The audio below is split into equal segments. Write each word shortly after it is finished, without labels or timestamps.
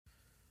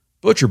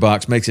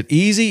ButcherBox makes it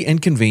easy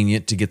and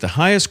convenient to get the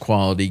highest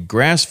quality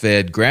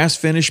grass-fed,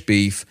 grass-finished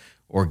beef,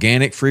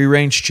 organic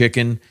free-range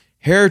chicken,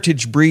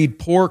 heritage breed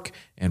pork,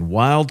 and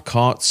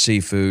wild-caught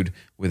seafood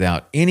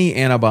without any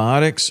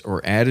antibiotics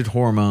or added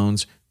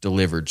hormones,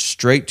 delivered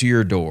straight to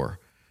your door.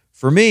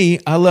 For me,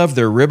 I love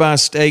their ribeye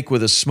steak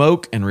with a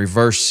smoke and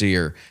reverse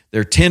sear,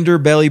 their tender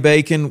belly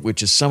bacon,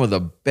 which is some of the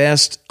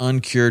best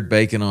uncured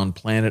bacon on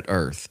planet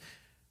Earth.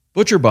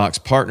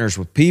 ButcherBox partners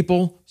with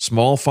people,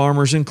 small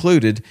farmers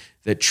included,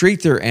 that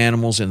treat their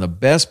animals in the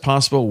best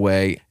possible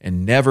way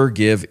and never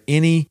give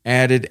any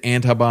added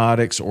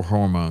antibiotics or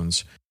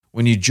hormones.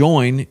 When you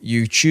join,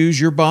 you choose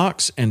your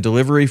box and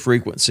delivery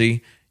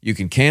frequency. You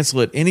can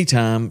cancel at any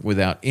time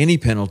without any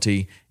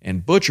penalty,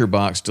 and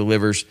ButcherBox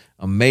delivers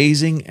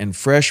amazing and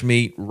fresh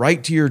meat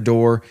right to your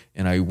door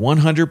in a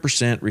 100%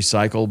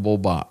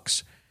 recyclable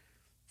box.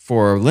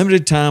 For a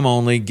limited time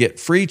only,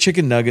 get free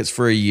chicken nuggets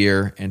for a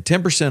year and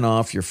 10%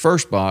 off your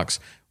first box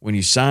when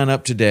you sign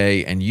up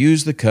today and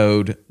use the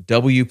code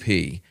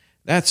WP.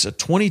 That's a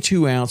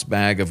 22-ounce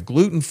bag of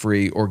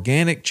gluten-free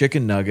organic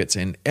chicken nuggets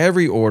in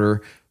every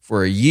order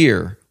for a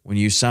year when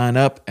you sign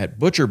up at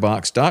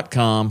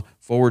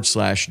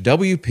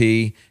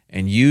butcherbox.com/WP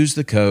and use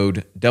the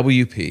code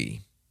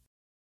WP.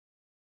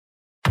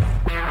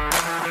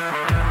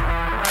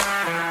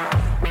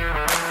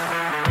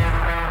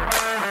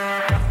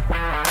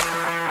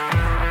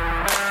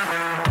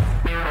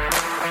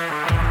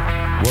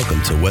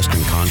 Welcome to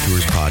Western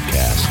Contours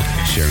Podcast,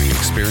 sharing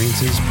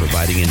experiences,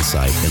 providing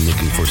insight, and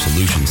looking for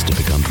solutions to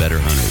become better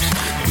hunters.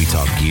 We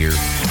talk gear,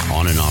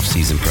 on and off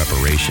season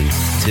preparation,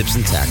 tips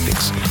and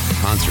tactics,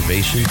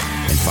 conservation,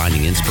 and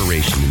finding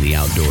inspiration in the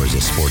outdoors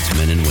as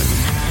sportsmen and women.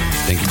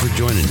 Thank you for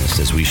joining us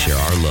as we share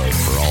our love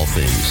for all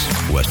things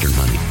Western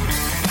hunting.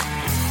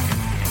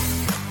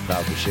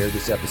 Proud to share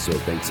this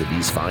episode thanks to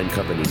these fine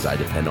companies I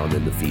depend on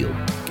in the field.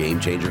 Game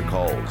Changer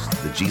Calls.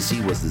 The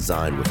GC was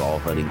designed with all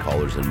hunting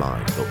callers in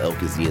mind. Though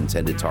elk is the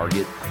intended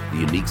target, the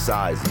unique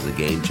size is a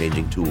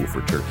game-changing tool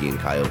for turkey and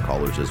coyote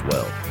callers as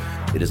well.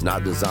 It is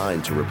not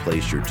designed to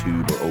replace your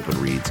tube or open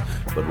reeds,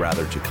 but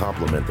rather to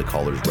complement the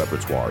caller's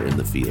repertoire in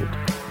the field.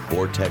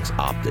 Vortex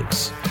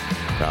Optics.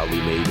 Proudly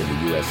made in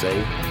the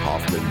USA,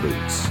 Hoffman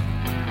Boots.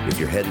 If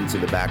you're heading to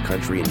the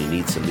backcountry and you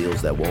need some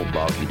meals that won't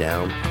bog you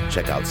down,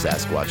 check out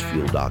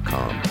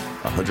SasquatchFuel.com.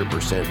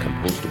 100%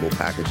 compostable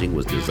packaging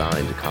was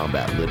designed to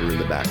combat litter in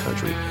the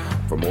backcountry.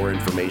 For more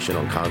information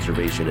on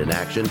conservation in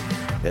action,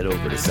 head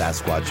over to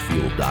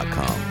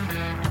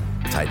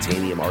SasquatchFuel.com.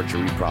 Titanium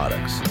Archery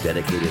Products.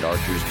 Dedicated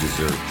archers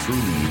deserve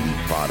truly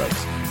unique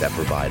products that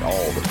provide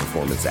all the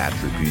performance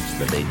attributes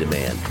that they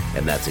demand,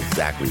 and that's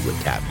exactly what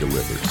TAP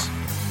delivers.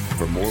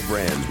 For more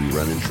brands we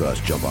run and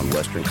trust, jump on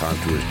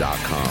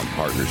westerncontours.com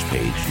partners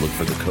page. Look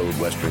for the code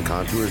Western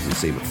Contours and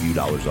save a few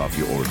dollars off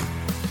your order.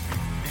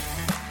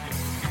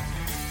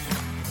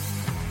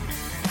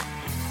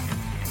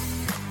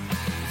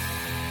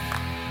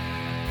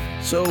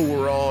 So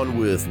we're on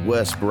with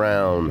Wes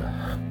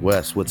Brown.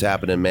 Wes, what's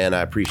happening, man?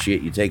 I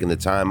appreciate you taking the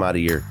time out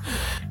of your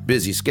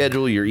busy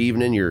schedule, your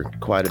evening. You're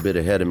quite a bit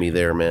ahead of me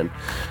there, man.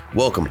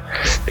 Welcome.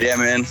 Yeah,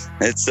 man.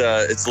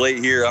 It's late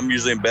here. I'm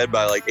usually in bed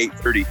by like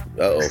 8:30.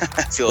 Uh-oh.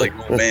 I feel like,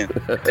 oh man.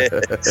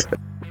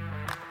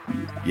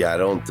 Yeah, I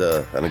don't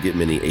get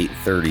many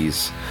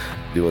 8:30s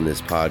doing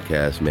this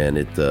podcast, man.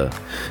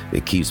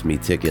 It keeps me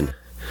ticking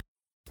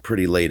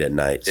pretty late at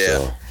night. Yeah.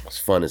 So it's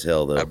fun as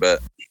hell, though. I bet.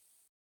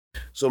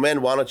 So,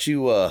 man, why don't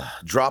you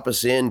drop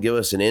us in, give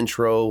us an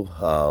intro,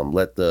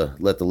 let the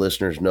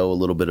listeners know a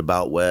little bit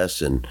about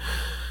Wes and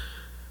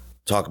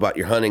talk about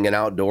your hunting and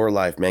outdoor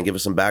life, man. Give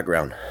us some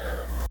background.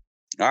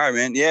 All right,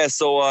 man. Yeah.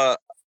 So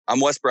I'm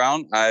Wes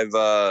Brown. I'm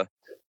the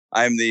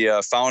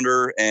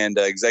founder and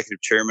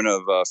executive chairman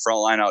of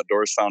Frontline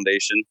Outdoors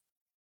Foundation.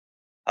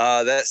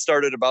 That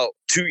started about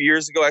 2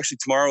 years ago. Actually,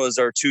 tomorrow is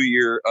our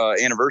 2-year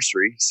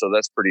anniversary, so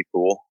that's pretty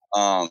cool.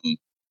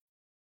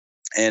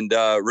 And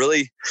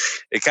really,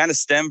 it kind of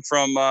stemmed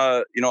from,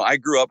 I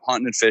grew up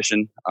hunting and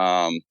fishing.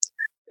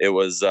 It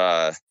was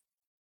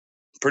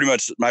pretty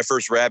much my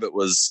first rabbit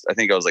was, I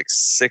think I was like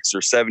 6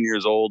 or 7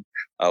 years old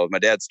with my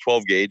dad's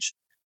 12 gauge.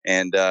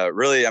 And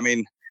really, I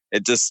mean,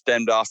 it just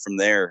stemmed off from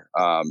there.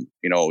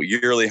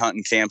 Yearly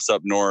hunting camps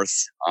up north.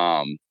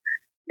 And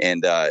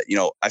I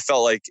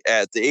felt like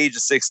at the age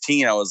of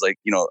 16, I was like,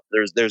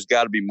 there's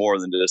got to be more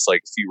than just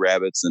like a few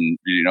rabbits and,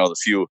 the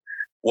few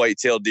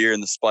white-tailed deer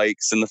and the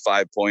spikes and the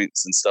 5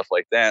 points and stuff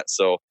like that.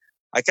 So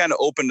I kind of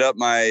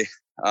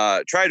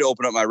tried to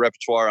open up my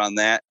repertoire on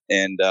that.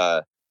 And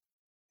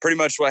pretty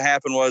much what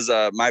happened was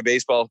my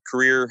baseball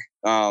career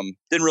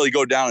didn't really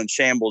go down in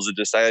shambles.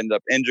 I ended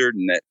up injured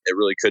and it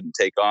really couldn't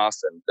take off.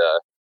 And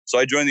so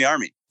I joined the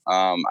Army.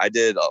 I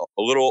did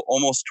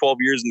almost 12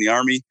 years in the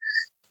Army.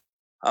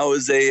 I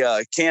was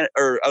a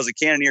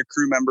cannoneer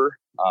crew member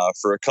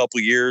for a couple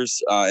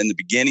years in the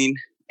beginning.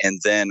 And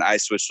then I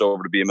switched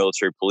over to be a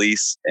military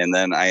police, and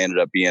then I ended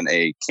up being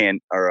a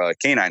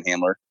canine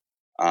handler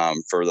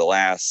for the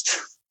last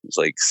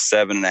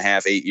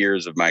 7.5, 8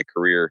 years of my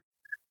career.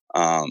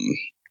 And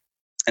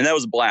and that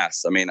was a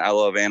blast. I mean, I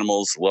love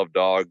animals, love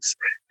dogs,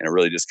 and it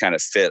really just kind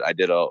of fit. I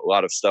did a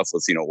lot of stuff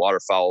with,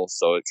 waterfowl.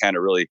 So it kind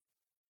of really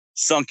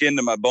sunk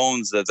into my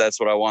bones that that's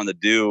what I wanted to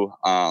do.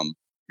 And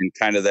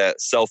kind of that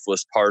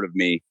selfless part of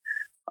me,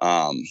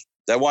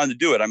 that wanted to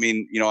do it. I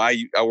mean,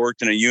 I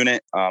worked in a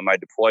unit. I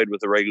deployed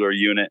with a regular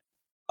unit,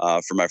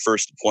 for my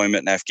first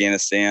deployment in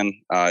Afghanistan.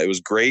 It was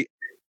great.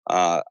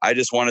 I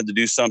just wanted to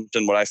do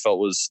something what I felt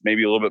was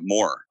maybe a little bit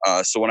more.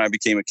 So when I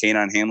became a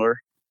canine handler,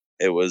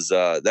 it was,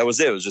 that was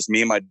it. It was just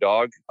me and my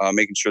dog,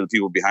 making sure the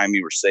people behind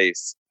me were safe.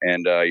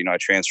 And, I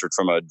transferred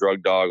from a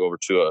drug dog over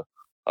to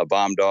a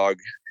bomb dog.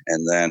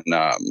 And then,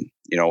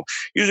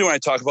 usually when I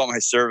talk about my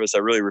service, I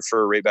really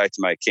refer right back to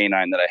my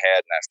canine that I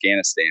had in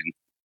Afghanistan.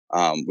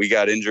 We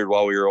got injured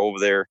while we were over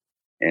there,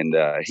 and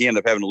he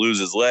ended up having to lose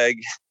his leg.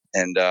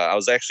 And I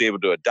was actually able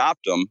to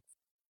adopt him.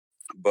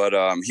 But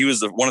he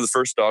was one of the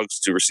first dogs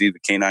to receive the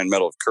Canine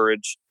Medal of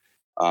Courage.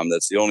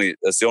 That's the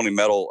only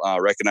medal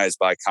recognized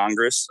by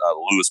Congress, the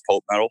Lewis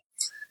Pope Medal.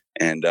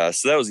 And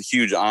so that was a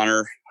huge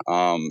honor.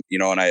 And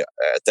I,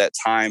 at that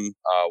time,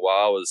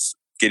 while I was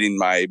getting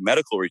my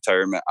medical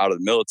retirement out of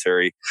the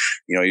military,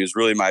 he was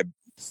really my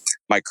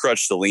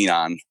crutch to lean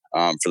on,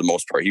 for the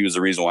most part. He was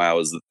the reason why I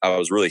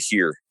was really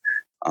here,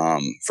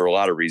 for a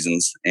lot of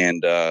reasons.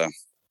 And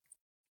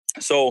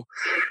so,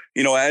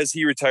 as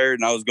he retired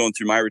and I was going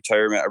through my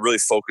retirement, I really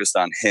focused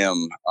on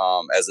him,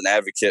 as an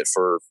advocate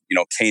for,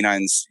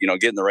 canines,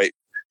 getting the right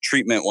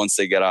treatment once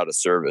they get out of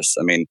service.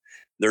 I mean,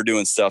 they're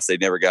doing stuff they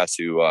never got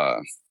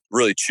to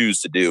really choose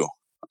to do.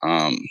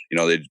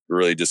 They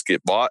really just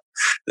get bought,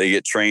 they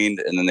get trained,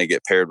 and then they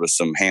get paired with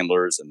some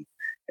handlers, and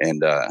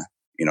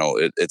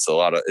it's a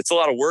lot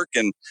of work,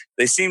 and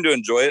they seem to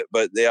enjoy it,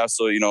 but they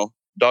also,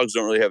 dogs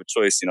don't really have a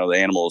choice, the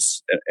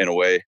animals in a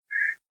way.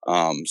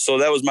 So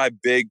that was my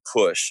big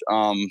push.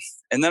 And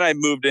then I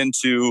moved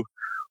into,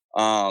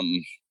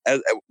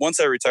 once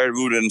I retired, I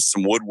moved into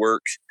some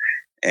woodwork.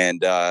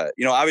 And,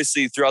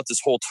 obviously throughout this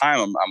whole time,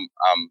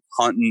 I'm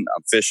hunting,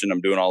 I'm fishing,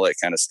 I'm doing all that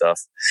kind of stuff.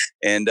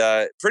 And,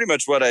 pretty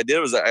much what I did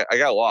was I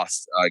got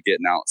lost,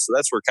 getting out. So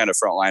that's where kind of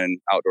Frontline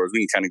and Outdoors, we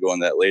can kind of go on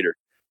that later.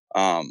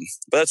 But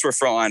that's where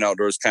Frontline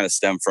Outdoors kind of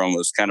stemmed from,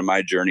 was kind of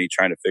my journey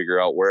trying to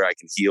figure out where I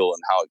can heal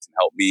and how it can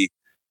help me.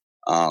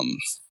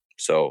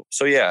 So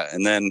yeah.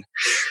 And then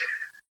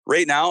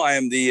right now I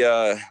am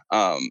the,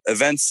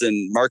 events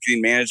and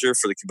marketing manager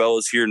for the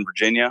Cabela's here in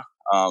Virginia,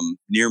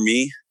 near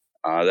me.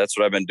 That's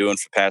what I've been doing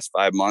for the past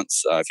 5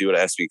 months. If you would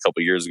have asked me a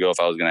couple of years ago if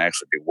I was going to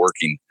actually be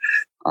working,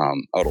 I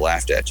would have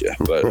laughed at you.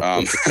 But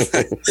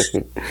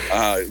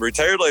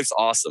retired life's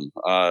awesome.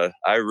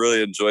 I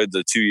really enjoyed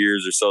the 2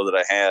 years or so that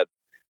I had,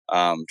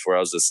 where I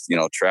was just,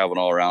 traveling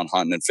all around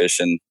hunting and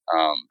fishing,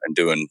 and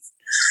doing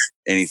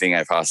anything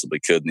I possibly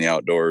could in the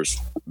outdoors.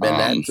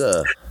 Man,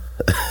 that's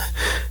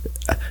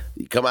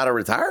you come out of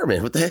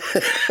retirement with that.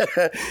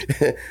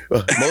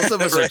 Most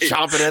of us Right. are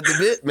chomping at the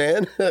bit,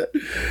 man.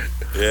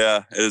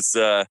 Yeah, it's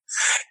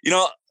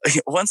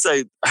once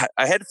I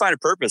had to find a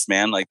purpose,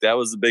 man. Like that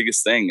was the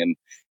biggest thing,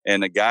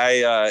 and a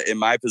guy in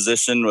my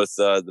position with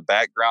the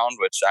background,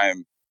 which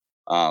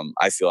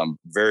I feel I'm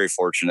very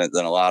fortunate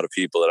than a lot of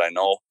people that I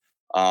know.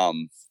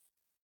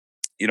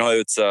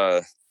 It's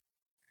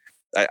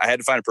I had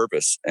to find a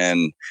purpose,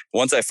 and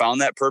once I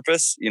found that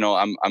purpose,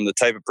 I'm the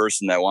type of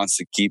person that wants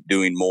to keep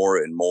doing more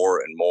and more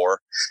and more.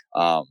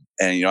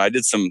 And I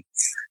did some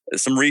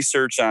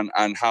research on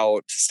how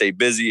to stay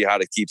busy, how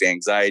to keep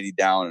anxiety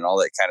down, and all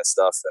that kind of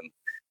stuff. And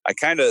I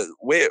kind of,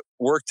 way it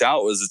worked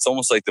out was, it's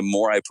almost like the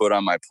more I put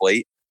on my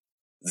plate,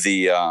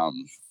 the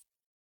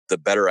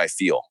better I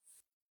feel.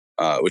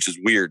 Which is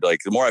weird.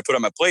 Like the more I put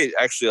on my plate,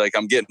 actually, like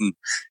I'm getting,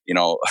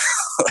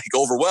 like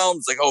overwhelmed.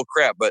 It's like, oh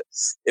crap. But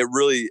it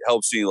really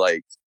helps me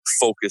like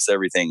focus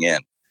everything in.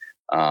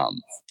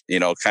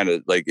 Kind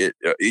of like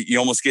you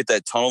almost get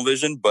that tunnel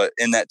vision, but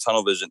in that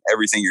tunnel vision,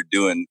 everything you're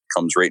doing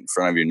comes right in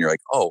front of you, and you're like,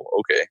 oh,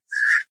 okay.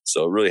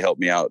 So it really helped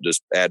me out,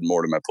 just add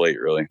more to my plate,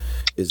 really.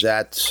 Is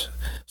that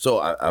so?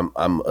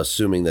 I'm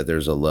assuming that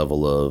there's a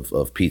level of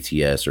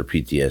PTS or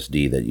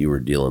PTSD that you were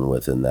dealing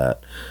with in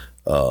that.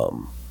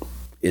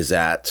 Is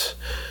that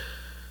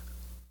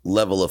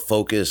level of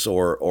focus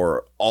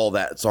or all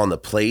that's on the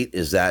plate?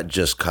 Is that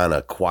just kind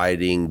of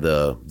quieting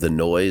the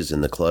noise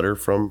and the clutter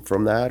from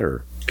that,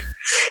 or?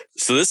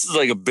 So this is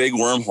like a big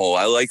wormhole.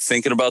 I like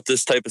thinking about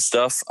this type of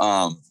stuff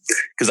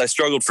because I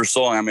struggled for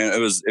so long. I mean,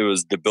 it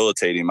was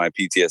debilitating, my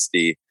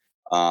PTSD.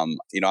 I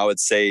would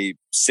say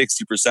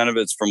 60% of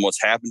it's from what's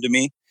happened to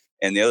me,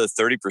 and the other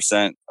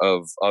 30%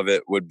 of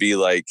it would be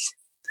like,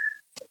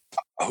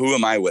 who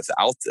am I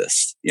without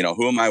this?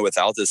 Who am I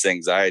without this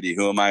anxiety?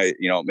 Who am I?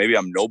 Maybe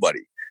I'm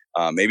nobody.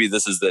 Maybe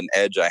this is an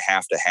edge I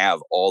have to have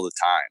all the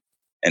time,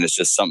 and it's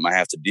just something I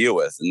have to deal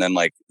with. And then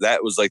like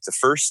that was like the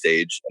first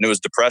stage, and it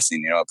was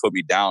depressing. It put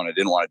me down. I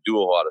didn't want to do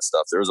a lot of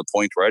stuff. There was a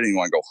point where I didn't even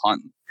want to go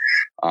hunting,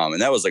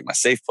 and that was like my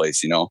safe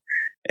place.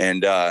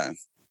 And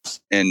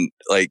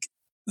like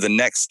the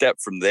next step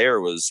from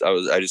there was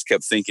I just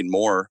kept thinking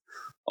more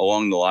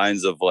along the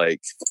lines of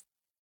like,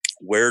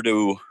 where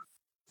do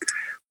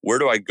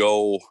I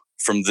go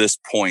from this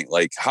point?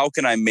 Like, how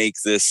can I make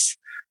this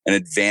an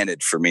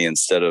advantage for me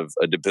instead of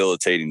a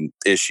debilitating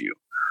issue?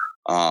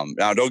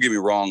 Now, don't get me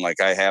wrong.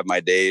 Like, I have my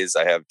days,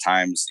 I have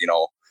times,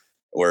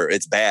 where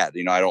it's bad.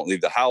 I don't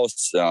leave the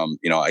house.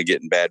 I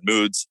get in bad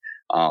moods.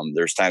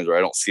 There's times where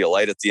I don't see a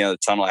light at the end of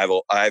the tunnel.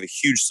 I have a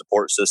huge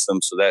support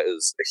system. So that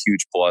is a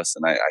huge plus.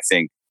 And I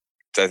thank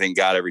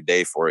God every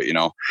day for it,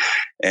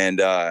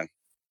 and,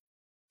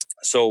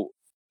 so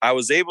I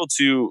was able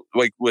to,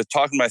 like, with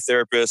talking to my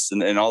therapist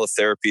and all the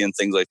therapy and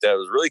things like that, it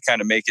was really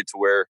kind of make it to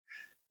where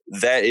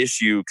that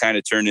issue kind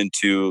of turned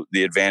into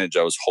the advantage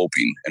I was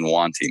hoping and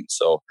wanting.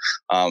 So,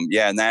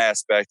 in that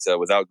aspect,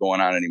 without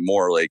going on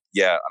anymore, like,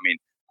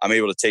 I'm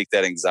able to take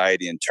that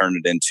anxiety and turn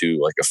it into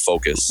like a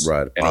focus,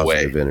 right? In a way,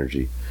 positive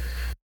energy.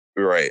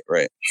 Right.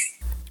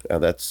 Now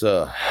that's,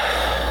 well,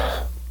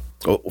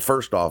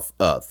 first off,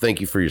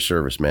 thank you for your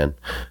service, man.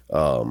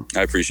 I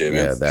appreciate it,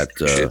 man. Yeah,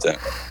 appreciate that.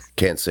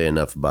 Can't say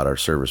enough about our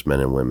servicemen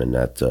and women.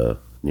 That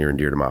near and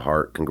dear to my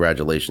heart.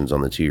 Congratulations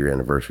on the 2-year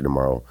anniversary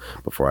tomorrow.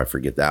 Before I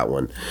forget that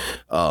one,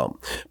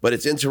 but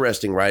it's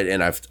interesting, right?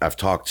 And I've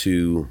talked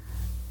to,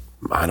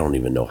 I don't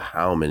even know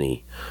how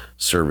many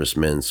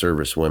servicemen,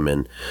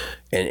 servicewomen,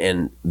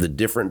 and the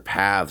different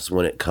paths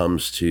when it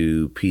comes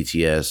to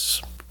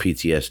PTSD.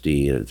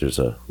 There's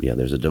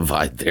a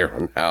divide there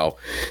on how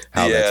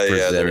that's presented.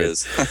 Yeah, there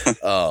is.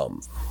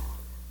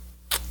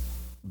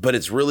 But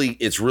it's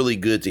really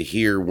good to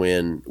hear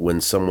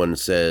when someone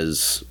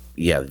says,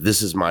 yeah,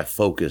 this is my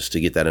focus to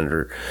get that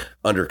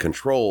under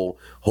control.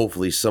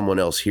 Hopefully someone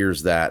else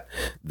hears that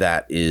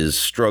is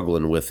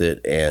struggling with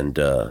it and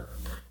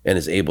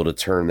is able to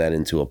turn that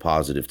into a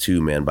positive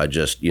too, man, by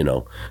just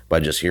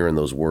hearing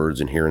those words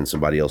and hearing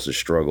somebody else's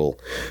struggle.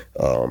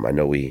 I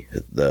know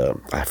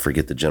I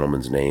forget the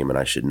gentleman's name and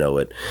I should know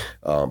it.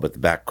 But the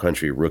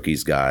backcountry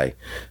rookies guy,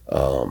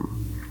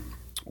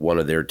 one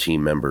of their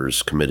team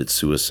members committed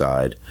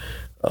suicide,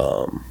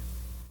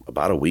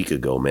 about a week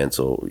ago, man.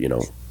 So,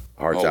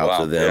 hearts out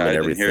to them and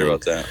everything. I didn't hear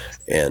about that.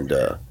 And,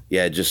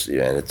 it's,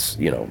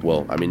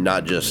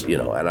 not just,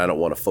 and I don't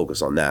want to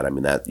focus on that. I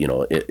mean, that,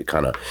 it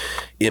kind of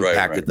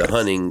impacted the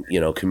hunting,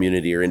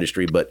 community or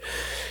industry, but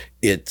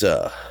it,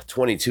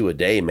 22 a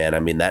day, man. I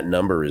mean, that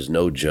number is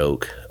no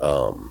joke.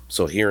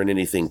 So hearing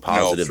anything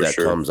positive that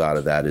comes out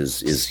of that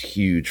is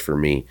huge for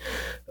me.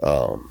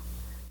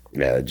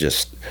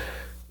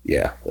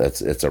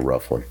 It's a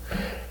rough one.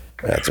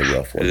 That's a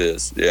rough one. It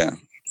is. Yeah.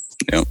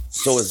 Yep.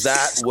 So is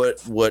that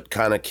what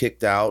kind of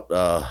kicked out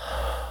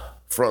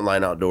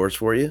Frontline Outdoors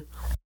for you?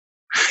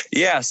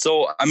 Yeah.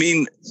 So, I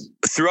mean,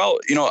 throughout,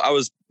 I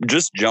was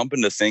just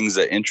jumping to things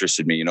that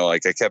interested me,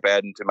 like I kept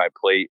adding to my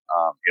plate.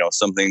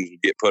 Some things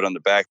would get put on the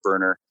back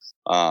burner.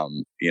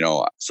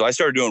 So I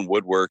started doing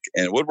woodwork,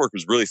 and woodwork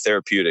was really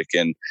therapeutic.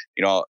 And,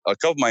 a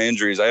couple of my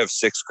injuries, I have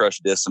 6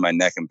 crushed discs in my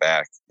neck and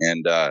back,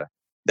 and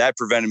that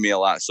prevented me a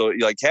lot. So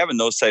like having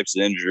those types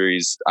of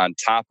injuries on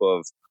top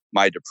of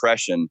my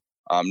depression,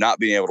 not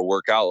being able to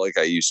work out like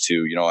I used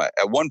to,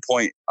 at one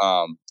point,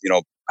 I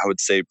would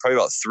say probably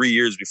about 3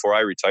 years before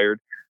I retired,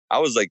 I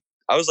was like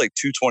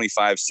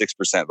 225,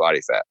 6%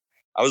 body fat.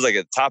 I was like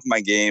at the top of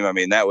my game. I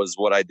mean, that was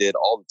what I did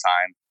all the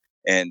time.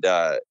 And,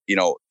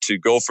 to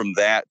go from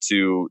that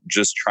to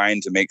just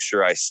trying to make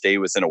sure I stay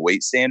within a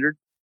weight standard.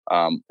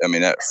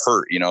 That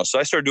hurt, so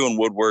I started doing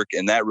woodwork,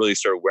 and that really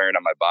started wearing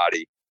on my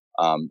body,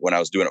 when I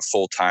was doing it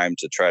full time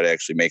to try to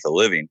actually make a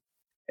living.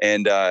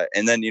 And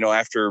then,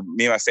 after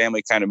me and my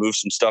family kind of moved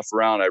some stuff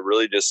around, I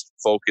really just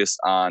focused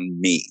on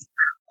me.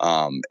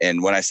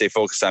 And when I say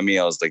focus on me,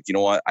 I was like, you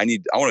know what, I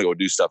want to go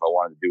do stuff I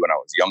wanted to do when I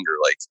was younger.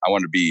 Like I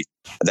wanted to be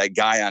that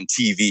guy on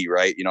TV,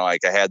 right?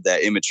 Like I had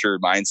that immature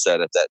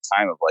mindset at that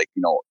time of like,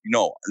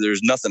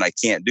 there's nothing I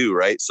can't do.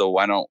 Right. So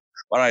why don't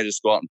I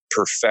just go out and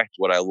perfect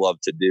what I love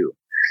to do?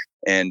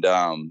 And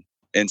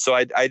so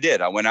I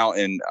did. I went out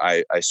and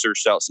I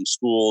searched out some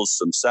schools,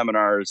 some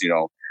seminars,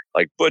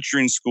 like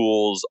butchering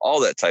schools, all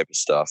that type of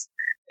stuff.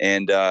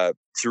 And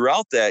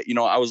throughout that,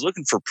 I was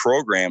looking for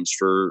programs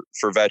for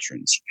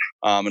veterans.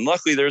 And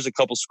luckily, there's a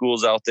couple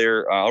schools out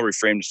there. I'll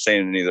refrain to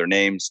saying any of their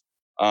names.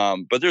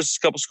 But there's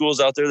a couple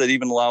schools out there that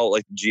even allow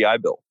like the GI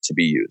Bill to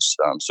be used.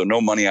 So no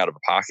money out of a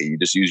pocket. You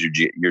just use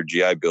your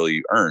GI Bill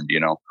you earned,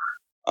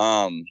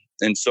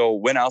 And so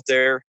went out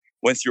there,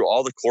 went through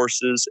all the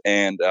courses.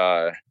 And,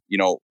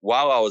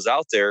 while I was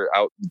out there,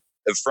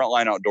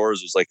 Frontline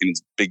Outdoors was like in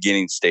its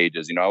beginning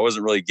stages. I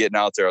wasn't really getting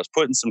out there. I was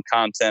putting some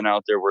content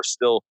out there. We're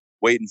still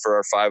waiting for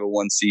our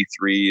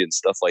 501c3 and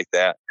stuff like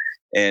that.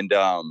 And,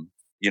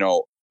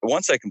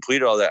 once I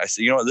completed all that, I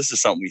said, this is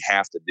something we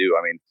have to do.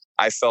 I mean,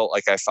 I felt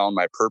like I found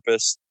my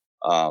purpose.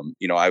 I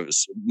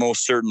was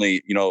most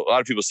certainly, a lot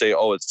of people say,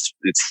 oh, it's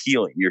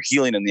healing. You're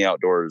healing in the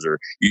outdoors, or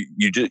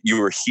you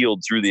were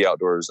healed through the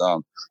outdoors. I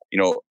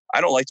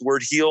don't like the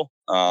word heal.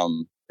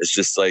 It's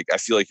just like, I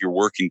feel like you're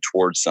working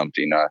towards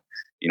something.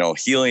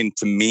 Healing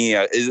to me,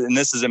 and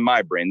this is in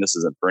my brain, this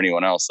isn't for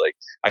anyone else. Like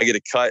I get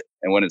a cut,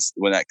 and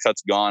when that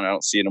cut's gone, I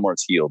don't see it anymore.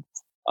 It's healed.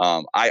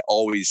 I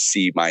always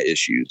see my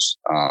issues.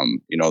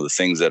 The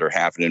things that are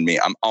happening to me,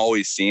 I'm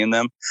always seeing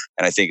them.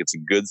 And I think it's a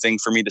good thing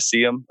for me to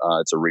see them.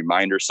 It's a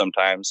reminder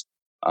sometimes.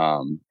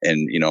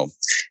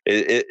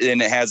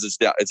 It has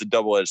it's a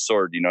double-edged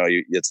sword.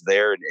 It's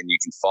there, and you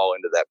can fall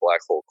into that black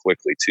hole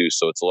quickly too.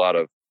 So it's a lot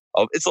of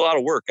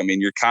work. I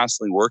mean, you're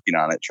constantly working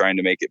on it, trying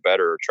to make it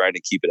better, or trying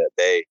to keep it at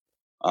bay.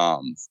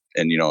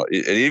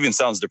 It even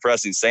sounds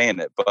depressing saying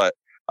it, but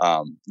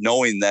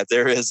knowing that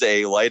there is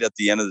a light at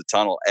the end of the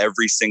tunnel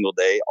every single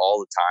day, all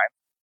the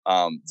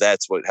time,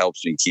 that's what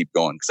helps me keep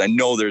going. Because I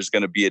know there's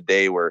going to be a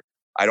day where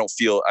I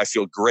feel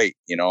great,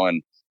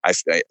 and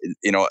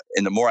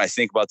and the more I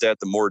think about that,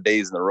 the more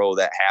days in a row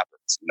that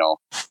happens,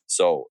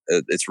 So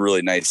it's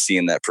really nice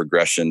seeing that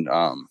progression.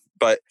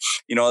 But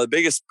the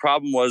biggest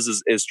problem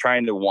is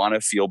trying to want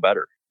to feel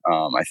better.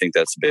 I think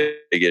that's a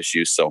big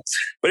issue. So,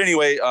 but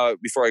anyway,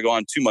 before I go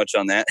on too much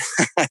on that,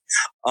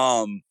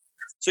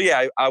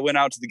 I went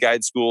out to the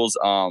guide schools.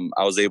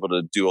 I was able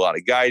to do a lot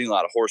of guiding, a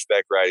lot of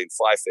horseback riding,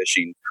 fly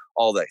fishing,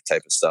 all that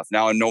type of stuff.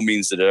 Now, in no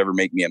means did it ever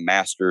make me a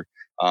master,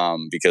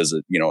 because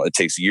it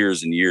takes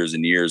years and years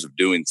and years of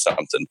doing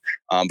something.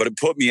 But it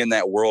put me in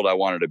that world I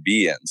wanted to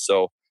be in.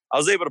 So I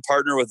was able to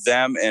partner with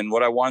them, and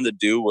what I wanted to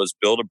do was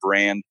build a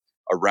brand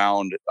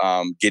around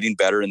getting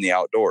better in the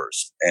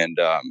outdoors, and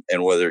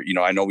whether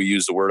I know we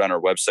use the word on our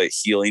website,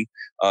 healing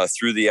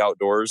through the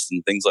outdoors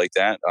and things like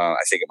that. I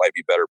think it might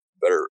be better,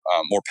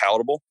 more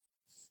palatable.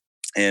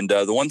 And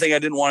the one thing I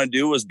didn't want to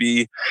do was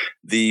be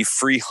the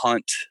free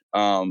hunt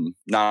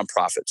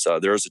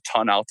nonprofits. There's a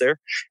ton out there,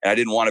 and I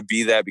didn't want to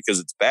be that because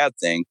it's a bad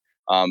thing.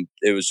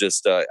 It was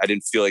just I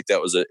didn't feel like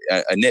that was a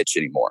niche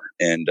anymore,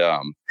 and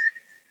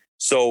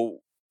so.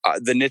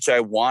 The niche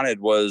I wanted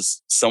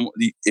was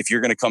if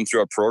you're going to come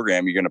through a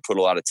program, you're going to put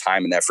a lot of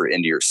time and effort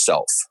into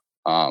yourself.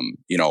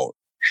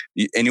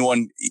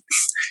 Anyone,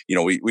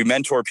 we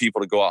mentor people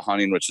to go out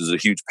hunting, which is a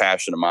huge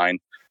passion of mine,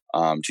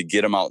 to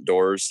get them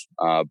outdoors.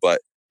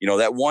 But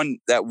that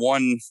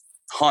one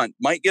hunt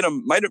might get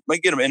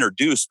them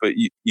introduced, but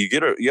you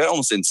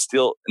almost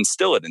instill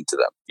it into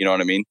them. You know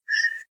what I mean?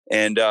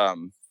 And,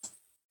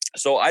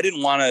 so I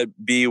didn't want to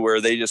be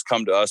where they just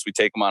come to us. We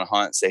take them on a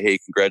hunt and say, "Hey,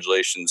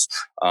 congratulations!"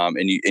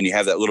 And you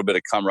have that little bit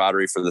of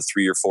camaraderie for the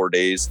 3 or 4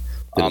 days.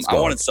 I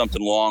wanted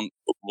something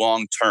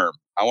long term.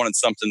 I wanted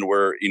something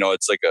where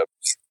it's like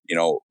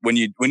when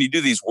you do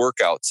these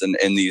workouts and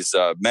these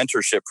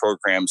mentorship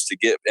programs to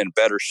get in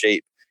better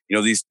shape.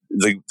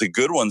 The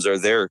good ones are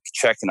there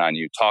checking on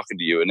you, talking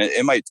to you, and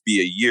it might be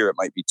a year, it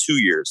might be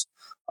 2 years.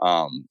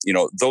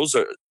 Those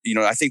are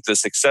I think the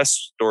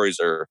success stories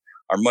are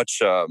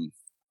much.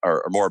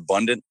 Are more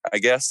abundant, I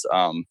guess.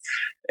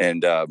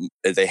 And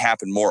they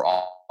happen more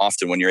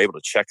often when you're able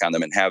to check on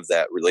them and have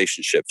that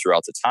relationship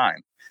throughout the time.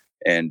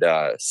 And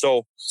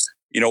so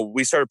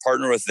we started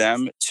partnering with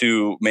them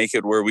to make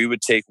it where we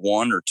would take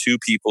 1 or 2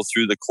 people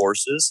through the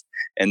courses.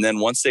 And then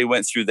once they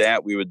went through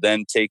that, we would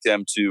then take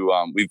them to,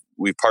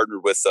 we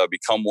partnered with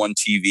Become One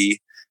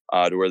TV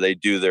to where they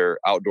do their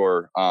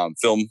outdoor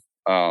film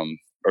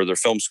or their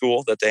film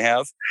school that they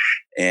have.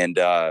 And,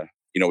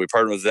 we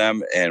partnered with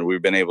them, and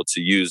we've been able to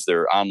use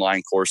their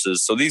online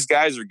courses. So these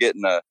guys are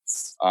getting a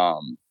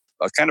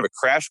kind of a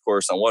crash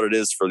course on what it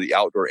is for the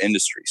outdoor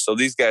industry. So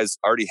these guys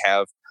already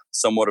have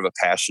somewhat of a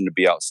passion to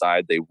be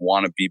outside. They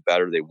want to be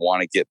better. They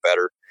want to get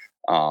better.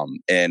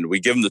 And we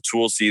give them the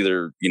tools to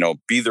either,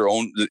 be their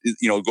own,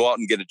 go out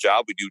and get a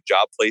job. We do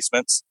job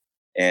placements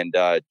and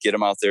get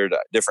them out there to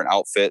different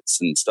outfits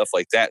and stuff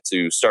like that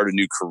to start a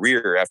new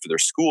career after their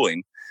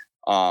schooling.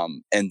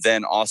 And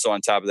then also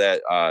on top of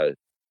that,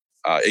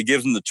 it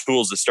gives them the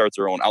tools to start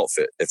their own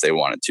outfit if they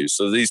wanted to.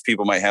 So these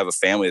people might have a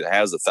family that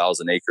has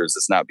 1,000 acres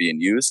that's not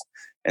being used,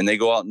 and they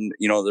go out and,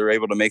 they're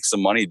able to make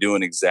some money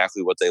doing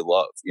exactly what they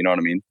love. You know what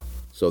I mean?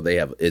 So they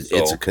have, it's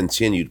a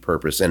continued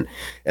purpose. And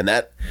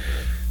that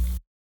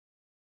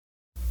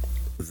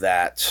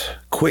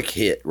quick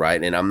hit,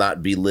 right? And I'm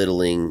not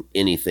belittling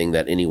anything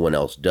that anyone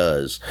else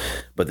does,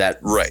 but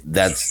that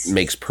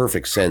makes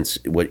perfect sense.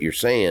 What you're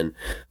saying,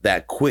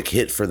 that quick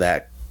hit for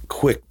that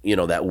quick,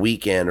 that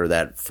weekend or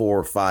that 4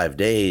 or 5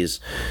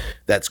 days,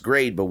 that's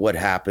great. But what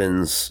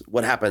happens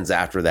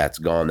after that's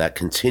gone? That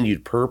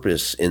continued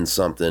purpose in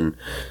something,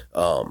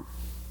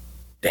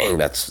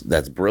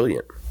 that's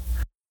brilliant.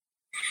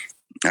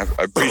 I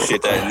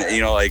appreciate that.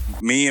 And, like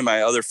me and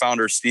my other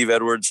founder, Steve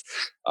Edwards,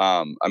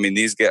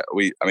 these guys,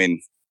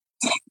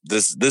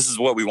 this is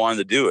what we wanted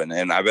to do.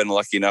 And I've been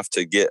lucky enough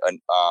to get a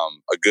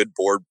good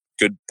board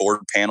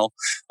panel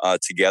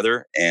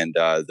together, and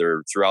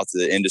they're throughout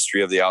the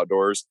industry of the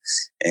outdoors.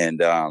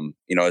 And,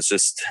 it's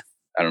just,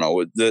 I don't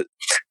know, it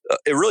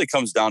really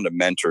comes down to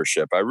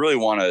mentorship. I really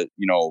want to,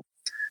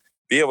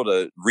 be able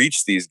to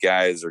reach these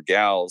guys or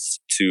gals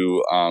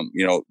to,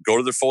 go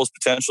to their fullest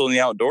potential in the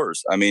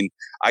outdoors. I mean,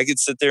 I could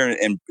sit there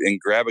and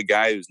grab a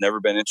guy who's never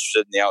been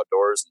interested in the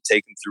outdoors and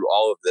take him through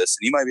all of this.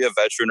 And he might be a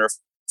veteran or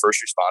first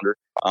responder,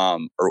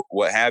 or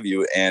what have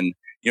you. And,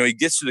 he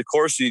gets to the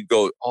course and you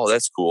go, "Oh,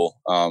 that's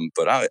cool."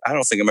 But I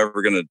don't think I'm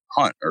ever going to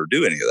hunt or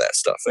do any of that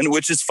stuff. And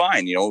which is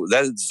fine.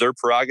 That is their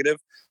prerogative.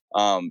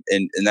 and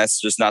that's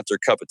just not their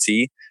cup of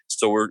tea.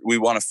 So we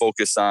want to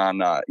focus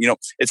on,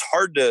 it's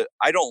hard to,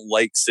 I don't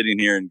like sitting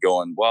here and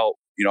going, well,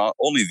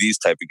 only these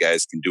type of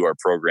guys can do our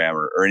program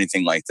or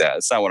anything like that.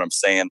 It's not what I'm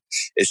saying.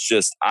 It's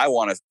just, I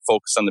want to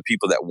focus on the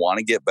people that want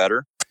to get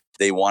better.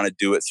 They want to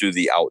do it through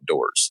the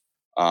outdoors.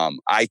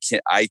 I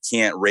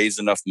can't raise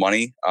enough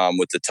money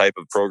with the type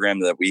of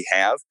program that we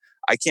have.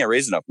 I can't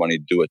raise enough money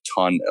to do a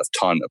ton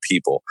of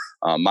people.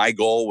 My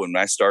goal when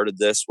I started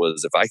this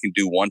was if I can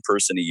do one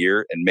person a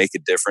year and make a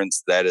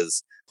difference, that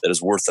is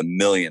worth $1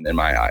 million in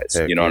my eyes.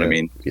 Heck, you know what I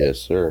mean? Yes,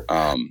 sir.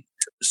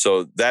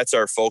 So that's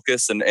our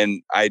focus.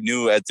 And I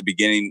knew at the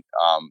beginning,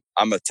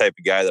 I'm a type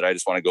of guy that I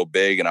just want to go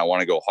big and I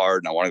want to go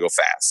hard and I want to go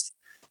fast.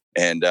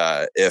 And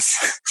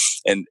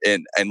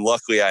and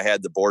luckily I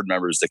had the board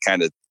members to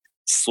kind of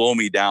slow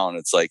me down.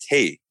 It's like,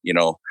 hey,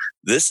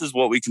 this is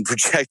what we can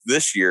project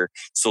this year.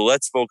 So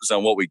let's focus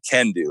on what we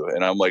can do.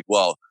 And I'm like,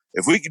 well,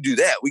 if we could do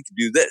that, we could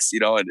do this,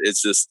 and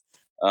it's just,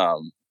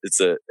 and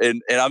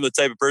I'm the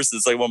type of person,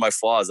 it's like one of my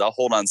flaws. I'll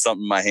hold on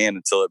something in my hand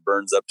until it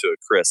burns up to a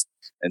crisp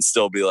and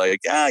still be like,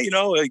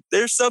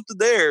 there's something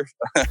there.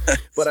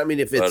 But I mean,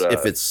 if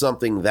it's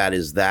something that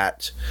is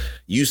that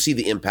you see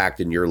the impact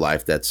in your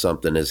life that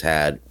something has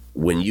had,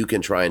 when you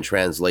can try and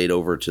translate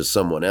over to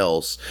someone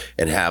else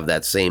and have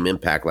that same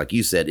impact, like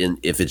you said,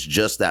 if it's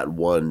just that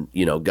one,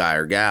 guy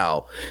or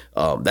gal,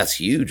 that's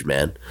huge,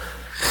 man.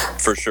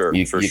 For sure.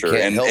 You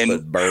can't help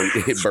it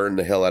burn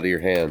the hell out of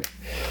your hand.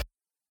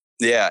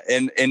 Yeah.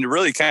 And to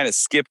really kind of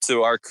skip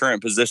to our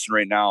current position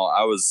right now,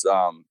 I was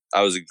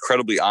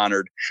incredibly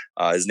honored.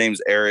 His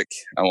name's Eric.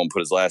 I won't put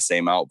his last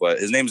name out, but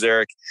his name's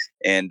Eric.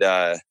 And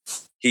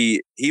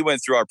he went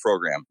through our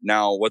program.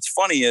 Now, what's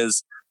funny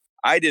is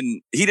he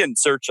didn't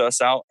search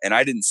us out and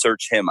I didn't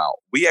search him out.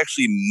 We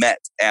actually met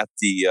at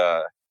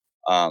the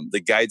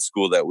guide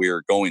school that we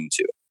were going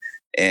to.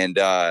 And,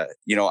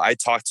 I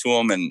talked to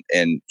him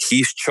and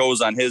he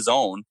chose on his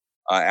own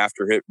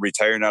after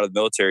retiring out of the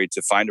military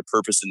to find a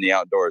purpose in the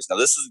outdoors. Now,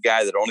 this is a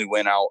guy that only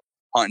went out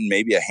hunting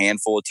maybe a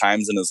handful of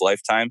times in his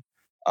lifetime,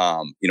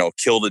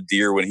 killed a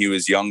deer when he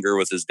was younger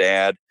with his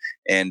dad.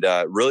 And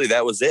really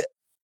that was it.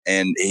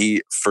 And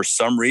he, for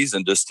some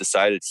reason, just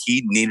decided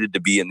he needed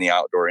to be in the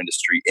outdoor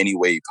industry any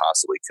way he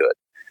possibly could.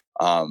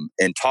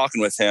 And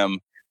talking with him,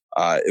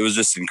 it was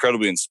just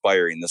incredibly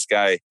inspiring. This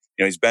guy,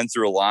 he's been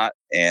through a lot,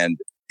 and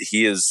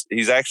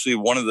he's actually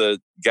one of the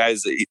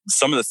guys that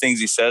some of the things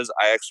he says,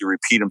 I actually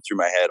repeat him through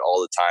my head all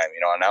the time.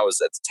 And I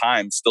was at the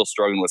time still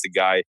struggling with a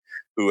guy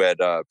who had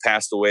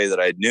passed away that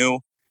I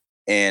knew.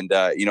 And,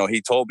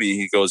 he told me,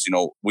 he goes,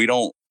 we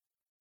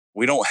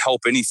don't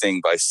help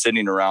anything by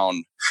sitting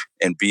around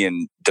and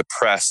being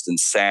depressed and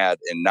sad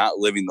and not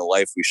living the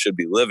life we should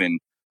be living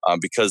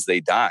because they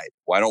died.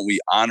 We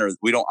don't honor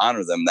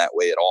them that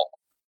way at all.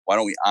 Why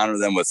don't we honor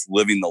them with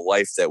living the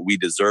life that we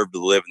deserve to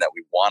live and that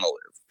we want to live?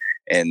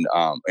 And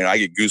I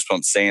get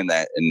goosebumps saying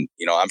that. And,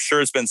 I'm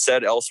sure it's been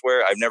said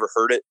elsewhere. I've never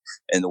heard it.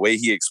 And the way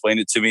he explained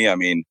it to me,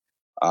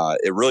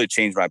 it really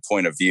changed my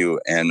point of view.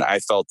 And I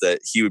felt that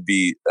he would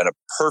be a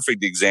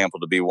perfect example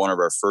to be one of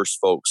our first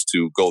folks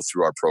to go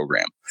through our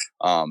program.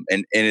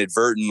 And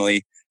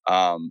inadvertently,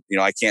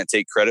 I can't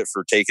take credit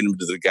for taking him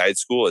to the guide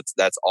school.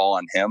 That's all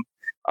on him.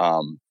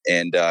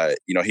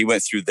 He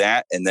went through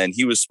that, and then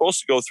he was supposed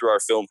to go through our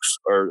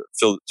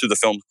through the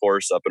film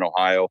course up in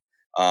Ohio.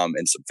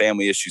 And some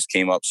family issues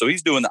came up. So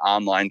he's doing the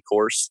online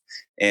course.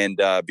 And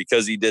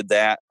because he did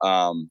that,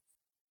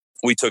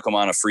 we took him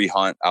on a free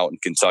hunt out in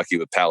Kentucky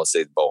with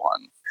Palisades bow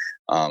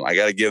hunting. I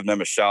got to give them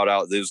a shout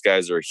out. Those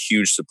guys are a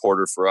huge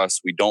supporter for us.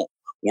 We don't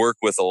work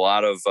with a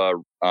lot of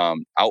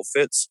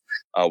outfits.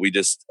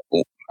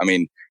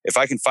 If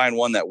I can find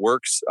one that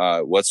works,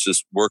 let's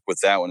just work with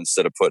that one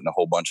instead of putting a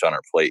whole bunch on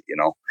our plate,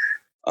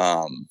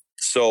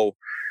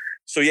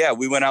 So yeah,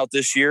 we went out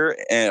this year,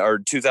 or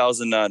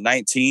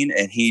 2019,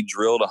 and he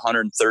drilled a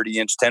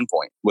 130-inch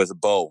 10-point with a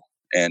bow.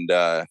 And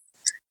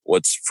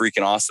what's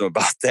freaking awesome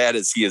about that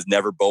is he has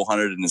never bow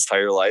hunted in his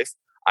entire life.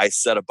 I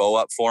set a bow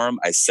up for him.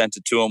 I sent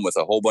it to him with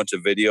a whole bunch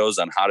of videos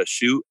on how to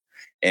shoot.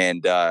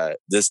 And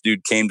this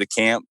dude came to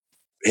camp,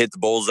 hit the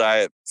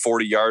bullseye at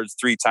 40 yards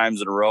 3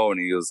 times in a row, and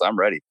he goes, "I'm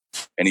ready."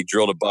 And he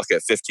drilled a buck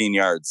at 15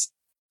 yards.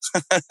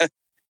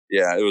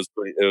 Yeah, it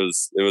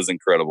was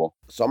incredible.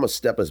 So I'm gonna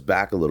step us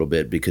back a little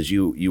bit, because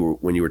you were,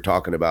 when you were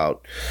talking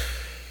about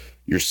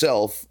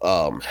yourself,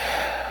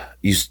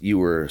 you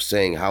were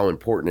saying how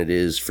important it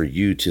is for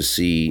you to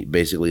see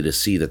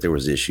that there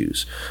was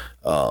issues.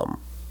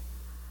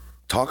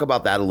 Talk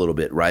about that a little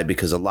bit, right?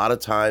 Because a lot of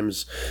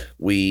times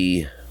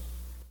we,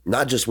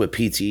 not just with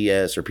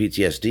PTS or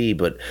PTSD,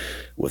 but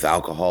with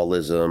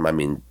alcoholism,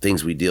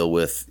 things we deal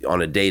with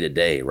on a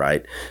day-to-day,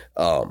 right?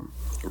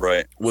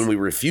 Right. When we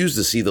refuse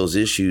to see those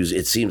issues,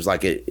 it seems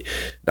like it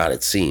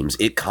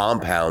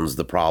compounds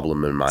the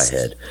problem in my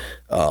head.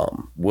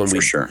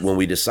 When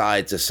we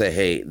decide to say,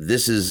 hey,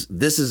 this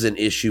is an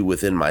issue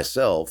within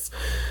myself,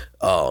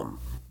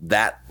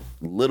 that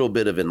little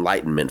bit of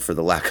enlightenment, for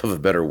the lack of a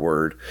better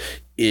word,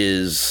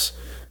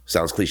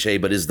 sounds cliche,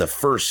 but is the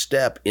first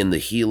step in the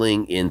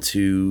healing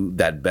into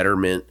that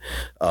betterment,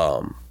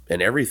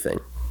 and everything.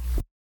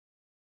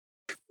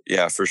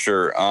 Yeah, for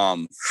sure.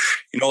 I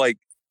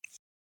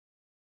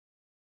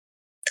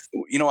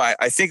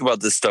think about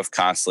this stuff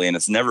constantly, and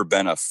it's never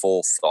been a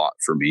full thought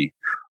for me.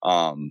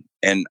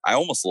 And I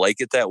almost like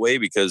it that way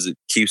because it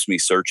keeps me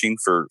searching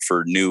for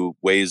new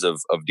ways of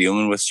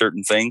dealing with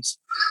certain things.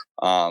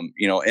 In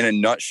a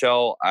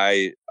nutshell,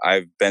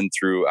 I've been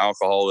through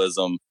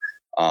alcoholism.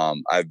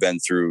 I've been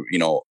through,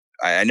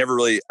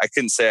 I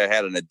couldn't say I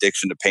had an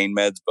addiction to pain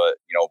meds, but,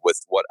 with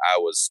what I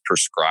was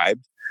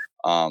prescribed,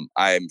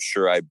 I'm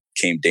sure I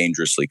came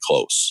dangerously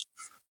close.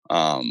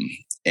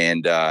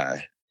 And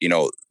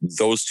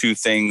those two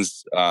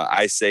things,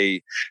 I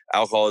say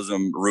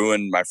alcoholism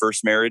ruined my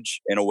first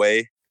marriage in a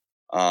way.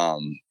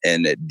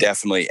 And it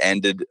definitely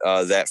ended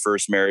that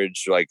first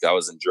marriage. Like, I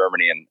was in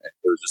Germany and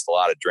there was just a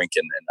lot of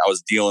drinking, and I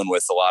was dealing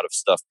with a lot of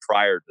stuff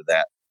prior to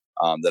that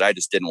that I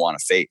just didn't want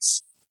to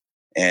face.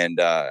 And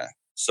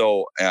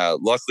so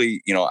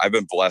luckily, I've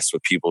been blessed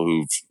with people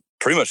who've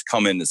pretty much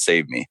come in to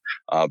save me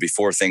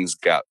before things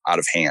got out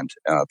of hand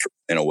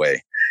in a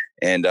way.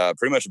 And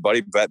pretty much a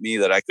buddy bet me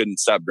that I couldn't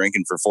stop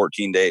drinking for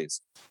 14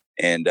 days.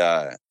 And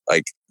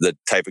like the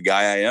type of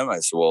guy I am, I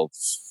said, well,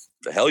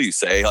 the hell you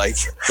say? Like,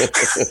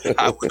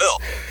 I will.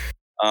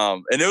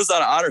 And it was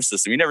on an honor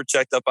system. He never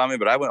checked up on me,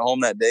 but I went home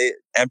that day,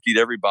 emptied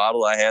every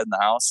bottle I had in the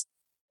house.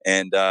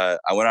 And I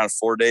went on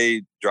a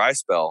 4-day dry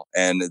spell,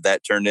 and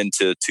that turned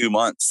into 2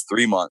 months,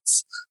 3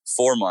 months,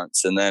 4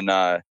 months. And then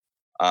I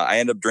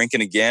ended up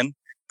drinking again,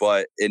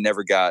 but it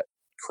never got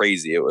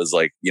crazy. It was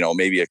like,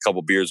 maybe a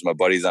couple beers with my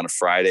buddies on a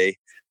Friday,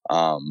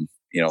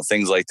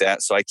 things like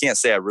that. So I can't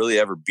say I really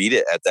ever beat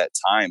it at that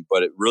time,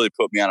 but it really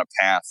put me on a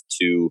path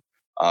to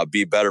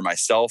be better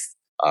myself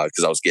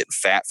because I was getting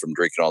fat from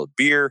drinking all the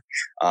beer.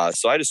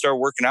 So I just started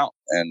working out,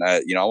 and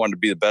I wanted to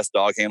be the best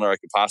dog handler I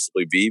could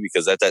possibly be,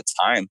 because at that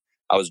time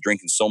I was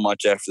drinking so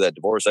much after that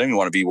divorce. I didn't even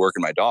want to be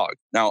working my dog.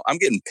 Now I'm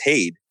getting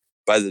paid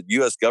by the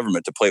U.S.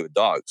 government to play with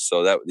dogs.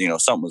 So that,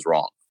 something was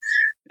wrong.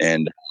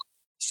 And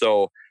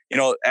so,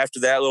 after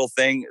that little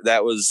thing,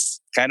 that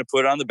was kind of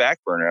put on the back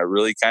burner. I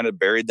really kind of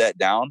buried that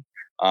down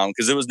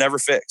because it was never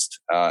fixed.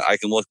 I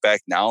can look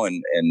back now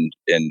and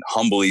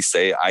humbly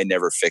say I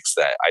never fixed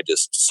that. I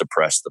just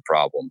suppressed the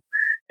problem.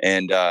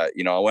 And, I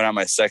went on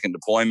my second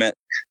deployment.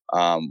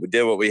 We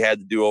did what we had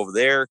to do over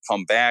there,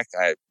 come back.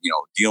 I,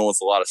 dealing with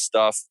a lot of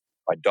stuff.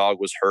 My dog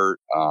was hurt,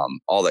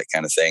 all that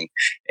kind of thing.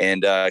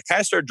 And kind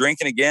of started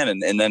drinking again.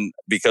 And then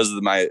because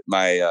of my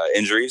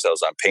injuries, I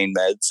was on pain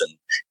meds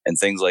and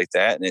things like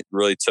that. And it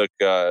really took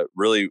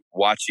really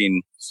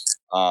watching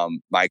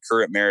my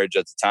current marriage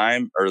at the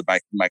time, or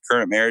my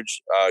current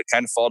marriage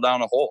kind of fall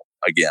down a hole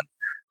again.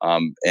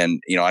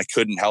 And, I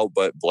couldn't help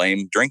but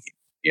blame drinking,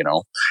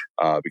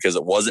 because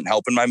it wasn't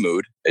helping my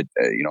mood.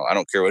 I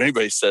don't care what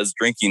anybody says,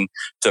 drinking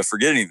to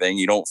forget anything.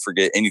 You don't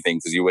forget anything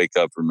because you wake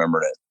up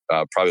remembering it.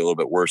 Probably a little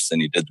bit worse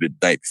than you did the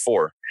night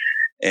before.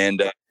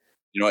 And,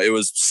 it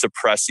was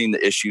suppressing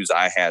the issues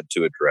I had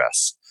to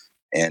address.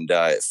 And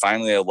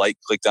finally a light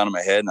clicked on in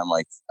my head, and I'm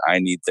like, I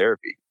need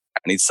therapy.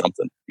 I need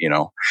something,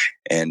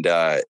 And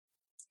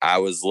I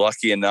was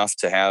lucky enough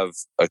to have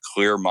a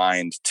clear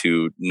mind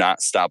to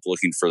not stop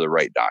looking for the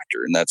right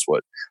doctor. And that's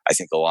what I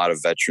think a lot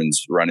of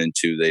veterans run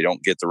into. They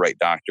don't get the right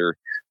doctor.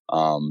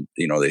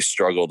 They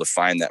struggle to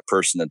find that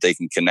person that they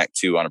can connect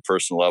to on a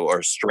personal level, or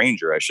a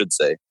stranger, I should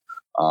say.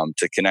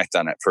 To connect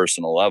on that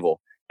personal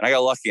level. And I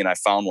got lucky, and I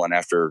found one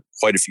after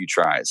quite a few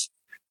tries.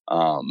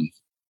 I'm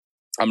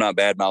not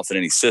bad mouthing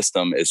any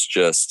system. It's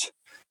just,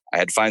 I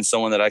had to find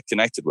someone that I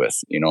connected with,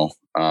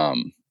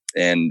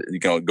 and,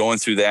 going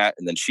through that.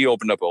 And then she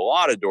opened up a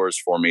lot of doors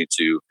for me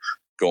to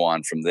go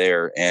on from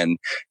there. And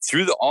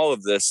through all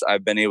of this,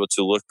 I've been able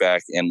to look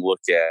back and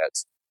look at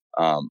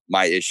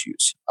my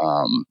issues.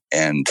 I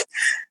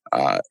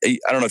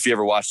don't know if you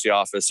ever watched The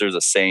Office. There's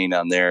a saying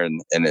on there,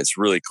 and it's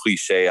really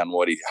cliche on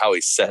how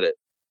he said it.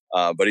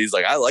 But he's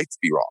like, I like to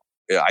be wrong.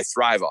 Yeah, I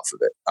thrive off of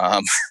it.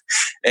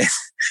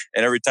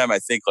 And every time I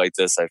think like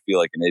this, I feel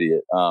like an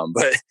idiot.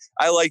 But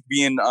I like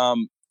being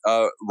wrong.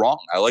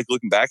 I like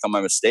looking back on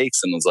my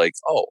mistakes and was like,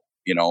 oh,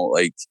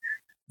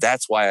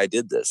 that's why I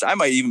did this. I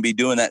might even be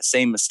doing that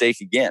same mistake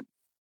again.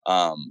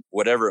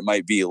 Whatever it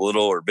might be,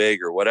 little or big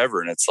or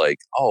whatever. And it's like,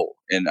 oh,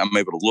 and I'm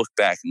able to look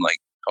back and like,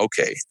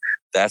 okay,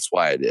 that's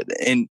why I did.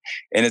 And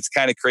it's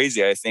kind of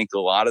crazy. I think a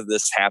lot of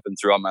this happened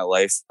throughout my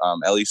life,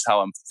 at least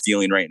how I'm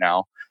feeling right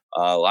now.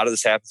 A lot of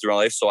this happened through my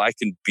life, so I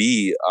can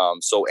be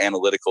so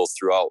analytical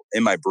throughout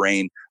in my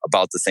brain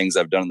about the things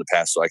I've done in the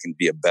past, so I can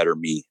be a better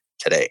me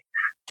today.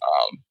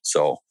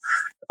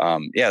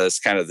 That's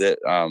kind of it.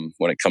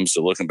 When it comes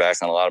to looking back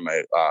on a lot of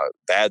my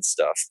bad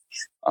stuff,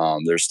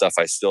 there's stuff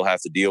I still have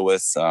to deal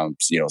with,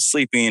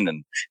 sleeping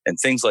and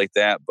things like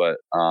that. But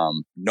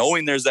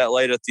knowing there's that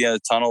light at the end of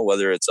the tunnel,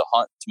 whether it's a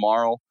hunt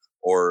tomorrow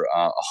or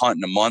a hunt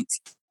in a month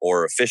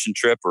or a fishing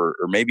trip, or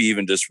maybe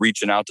even just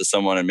reaching out to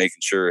someone and making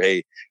sure,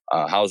 hey,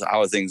 how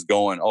are things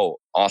going? Oh,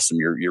 awesome.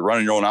 You're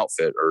running your own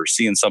outfit, or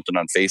seeing something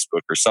on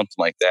Facebook or something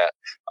like that.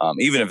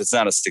 Even if it's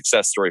not a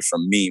success story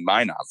from me,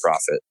 my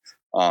nonprofit,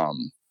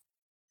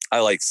 I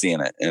like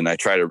seeing it, and I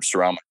try to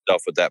surround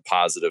myself with that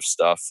positive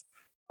stuff.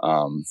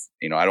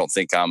 I don't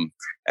think I'm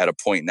at a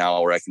point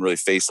now where I can really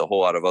face a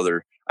whole lot of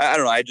other. I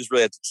don't know. I just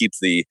really have to keep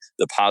the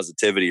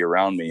positivity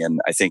around me, and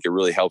I think it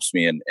really helps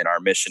me in our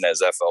mission as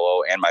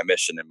FLO and my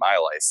mission in my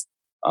life,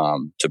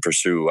 to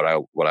pursue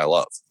what I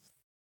love.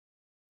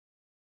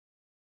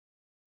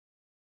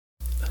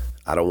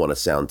 I don't want to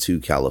sound too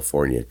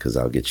California because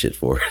I'll get shit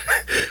for it.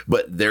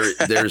 But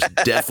there's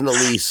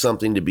definitely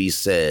something to be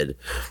said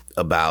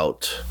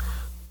about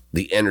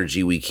the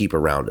energy we keep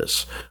around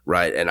us,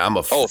 right? And I'm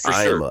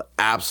an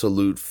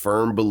absolute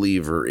firm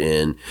believer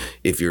in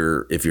if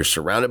you're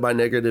surrounded by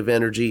negative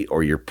energy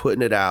or you're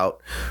putting it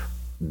out,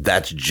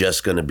 that's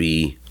just going to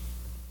be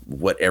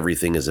what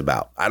everything is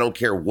about. I don't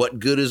care what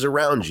good is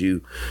around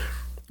you.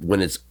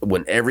 When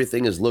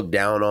everything is looked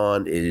down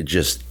on,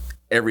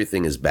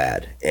 everything is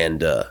bad.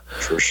 And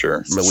for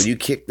sure, when you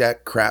kick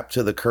that crap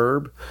to the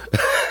curb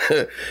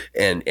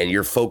and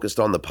you're focused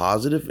on the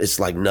positive, it's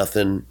like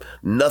nothing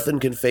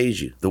can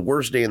phase you. The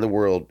worst day in the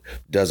world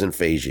doesn't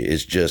phase you.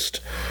 It's just,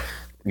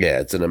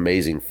 it's an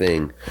amazing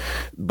thing.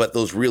 But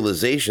those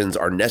realizations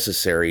are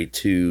necessary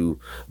to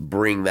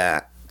bring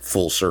that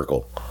full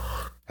circle.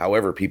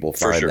 However people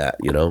find that,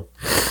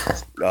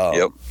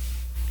 Yep.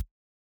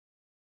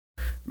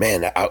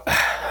 Man,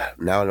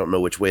 now I don't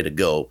know which way to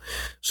go.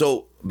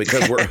 So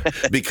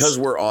because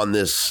we're on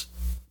this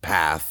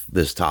path,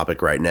 this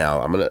topic right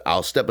now,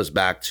 I'll step us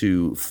back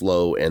to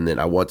flow, and then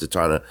I want to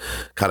try to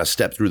kind of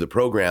step through the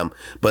program.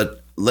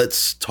 But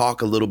let's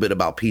talk a little bit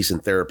about peace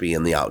and therapy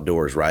in the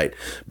outdoors, right?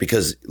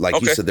 Because like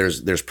you said,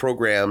 there's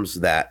programs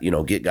that,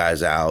 get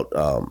guys out,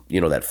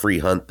 that free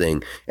hunt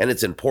thing, and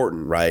it's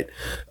important, right?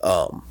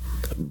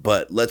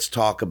 But let's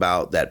talk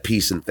about that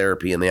peace and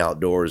therapy in the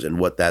outdoors and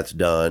what that's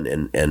done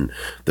and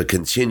the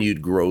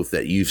continued growth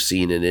that you've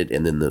seen in it,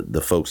 and then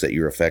the folks that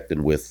you're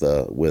affecting with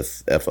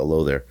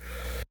FLO there.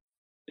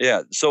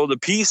 Yeah. So the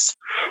peace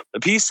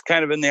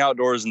kind of in the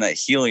outdoors and that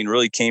healing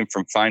really came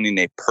from finding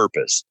a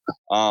purpose.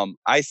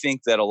 I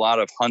think that a lot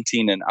of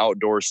hunting and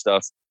outdoor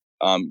stuff,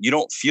 you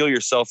don't feel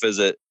yourself as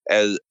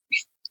I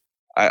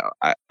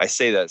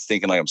say that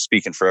thinking like I'm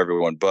speaking for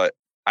everyone, but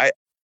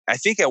I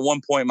think at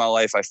one point in my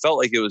life, I felt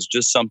like it was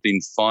just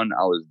something fun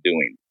I was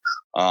doing,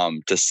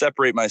 to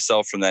separate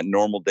myself from that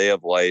normal day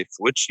of life,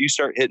 which you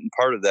start hitting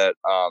part of that,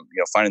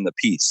 finding the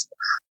peace.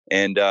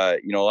 And, a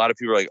lot of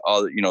people are like,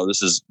 oh,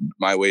 this is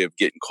my way of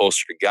getting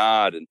closer to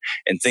God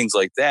and things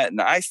like that. And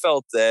I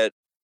felt that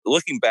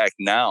looking back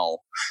now,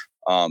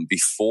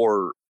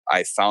 before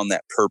I found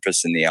that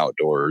purpose in the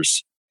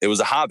outdoors, it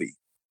was a hobby.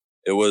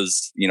 It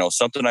was,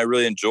 something I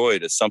really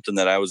enjoyed. It's something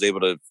that I was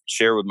able to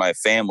share with my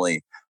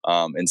family,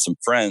 and some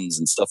friends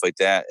and stuff like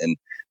that. And,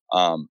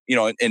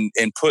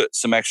 and put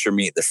some extra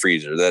meat in the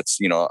freezer. That's,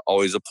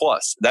 always a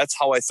plus. That's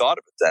how I thought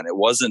of it then. It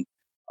wasn't,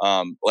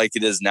 like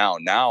it is now.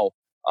 Now,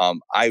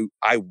 I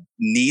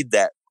need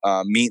that,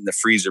 meat in the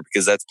freezer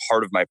because that's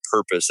part of my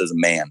purpose as a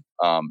man,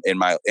 in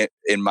my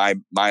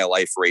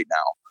life right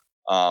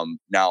now.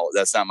 Now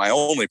that's not my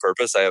only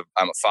purpose. I'm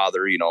a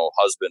father,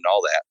 husband,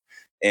 all that.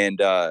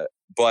 And,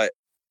 but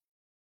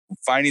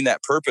finding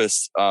that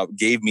purpose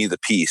gave me the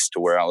peace to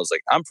where I was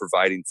like, I'm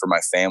providing for my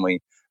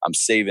family. I'm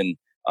saving,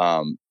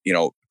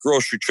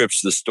 grocery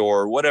trips to the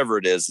store, whatever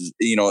it is,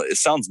 it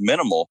sounds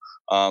minimal.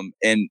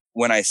 And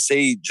when I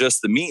say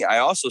just the meat, I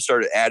also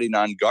started adding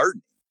on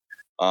gardening.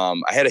 I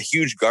had a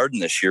huge garden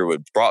this year,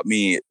 which brought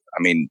me,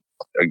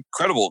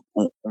 incredible,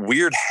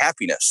 weird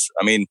happiness.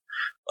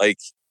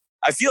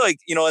 I feel like,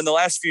 in the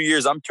last few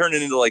years, I'm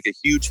turning into like a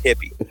huge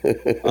hippie,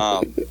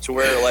 to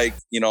where like,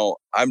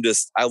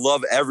 I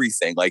love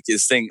everything. Like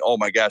this thing, oh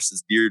my gosh,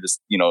 this deer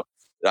just,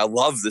 I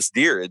love this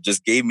deer. It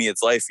just gave me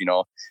its life,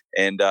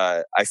 and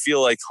I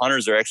feel like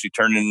hunters are actually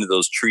turning into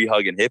those tree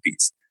hugging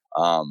hippies.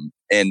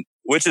 And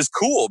which is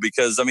cool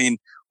because,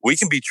 we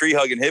can be tree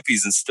hugging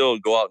hippies and still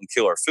go out and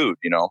kill our food,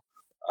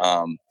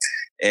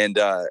 and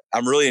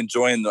I'm really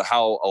enjoying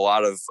how a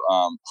lot of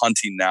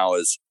hunting now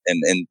is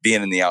and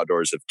being in the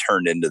outdoors have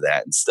turned into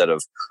that instead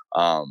of,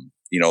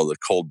 the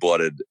cold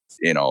blooded,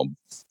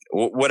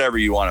 whatever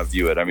you want to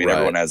view it. Right.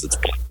 Everyone has its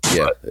place.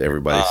 Yeah, but,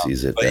 everybody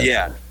sees it. But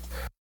yeah,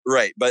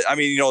 right. But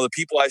the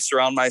people I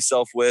surround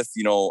myself with,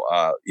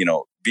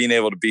 being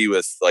able to be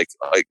with like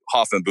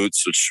Hoffman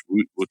Boots, which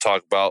we'll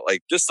talk about,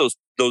 like just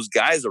those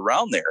guys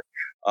around there.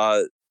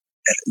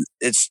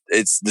 It's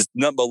just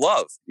nothing but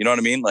love. You know what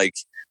I mean? Like,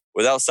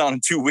 without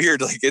sounding too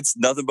weird, like it's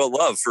nothing but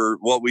love for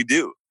what we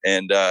do.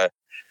 And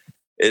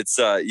it's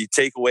you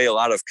take away a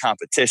lot of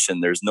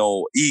competition. There's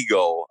no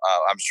ego.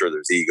 I'm sure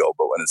there's ego,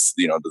 but when it's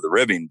to the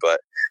ribbing, but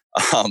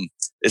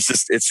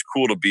it's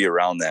cool to be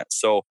around that.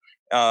 So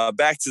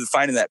back to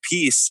finding that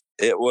peace,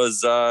 it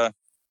was I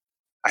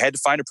had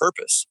to find a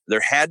purpose.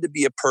 There had to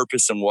be a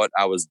purpose in what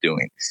I was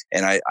doing,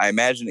 and I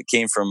imagine it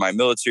came from my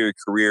military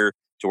career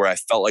to where I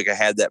felt like I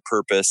had that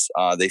purpose.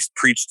 They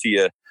preach to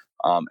you.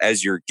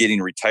 As you're getting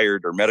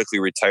retired or medically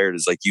retired,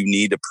 is like you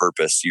need a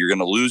purpose. You're going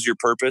to lose your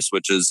purpose,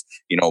 which is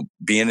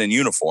being in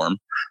uniform,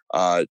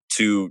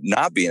 to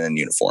not being in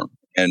uniform.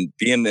 And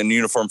being in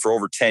uniform for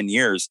over 10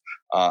 years,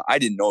 I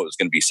didn't know it was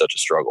going to be such a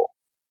struggle.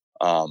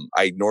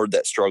 I ignored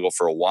that struggle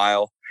for a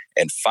while.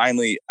 And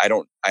finally, I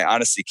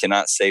honestly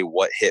cannot say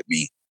what hit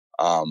me.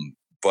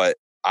 But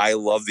I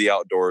love the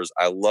outdoors.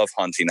 I love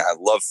hunting. I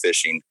love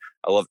fishing.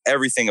 I love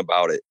everything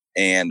about it.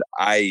 And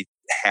I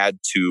had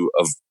to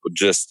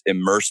just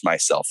immerse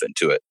myself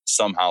into it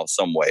somehow,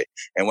 some way.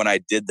 And when I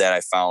did that,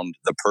 I found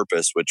the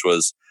purpose, which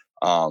was,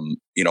 I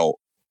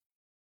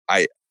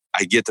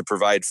get to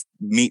provide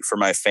meat for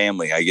my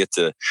family. I get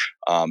to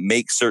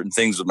make certain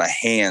things with my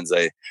hands.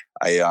 I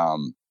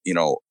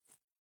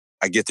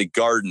get to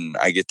garden.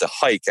 I get to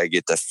hike. I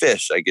get to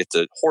fish. I get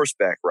to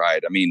horseback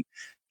ride. I mean,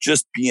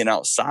 just being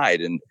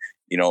outside. And,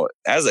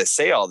 as I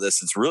say all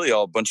this, it's really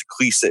all a bunch of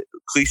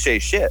cliche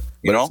shit.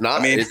 It's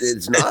not. I mean,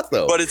 it's not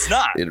though. But it's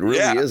not. It really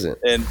isn't.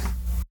 And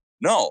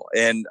no.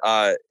 And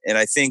I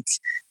think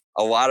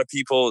a lot of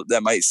people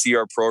that might see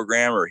our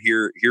program or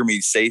hear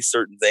me say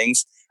certain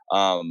things,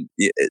 they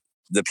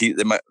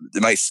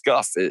might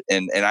scoff it.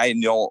 And I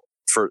know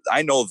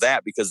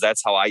that because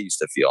that's how I used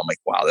to feel. I'm like,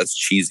 wow, that's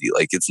cheesy.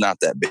 Like, it's not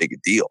that big a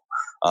deal.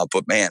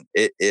 But man,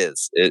 it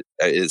is. It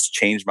has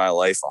changed my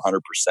life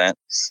 100%.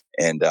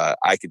 And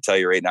I can tell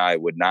you right now, I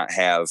would not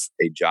have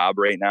a job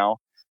right now.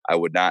 I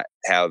would not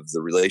have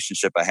the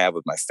relationship I have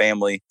with my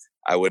family.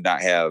 I would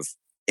not have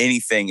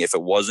anything if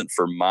it wasn't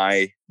for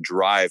my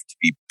drive to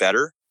be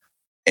better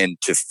and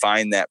to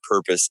find that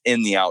purpose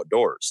in the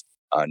outdoors.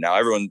 Now,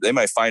 they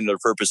might find their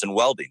purpose in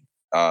welding,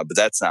 but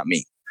that's not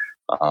me.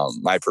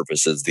 My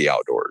purpose is the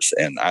outdoors,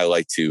 and I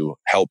like to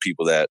help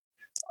people that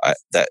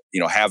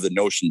have the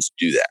notions to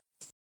do that.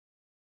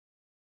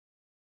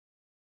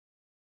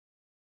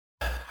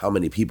 How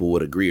many people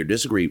would agree or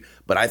disagree?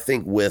 But I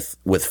think with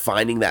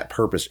finding that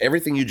purpose,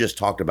 everything you just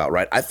talked about,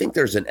 right? I think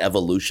there's an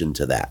evolution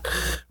to that,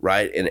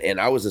 right? And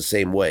I was the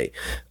same way.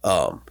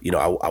 I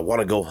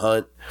want to go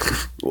hunt.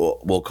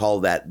 We'll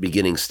call that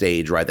beginning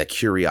stage, right? That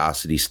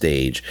curiosity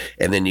stage.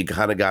 And then you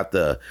kind of got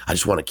the, I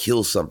just want to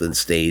kill something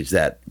stage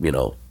that,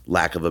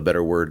 lack of a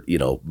better word,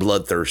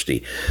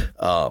 bloodthirsty,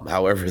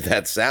 however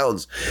that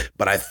sounds.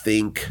 But I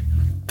think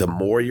the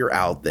more you're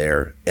out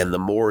there and the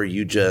more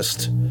you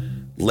just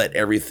let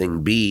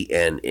everything be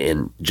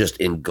and just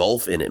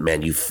engulf in it,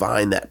 man, you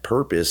find that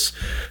purpose.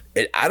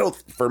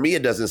 For me,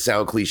 it doesn't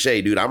sound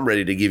cliche, dude. I'm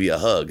ready to give you a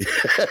hug.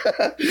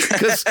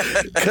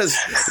 Cause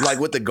like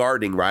with the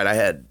gardening, right? I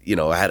had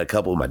a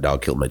couple, my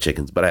dog killed my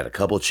chickens, but I had a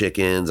couple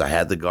chickens. I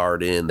had the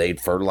garden, they'd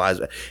fertilize.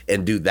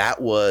 And dude, that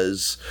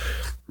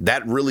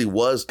really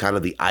was kind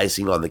of the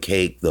icing on the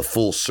cake, the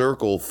full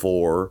circle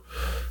for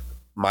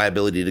my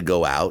ability to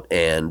go out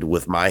and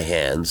with my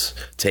hands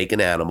take an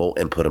animal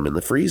and put them in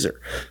the freezer.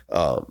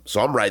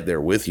 So I'm right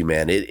there with you,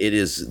 man.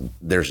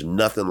 There's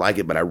nothing like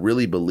it, but I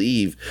really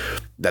believe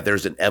that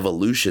there's an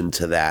evolution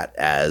to that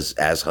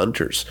as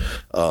hunters.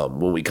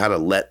 When we kind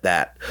of let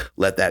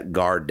that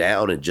guard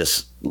down and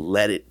just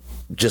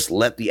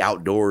let the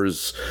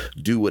outdoors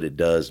do what it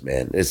does,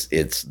 man.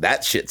 It's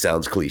that shit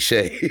sounds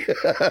cliche.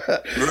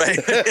 Right.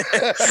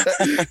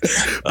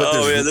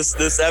 Man,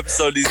 this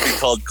episode needs to be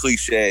called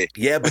cliche.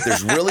 Yeah, but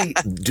there's really,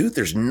 dude,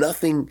 there's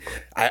nothing,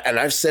 and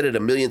I've said it a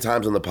million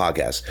times on the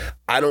podcast.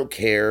 I don't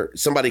care.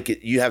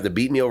 You have to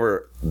beat me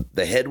over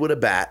the head with a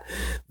bat.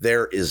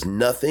 There is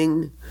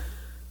nothing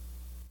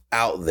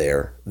out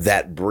there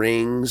that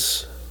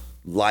brings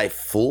life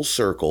full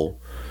circle.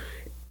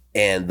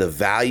 And the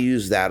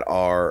values that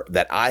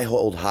I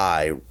hold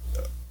high,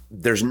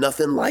 there's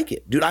nothing like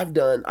it, dude. I've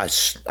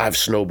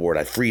snowboard,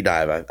 I free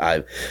dive,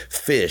 I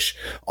fish,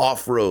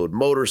 off road,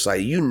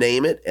 motorcycle, you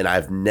name it, and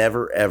I've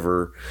never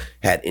ever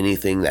had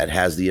anything that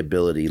has the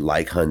ability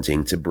like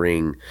hunting to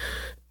bring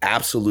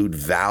absolute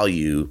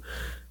value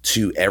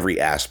to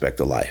every aspect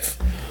of life.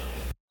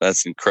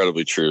 That's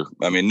incredibly true.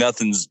 I mean, it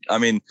hits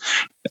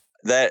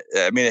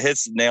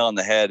the nail on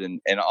the head, and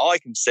all I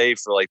can say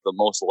for like the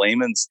most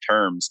layman's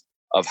terms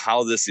of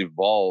how this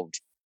evolved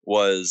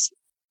was,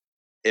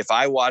 if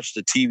I watched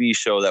a TV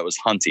show that was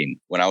hunting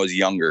when I was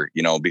younger,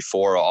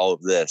 before all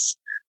of this,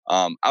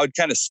 I would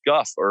kind of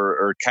scuff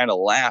or kind of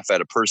laugh at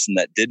a person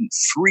that didn't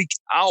freak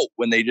out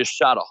when they just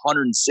shot a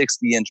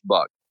 160-inch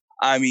buck.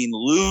 I mean,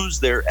 lose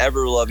their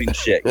ever-loving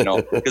shit,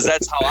 because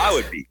that's how I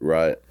would be.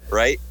 Right.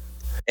 Right.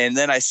 And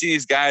then I see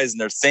these guys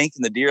and they're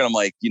thanking the deer. And I'm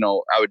like,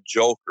 I would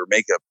joke or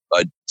make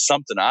a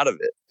something out of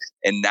it.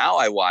 And now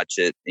I watch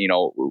it,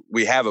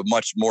 we have a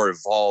much more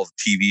evolved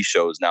TV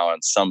shows now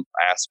on some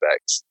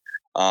aspects.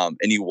 And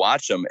you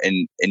watch them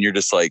and you're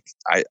just like,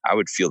 I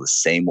would feel the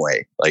same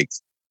way. Like,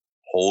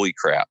 holy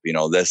crap,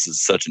 this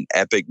is such an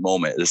epic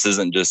moment. This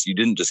isn't just, you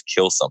didn't just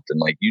kill something.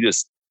 Like, you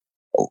just,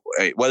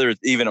 whether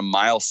it's even a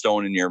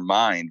milestone in your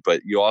mind,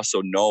 but you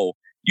also know,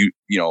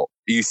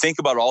 you think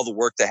about all the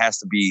work that has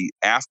to be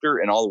after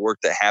and all the work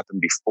that happened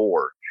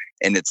before.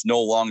 And it's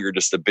no longer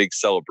just a big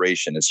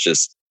celebration.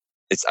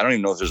 I don't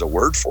even know if there's a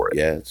word for it.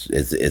 Yeah.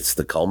 It's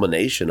the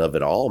culmination of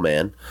it all,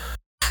 man.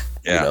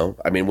 Yeah.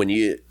 I mean, when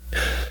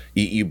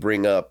you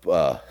bring up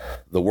the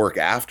work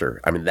after,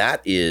 I mean,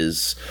 that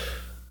is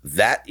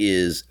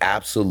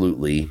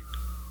absolutely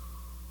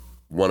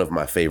one of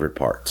my favorite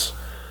parts.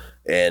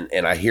 And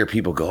I hear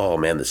people go, oh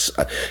man,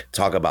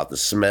 talk about the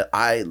smell.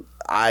 I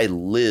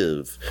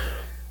live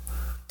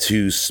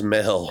to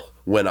smell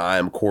when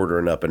I'm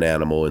quartering up an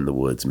animal in the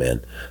woods,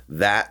 man.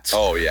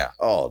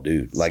 Oh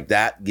dude, like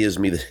that gives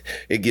me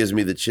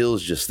the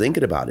chills just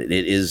thinking about it.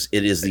 It is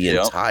the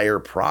entire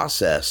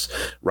process,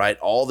 right?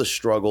 All the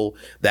struggle,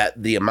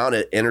 that the amount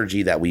of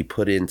energy that we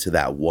put into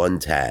that one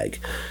tag,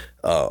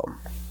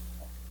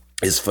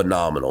 is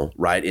phenomenal,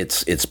 right?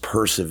 It's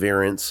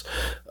perseverance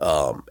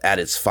at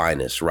its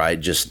finest, right?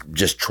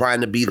 Just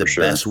trying to be the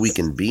best we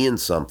can be in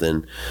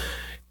something,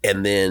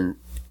 and then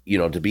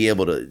to be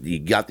able to, you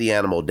got the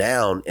animal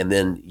down, and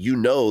then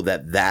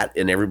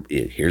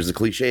here's the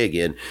cliche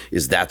again,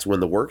 is that's when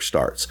the work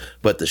starts.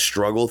 But the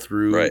struggle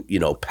through,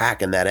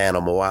 packing that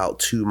animal out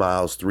 2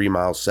 miles, 3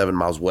 miles, 7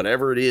 miles,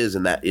 whatever it is,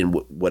 in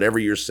whatever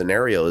your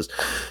scenario is,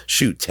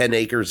 10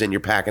 acres and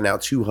you're packing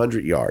out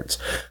 200 yards.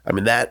 I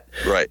mean,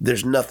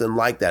 there's nothing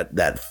like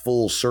that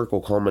full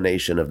circle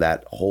culmination of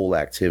that whole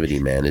activity,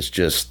 man. It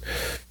just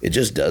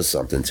does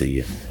something to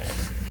you.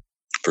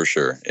 For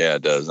sure. Yeah,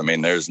 it does. I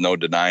mean, there's no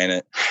denying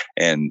it.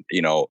 And,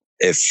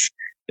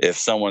 if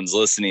someone's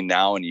listening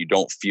now and you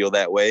don't feel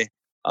that way,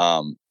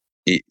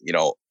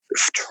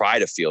 try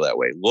to feel that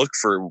way. Look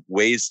for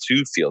ways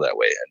to feel that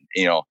way.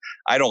 And,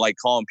 I don't like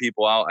calling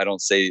people out. I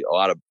don't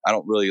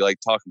really like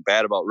talking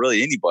bad about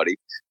really anybody.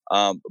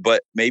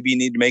 But maybe you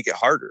need to make it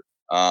harder.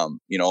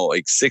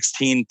 Like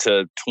 16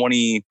 to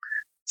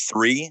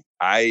 23,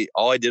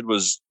 all I did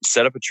was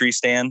set up a tree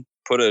stand,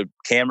 put a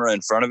camera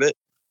in front of it,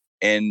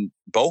 and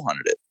bow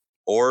hunted it.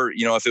 Or,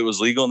 if it was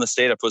legal in the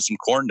state, I put some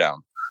corn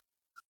down.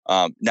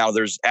 Now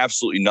there's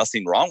absolutely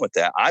nothing wrong with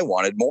that. I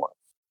wanted more.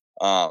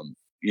 I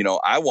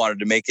wanted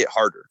to make it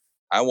harder.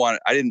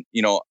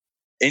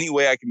 Any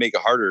way I could make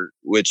it harder,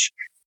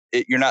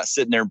 you're not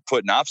sitting there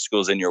putting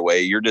obstacles in your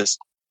way. You're just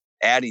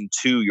adding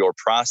to your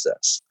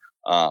process.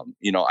 I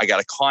got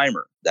a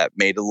climber that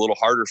made it a little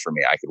harder for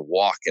me. I could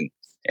walk and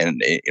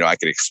I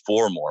could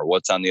explore more.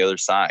 What's on the other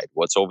side?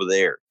 What's over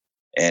there?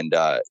 And,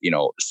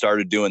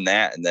 started doing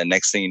that. And then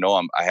next thing you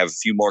know, I have a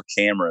few more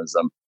cameras.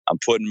 I'm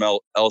putting them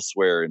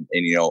elsewhere and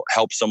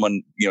help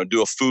someone,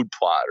 do a food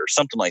plot or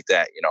something like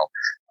that.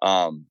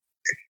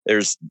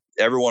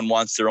 Everyone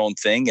wants their own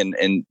thing.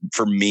 And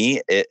for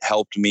me, it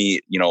helped me,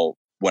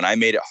 when I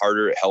made it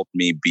harder, it helped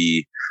me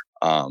be,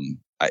 what's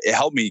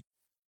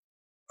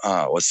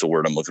the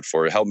word I'm looking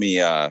for? It helped me,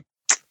 kind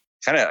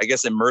of, I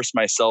guess, immerse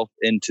myself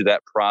into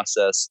that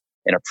process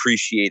and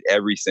appreciate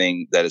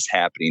everything that is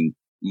happening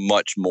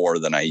much more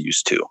than I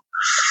used to.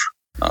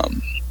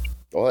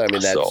 Well, I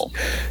mean,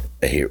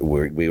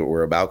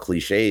 we're about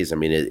cliches. I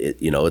mean,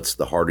 it's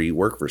the harder you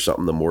work for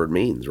something, the more it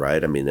means,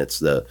 right? I mean, it's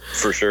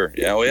for sure.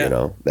 Yeah, oh,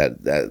 yeah.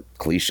 That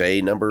cliche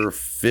number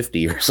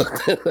 50 or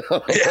something.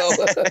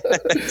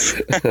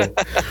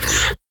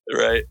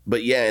 Right.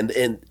 But yeah, and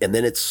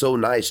then it's so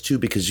nice too,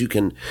 because you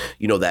can,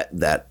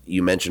 that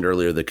you mentioned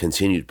earlier, the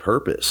continued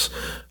purpose.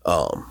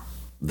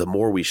 The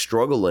more we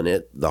struggle in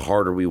it, the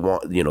harder we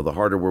want, the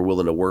harder we're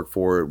willing to work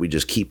for it. We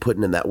just keep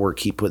putting in that work,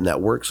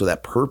 So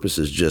that purpose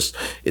is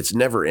it's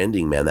never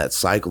ending, man. That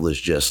cycle is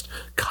just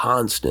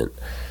constant.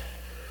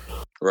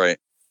 Right.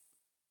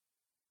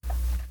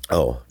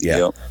 Oh,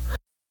 yeah.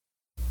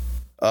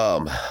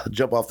 Yep.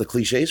 Jump off the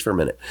cliches for a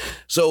minute.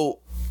 So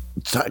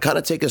kind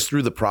of take us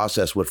through the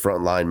process with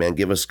Frontline, man.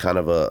 Give us kind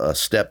of a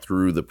step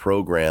through the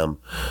program,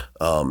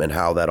 and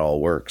how that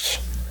all works.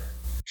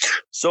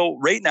 So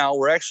right now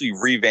we're actually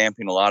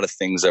revamping a lot of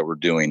things that we're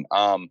doing.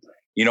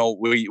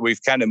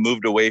 We've kind of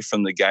moved away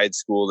from the guide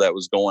school that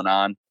was going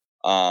on,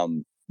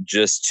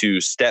 just to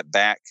step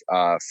back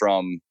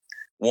from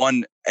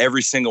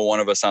every single one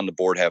of us on the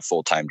board have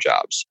full-time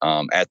jobs.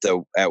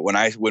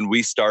 When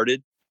we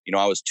started,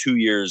 I was 2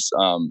 years,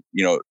 I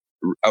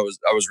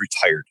was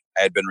retired.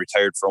 I had been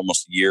retired for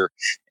almost a year,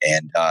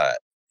 and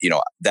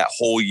that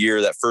whole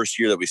year, that first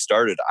year that we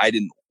started, I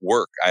didn't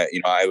work.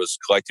 I was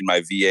collecting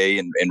my VA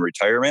in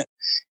retirement,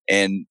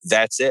 and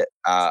that's it.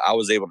 I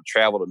was able to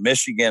travel to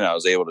Michigan. I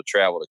was able to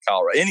travel to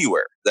Colorado,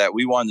 anywhere that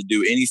we wanted to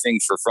do anything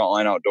for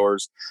Frontline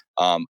Outdoors.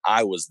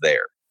 I was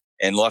there.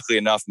 And luckily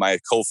enough, my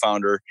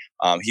co-founder,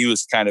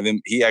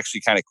 he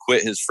actually kind of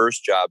quit his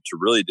first job to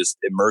really just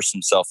immerse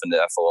himself into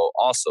FLO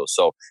also.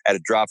 So at a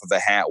drop of a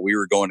hat, we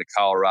were going to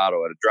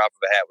Colorado. At a drop of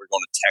a hat, we were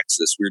going to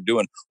Texas. We were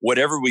doing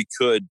whatever we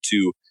could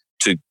to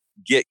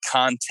get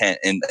content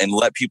and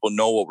let people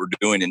know what we're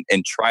doing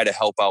and try to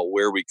help out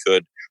where we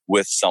could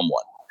with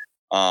someone.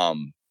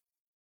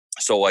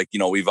 So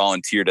we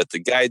volunteered at the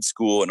guide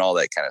school and all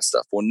that kind of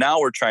stuff. Well,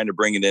 now we're trying to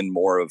bring it in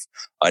more of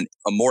a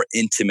more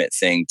intimate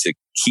thing to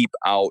keep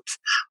out,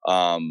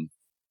 well,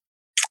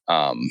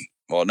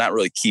 not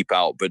really keep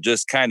out, but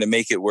just kind of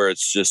make it where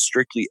it's just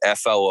strictly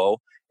FLO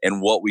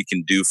and what we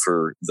can do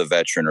for the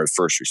veteran or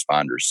first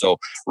responders. So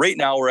right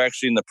now we're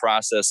actually in the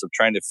process of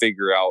trying to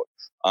figure out,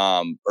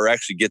 or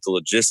actually get the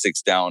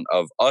logistics down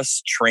of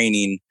us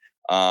training.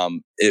 I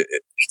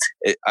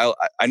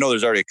know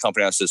there's already a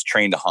company that says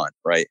train to hunt,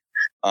 right?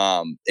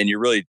 And you're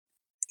really,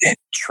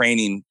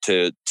 training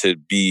to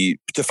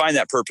find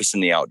that purpose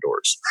in the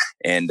outdoors.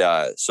 And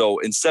so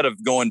instead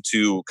of going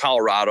to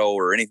Colorado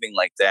or anything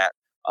like that,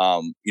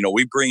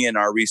 we bring in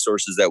our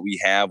resources that we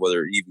have,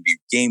 whether it even be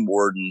game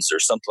wardens or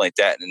something like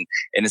that. And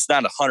it's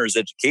not a hunter's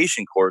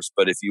education course,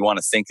 but if you want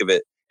to think of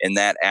it in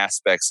that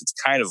aspects, it's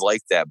kind of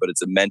like that, but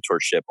it's a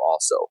mentorship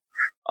also.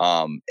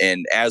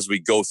 And as we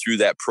go through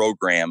that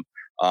program,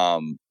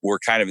 we're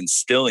kind of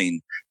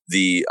instilling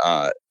the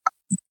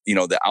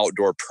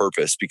outdoor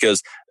purpose,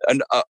 because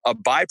a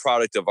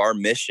byproduct of our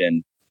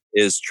mission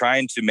is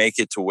trying to make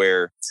it to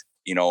where,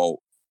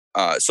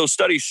 so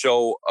studies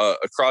show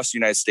across the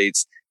United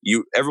States,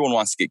 everyone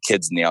wants to get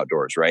kids in the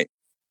outdoors, right?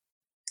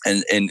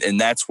 And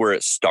that's where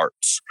it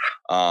starts.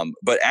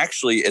 But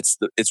actually, it's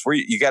where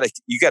you got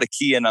to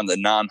key in on the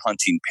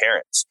non-hunting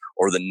parents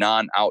or the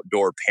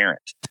non-outdoor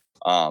parent,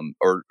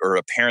 or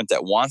a parent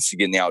that wants to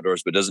get in the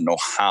outdoors but doesn't know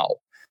how.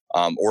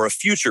 Or a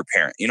future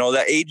parent,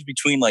 that age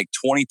between like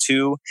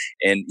 22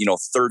 and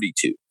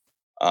 32.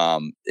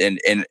 And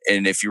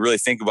if you really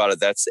think about it,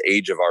 that's the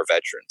age of our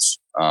veterans.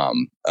 A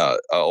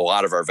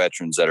lot of our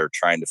veterans that are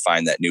trying to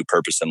find that new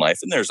purpose in life,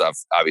 and there's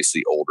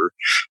obviously older.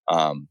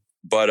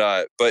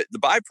 But the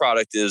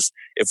byproduct is,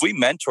 if we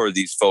mentor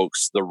these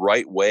folks the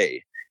right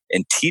way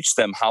and teach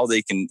them how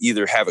they can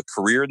either have a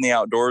career in the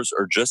outdoors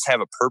or just have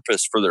a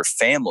purpose for their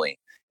family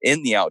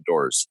in the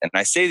outdoors. And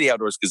I say the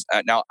outdoors because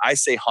now I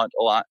say hunt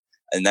a lot,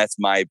 and that's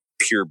my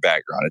pure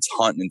background. It's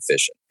hunting and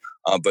fishing.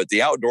 But the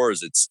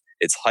outdoors, it's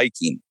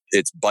hiking,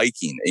 it's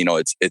biking,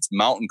 it's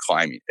mountain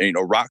climbing,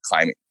 rock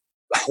climbing,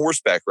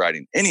 horseback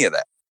riding, any of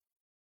that.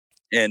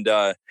 And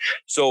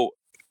so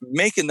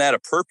making that a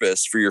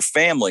purpose for your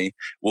family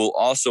will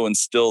also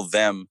instill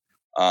them.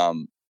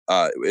 It'll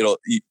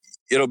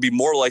be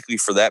more likely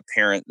for that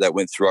parent that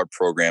went through our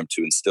program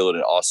to instill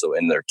it also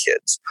in their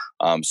kids.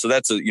 So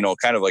that's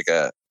kind of like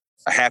a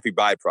happy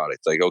byproduct.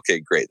 Like,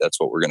 okay, great, that's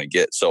what we're going to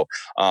get. So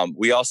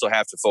we also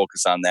have to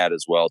focus on that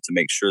as well to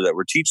make sure that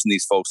we're teaching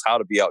these folks how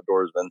to be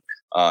outdoorsmen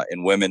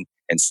and women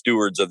and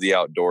stewards of the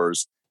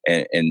outdoors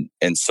and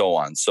so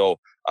on. So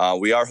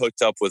we are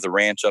hooked up with a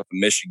ranch up in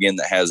Michigan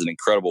that has an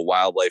incredible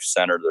wildlife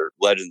center, their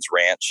Legends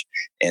Ranch.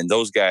 And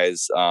those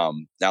guys,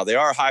 now they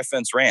are a high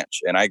fence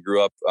ranch, and I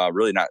grew up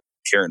really not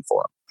caring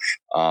for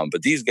them.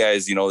 But these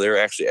guys, they're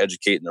actually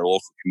educating their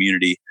local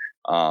community,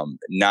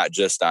 not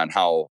just on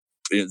how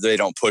they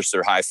don't push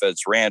their high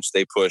fence ranch,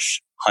 they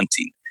push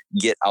hunting,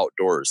 get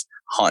outdoors,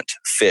 hunt,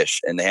 fish,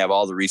 and they have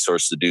all the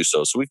resources to do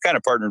so. So we've kind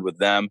of partnered with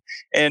them,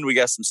 and we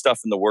got some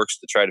stuff in the works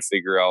to try to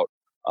figure out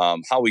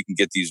how we can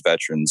get these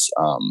veterans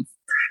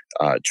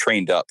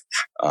trained up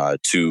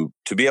to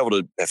be able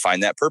to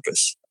find that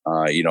purpose.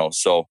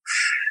 So,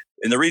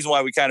 and the reason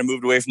why we kind of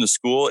moved away from the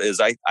school is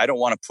I don't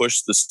want to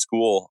push the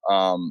school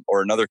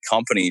or another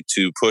company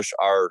to push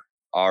our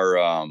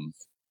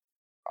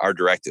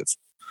directive.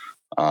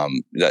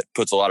 That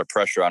puts a lot of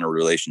pressure on a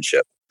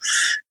relationship.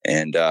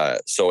 And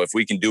so if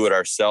we can do it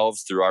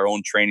ourselves through our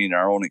own training,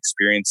 our own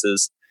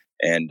experiences,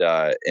 and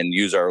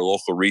use our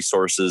local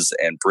resources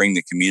and bring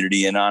the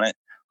community in on it,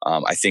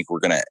 I think we're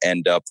going to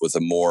end up with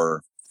a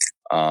more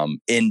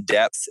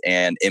in-depth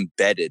and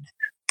embedded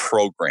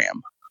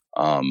program.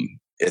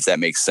 If that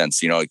makes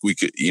sense, like we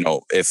could,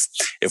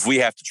 if we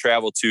have to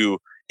travel to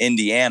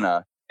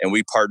Indiana and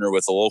we partner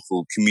with a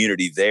local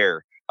community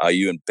there,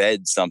 you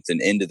embed something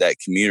into that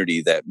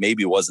community that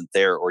maybe wasn't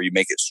there, or you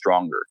make it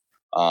stronger.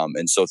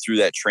 And so through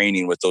that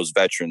training with those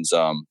veterans,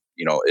 I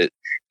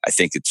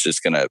think it's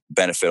just going to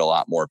benefit a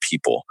lot more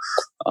people.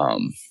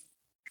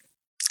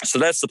 So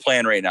that's the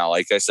plan right now.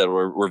 Like I said,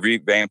 we're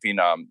revamping.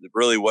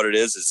 Really what it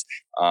is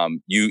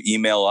you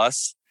email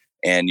us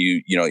and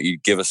you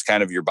give us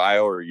kind of your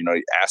bio, or, you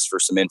ask for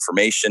some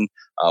information.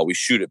 We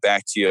shoot it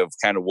back to you of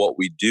kind of what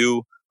we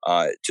do,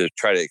 to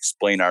try to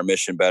explain our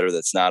mission better.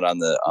 That's not on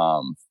the,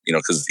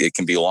 because it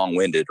can be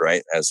long-winded,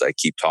 right? As I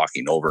keep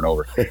talking over and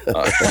over.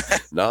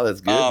 No,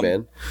 that's good,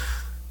 man.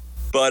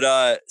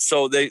 But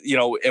so they,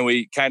 and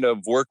we kind of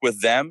work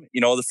with them.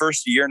 The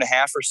first year and a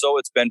half or so,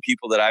 it's been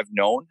people that I've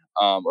known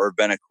or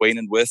been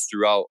acquainted with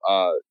throughout,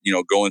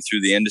 going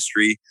through the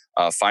industry,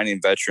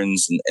 finding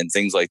veterans and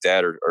things like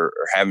that, or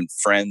having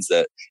friends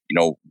that,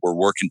 we're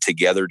working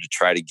together to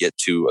try to get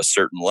to a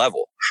certain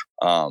level.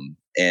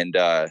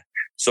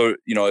 So,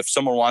 if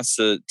someone wants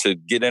to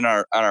get in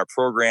on our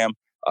program,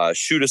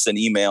 shoot us an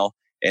email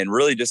and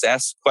really just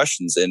ask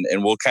questions,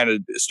 and we'll kind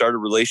of start a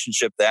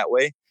relationship that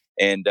way.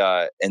 And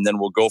then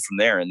we'll go from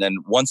there. And then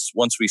once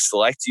we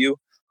select you,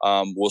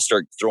 we'll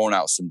start throwing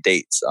out some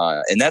dates.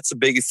 And that's a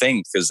big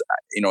thing because,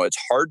 it's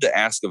hard to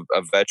ask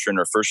a veteran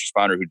or first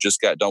responder who just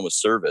got done with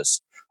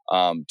service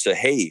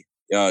hey,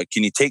 can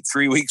you take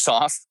 3 weeks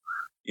off?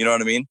 You know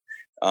what I mean?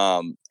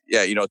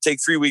 Take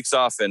 3 weeks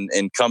off and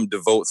come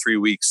devote 3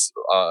 weeks,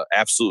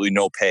 absolutely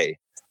no pay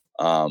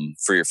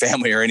for your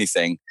family or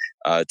anything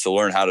to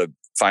learn how to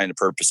find a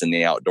purpose in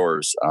the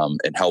outdoors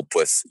and help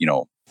with,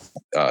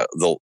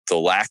 the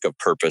lack of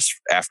purpose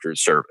after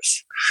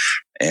service.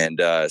 And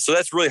so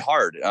that's really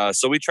hard.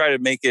 So we try to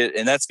make it,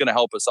 and that's going to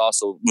help us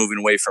also moving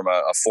away from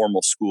a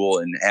formal school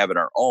and having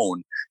our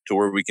own to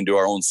where we can do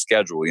our own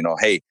schedule.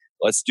 Hey,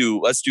 let's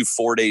do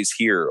 4 days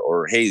here,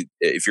 or hey,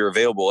 if you're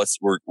available,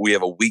 we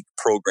have a week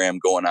program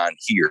going on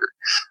here.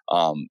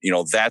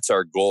 That's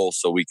our goal,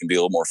 so we can be a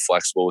little more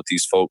flexible with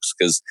these folks,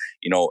 because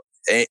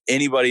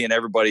anybody and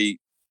everybody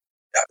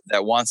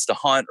that wants to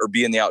hunt or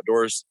be in the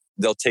outdoors,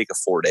 they'll take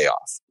a 4-day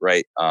off,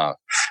 right?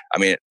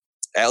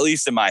 At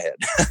least in my head.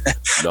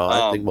 No,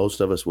 I think most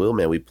of us will,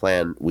 man. We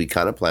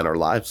kind of plan our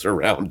lives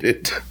around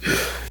it.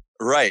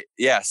 Right.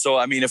 Yeah. So,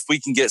 if we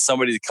can get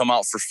somebody to come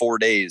out for 4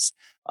 days,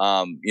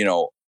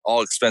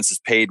 all expenses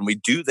paid, and we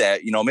do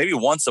that, maybe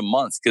once a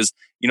month, because,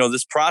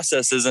 this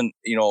process isn't,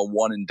 a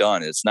one and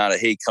done. It's not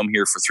hey, come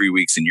here for 3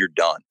 weeks and you're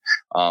done.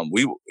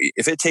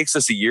 If it takes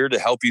us a year to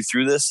help you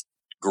through this,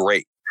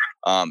 great.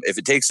 If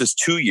it takes us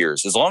 2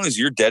 years, as long as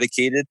you're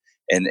dedicated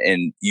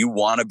and you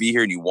want to be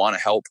here and you want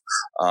to help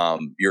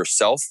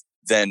yourself,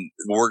 then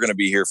we're going to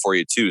be here for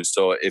you too.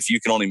 So if you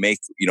can only make,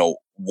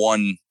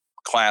 one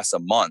class a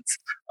month,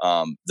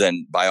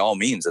 then by all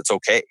means, it's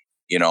okay.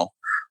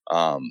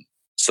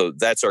 So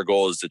that's our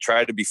goal, is to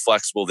try to be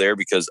flexible there,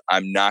 because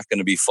I'm not going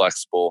to be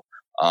flexible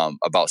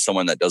about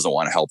someone that doesn't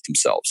want to help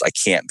themselves. I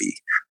can't be.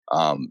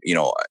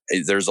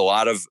 There's a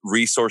lot of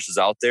resources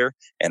out there,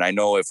 and I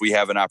know if we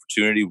have an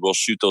opportunity, we'll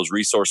shoot those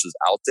resources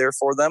out there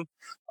for them.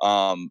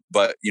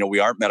 But we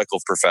aren't medical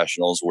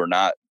professionals. We're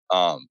not,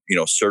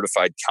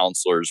 certified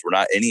counselors. We're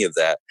not any of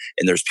that.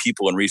 And there's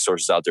people and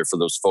resources out there for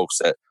those folks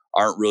that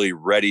aren't really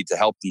ready to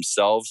help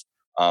themselves,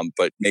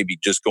 but maybe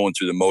just going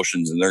through the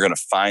motions, and they're going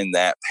to find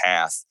that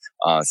path.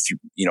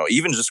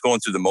 Even just going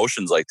through the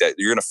motions like that,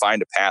 you're going to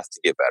find a path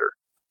to get better.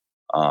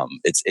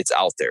 It's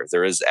out there.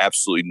 There is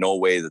absolutely no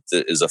way that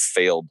this is a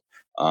failed.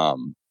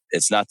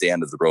 It's not the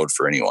end of the road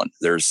for anyone.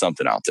 There's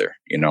something out there,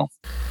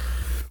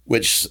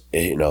 Which,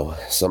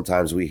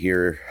 sometimes we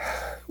hear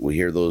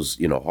those,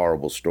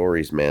 horrible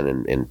stories,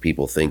 man, and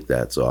people think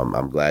that. So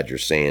I'm glad you're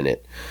saying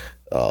it.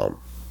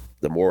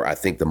 The more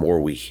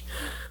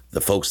the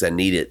folks that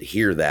need it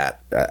hear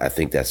that, I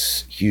think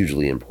that's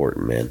hugely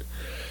important, man.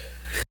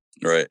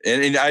 Right.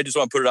 And I just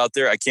want to put it out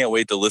there. I can't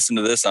wait to listen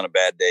to this on a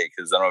bad day,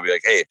 because then I'll be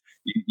like, hey,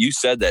 you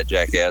said that,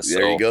 jackass.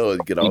 There you go. You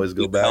can always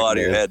go back. Hell out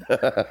of your head.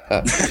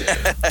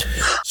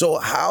 So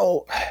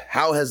how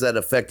has that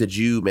affected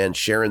you, man,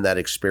 sharing that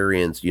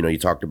experience? You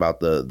talked about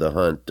the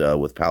hunt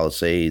with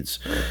Palisades.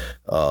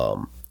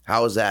 How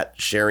has that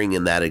sharing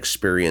in that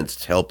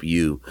experience help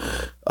you,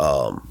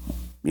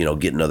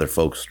 getting other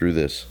folks through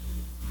this?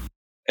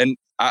 And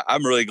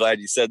I'm really glad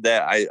you said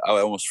that. I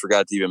almost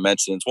forgot to even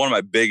mention, it's one of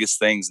my biggest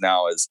things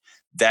now, is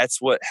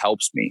that's what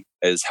helps me,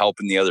 is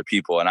helping the other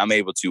people. And I'm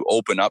able to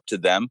open up to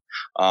them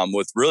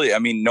with really,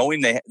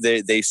 knowing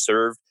they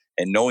serve,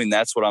 and knowing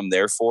that's what I'm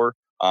there for.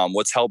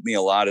 What's helped me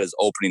a lot is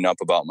opening up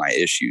about my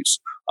issues.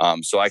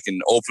 So I can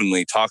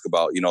openly talk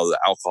about, the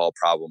alcohol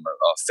problem, or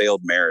a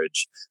failed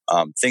marriage,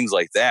 things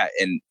like that.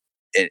 And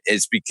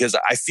it's because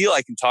I feel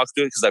I can talk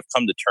to it, because I've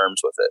come to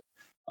terms with it.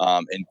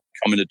 And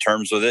coming to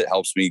terms with it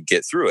helps me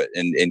get through it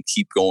and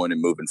keep going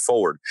and moving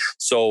forward.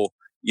 So,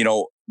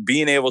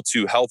 being able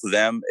to help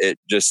them, it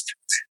just,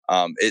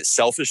 it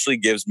selfishly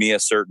gives me a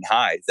certain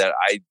high that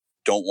I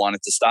don't want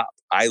it to stop.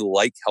 I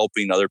like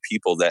helping other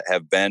people that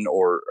have been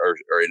or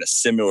in a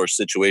similar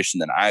situation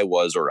than I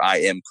was, or I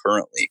am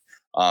currently,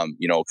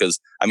 because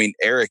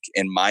Eric,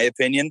 in my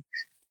opinion,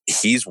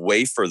 he's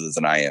way further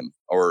than I am,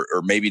 or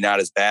maybe not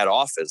as bad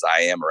off as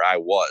I am or I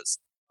was.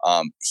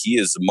 He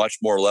is a much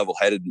more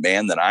level-headed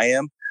man than I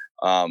am,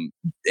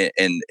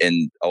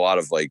 in a lot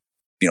of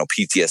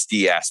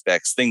PTSD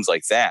aspects, things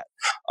like that.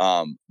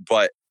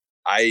 But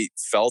I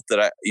felt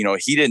that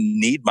he didn't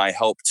need my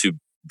help to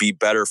be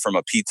better from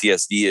a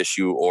PTSD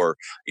issue, or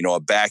a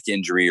back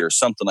injury or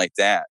something like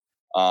that.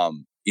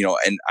 And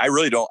I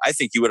really don't. I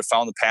think he would have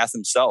found the path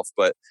himself,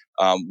 but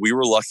we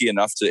were lucky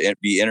enough to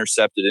be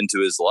intercepted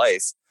into his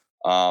life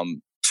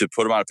to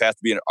put him on a path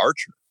to be an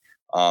archer.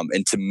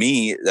 And to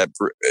me,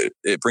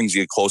 it brings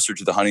you closer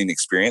to the hunting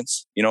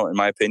experience, in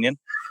my opinion.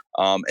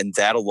 And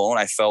that alone,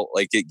 I felt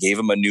like it gave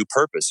him a new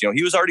purpose.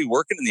 He was already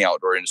working in the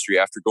outdoor industry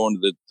after going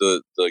to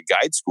the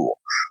guide school.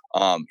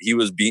 He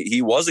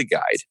was a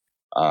guide,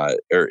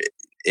 or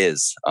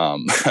is.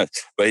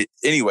 But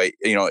anyway,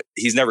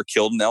 he's never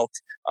killed an elk,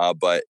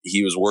 but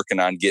he was working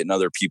on getting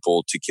other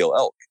people to kill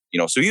elk.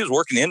 So he was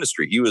working the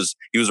industry. He was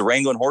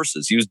wrangling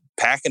horses. He was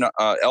packing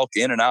elk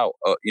in and out,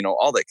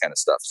 all that kind of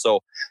stuff. So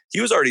he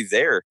was already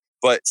there,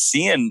 but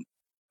seeing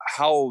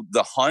how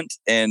the hunt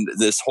and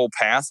this whole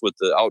path with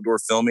the outdoor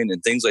filming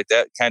and things like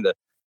that, kind of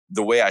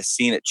the way I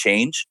seen it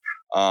change,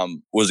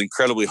 was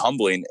incredibly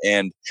humbling.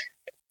 And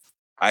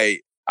I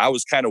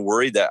was kind of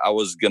worried that I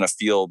was going to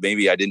feel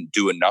maybe I didn't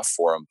do enough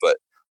for him, but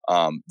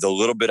the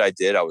little bit I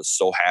did, I was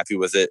so happy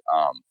with it.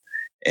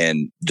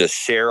 And to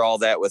share all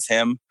that with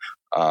him,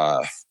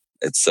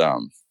 it's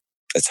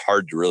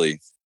hard to really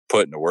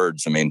put into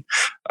words. I mean,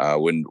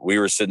 when we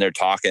were sitting there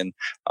talking,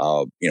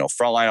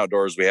 Frontline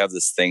Outdoors, we have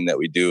this thing that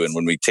we do. And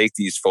when we take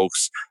these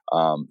folks,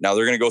 now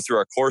they're going to go through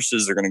our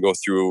courses, they're going to go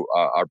through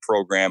our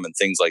program and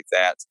things like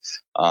that.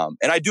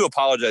 And I do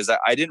apologize.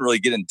 I didn't really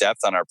get in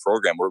depth on our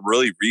program. We're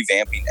really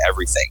revamping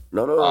everything.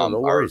 No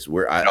worries.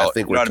 I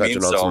think we're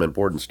touching on some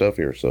important stuff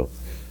here. So,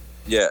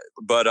 yeah.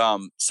 But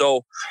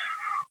so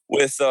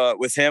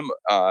with him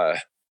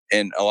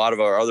and a lot of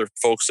our other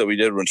folks that we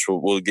did, which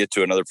we'll get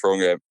to another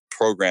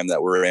program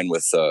that we're in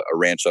with a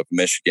ranch up in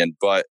Michigan,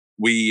 but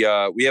we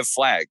have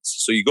flags.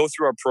 So you go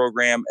through our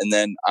program, and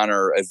then on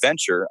our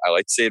adventure, I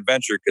like to say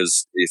adventure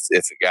because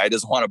if a guy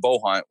doesn't want to bow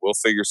hunt, we'll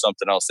figure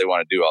something else they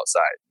want to do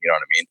outside. You know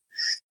what I mean?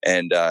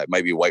 And it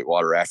might be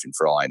whitewater rafting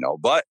for all I know.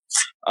 But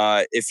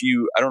I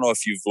don't know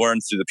if you've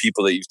learned through the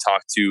people that you've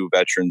talked to,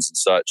 veterans and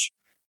such,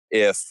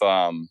 if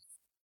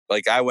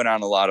like I went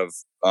on a lot of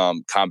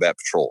combat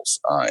patrols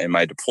in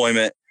my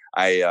deployment.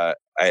 I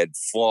had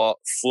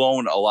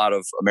flown a lot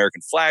of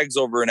American flags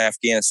over in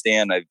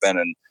Afghanistan. I've been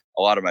in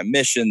a lot of my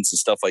missions and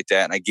stuff like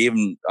that. And I gave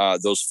them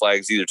those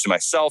flags either to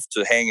myself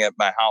to hang at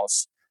my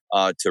house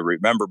to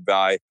remember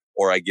by,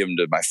 or I give them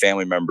to my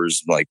family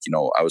members. Like,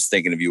 I was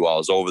thinking of you while I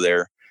was over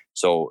there.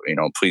 So,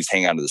 please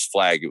hang on to this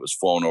flag. It was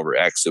flown over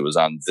X. It was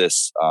on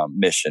this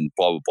mission,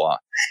 blah, blah, blah.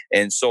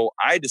 And so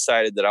I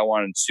decided that I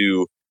wanted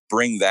to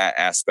bring that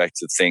aspect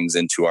of things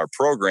into our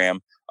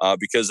program.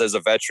 Because as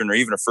a veteran or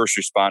even a first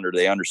responder,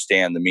 they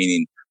understand the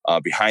meaning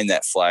behind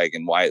that flag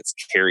and why it's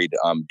carried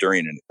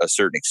during a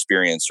certain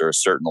experience or a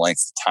certain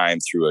length of time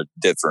through a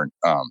different,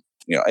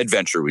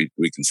 adventure, we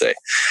can say.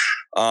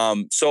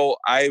 So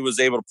I was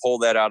able to pull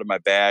that out of my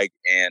bag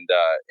and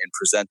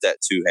present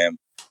that to him.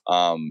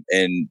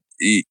 And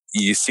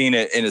you seen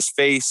it in his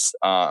face.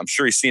 I'm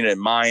sure he's seen it in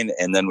mine.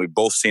 And then we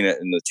both seen it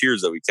in the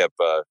tears that we kept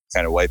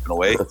kind of wiping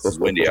away. It's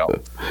windy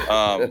out.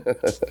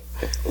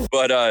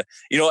 But not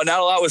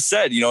a lot was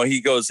said.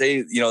 He goes,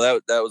 "Hey,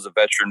 that was a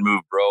veteran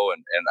move, bro.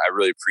 And I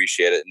really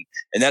appreciate it."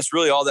 And that's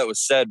really all that was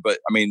said. But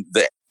I mean,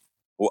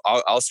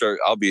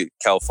 I'll be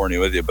California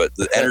with you, but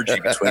the energy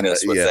between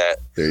us with that.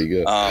 There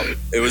you go.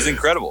 It was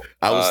incredible.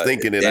 I was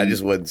thinking it. I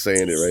just wasn't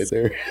saying it right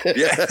there.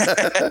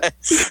 Yeah.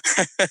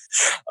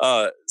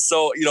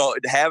 So,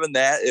 having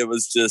that, it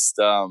was just,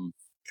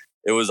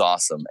 it was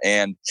awesome.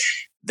 And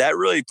that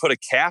really put a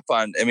cap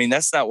on,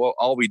 that's not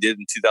all we did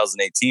in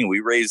 2018.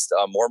 We raised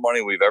more money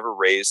than we've ever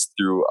raised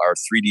through our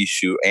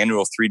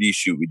annual 3D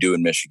shoot we do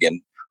in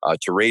Michigan.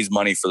 To raise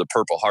money for the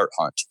Purple Heart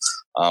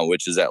Hunt,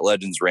 which is at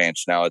Legends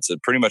Ranch. Now, it's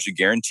pretty much a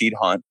guaranteed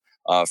hunt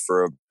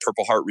for a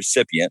Purple Heart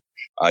recipient.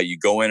 You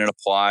go in and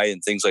apply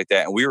and things like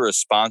that. And we were a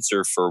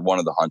sponsor for one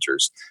of the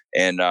hunters.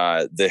 And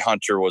the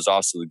hunter was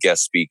also the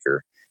guest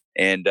speaker.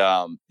 And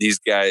these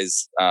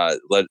guys,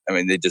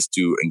 they just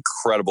do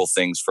incredible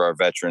things for our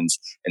veterans.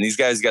 And these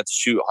guys got to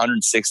shoot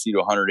 160 to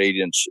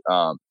 180 inch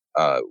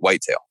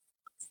whitetail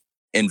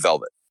in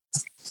velvet.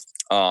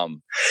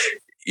 And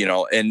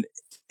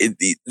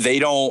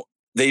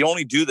they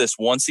only do this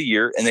once a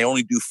year, and they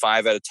only do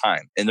 5 at a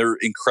time. And they're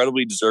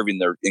incredibly deserving.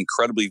 They're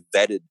incredibly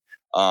vetted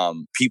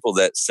people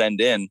that send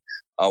in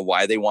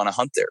why they want to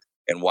hunt there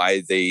and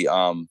why they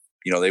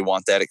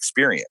want that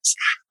experience.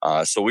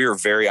 So we were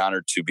very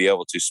honored to be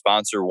able to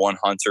sponsor one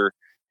hunter.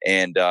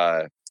 And,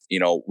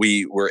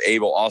 we were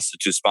able also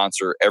to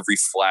sponsor every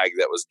flag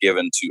that was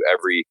given to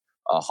every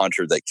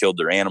hunter that killed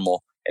their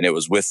animal. And it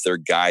was with their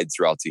guide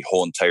throughout the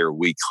whole entire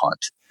week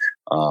hunt.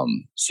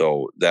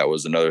 So that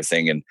was another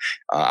thing. And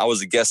I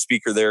was a guest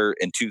speaker there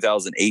in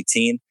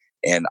 2018,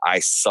 and I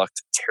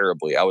sucked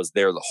terribly. I was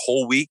there the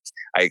whole week.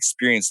 I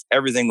experienced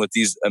everything with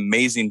these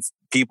amazing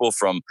people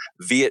from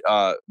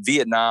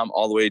Vietnam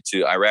all the way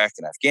to Iraq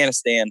and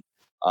Afghanistan.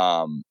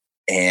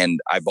 And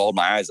I bawled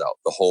my eyes out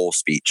the whole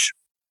speech.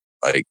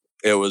 Like,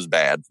 it was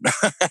bad.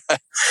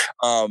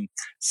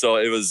 So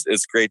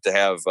it's great to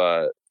have,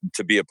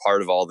 to be a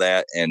part of all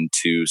that and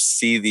to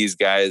see these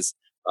guys,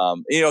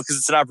 because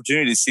it's an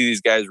opportunity to see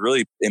these guys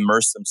really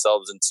immerse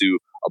themselves into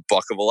a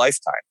buck of a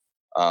lifetime.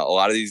 A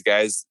lot of these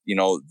guys,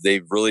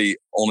 they've really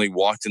only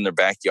walked in their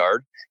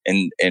backyard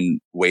and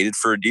waited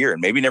for a deer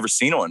and maybe never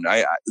seen one.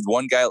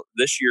 One guy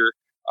this year,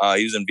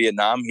 he was in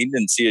Vietnam. He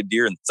didn't see a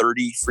deer in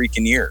 30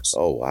 freaking years.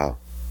 Oh, wow.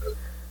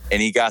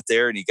 And he got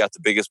there and he got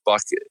the biggest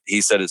buck he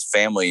said his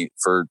family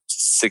for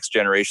 6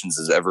 generations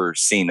has ever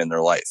seen in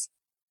their life.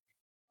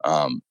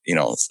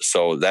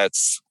 So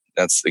that's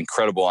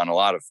incredible on a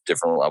lot of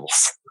different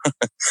levels.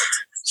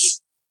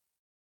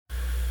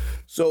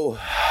 So,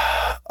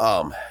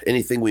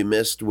 anything we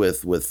missed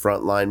with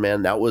Frontline,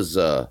 man? That was,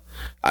 I'm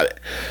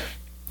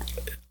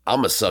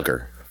a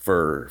sucker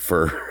for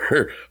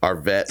our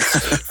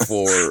vets,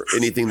 for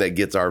anything that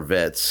gets our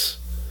vets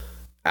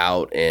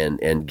out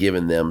and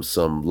giving them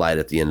some light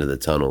at the end of the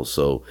tunnel.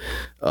 So,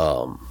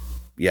 I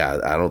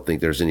don't think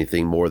there's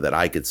anything more that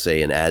I could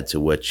say and add to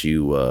what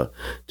you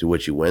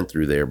went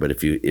through there. But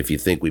if you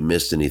think we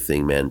missed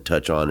anything, man,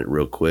 touch on it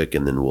real quick,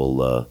 and then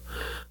we'll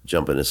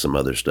jump into some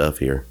other stuff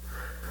here.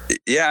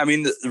 Yeah,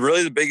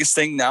 really the biggest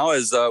thing now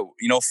is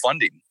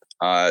funding.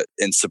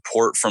 and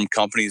support from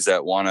companies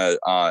that want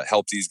to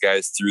help these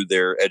guys through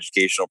their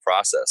educational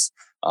process.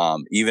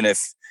 Even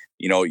if,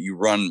 you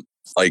run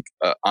like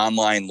an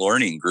online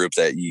learning group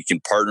that you can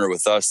partner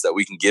with us, that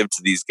we can give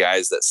to these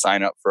guys that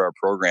sign up for our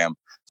program.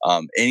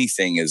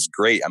 Anything is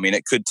great. I mean,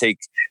 it could take,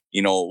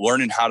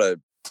 learning how to,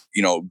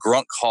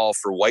 grunt call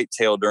for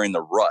whitetail during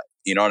the rut.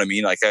 You know what I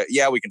mean? Like,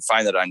 we can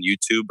find that on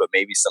YouTube, but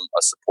maybe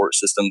a support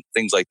system,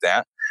 things like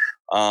that.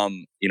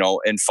 And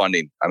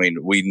funding. I mean,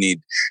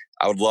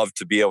 I would love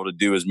to be able to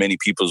do as many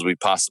people as we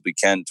possibly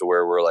can, to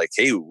where we're like,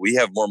 hey, we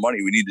have more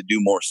money, we need to do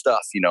more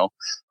stuff,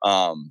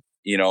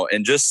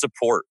 and just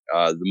support.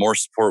 The more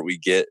support we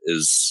get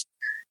is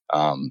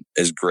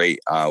great.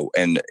 I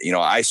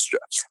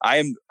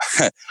am,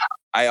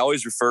 I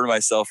always refer to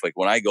myself, like,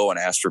 when I go and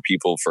ask for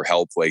people for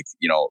help, like,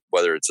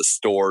 whether it's a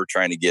store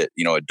trying to get,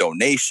 a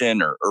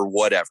donation or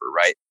whatever,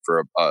 right,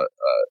 for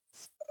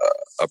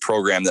a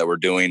program that we're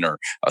doing, or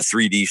a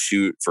 3D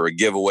shoot for a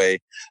giveaway.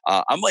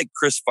 I'm like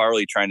Chris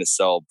Farley trying to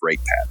sell brake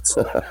pads.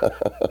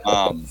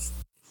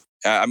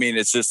 I mean,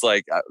 it's just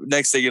like,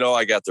 next thing you know,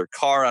 I got their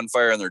car on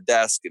fire on their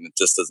desk, and it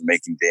just doesn't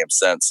make any damn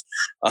sense.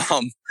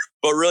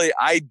 But really,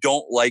 I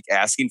don't like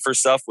asking for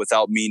stuff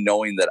without me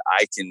knowing that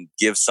I can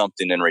give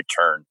something in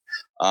return.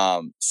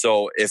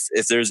 So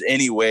if there's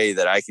any way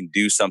that I can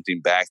do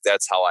something back,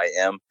 that's how I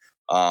am.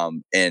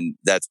 And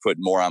that's put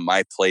more on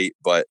my plate,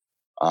 but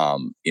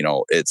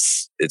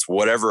it's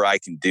whatever I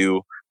can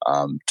do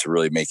to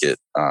really make it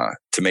a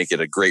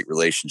great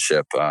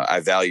relationship. I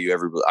value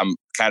I'm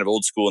kind of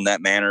old school in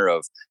that manner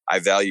of, I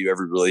value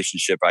every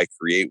relationship I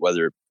create,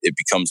 whether it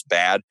becomes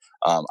bad.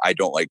 I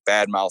don't like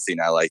bad mouthing.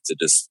 I like to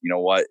just,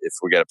 if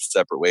we get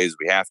separate ways,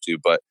 we have to.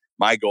 But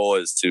my goal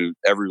is to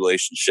every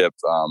relationship,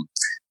 and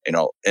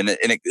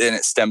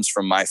it stems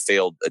from my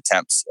failed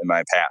attempts in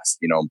my past,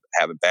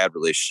 having bad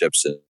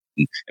relationships and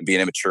being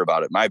immature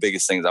about it. My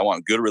biggest thing is I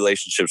want good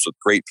relationships with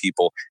great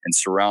people, and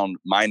surround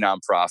my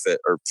nonprofit,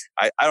 or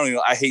I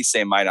hate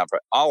saying my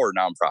nonprofit, our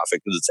nonprofit,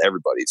 because it's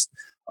everybody's.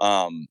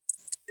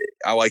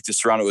 I like to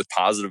surround it with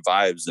positive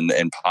vibes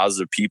and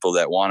positive people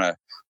that want to,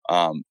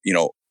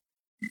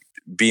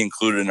 be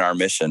included in our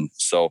mission.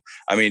 So,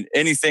 I mean,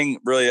 anything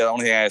really, the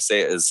only thing I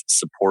say is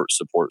support.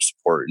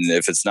 And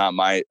if it's not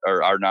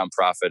our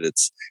nonprofit,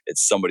 it's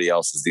somebody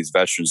else's. These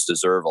veterans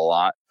deserve a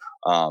lot.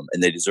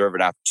 And they deserve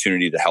an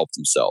opportunity to help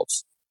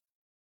themselves.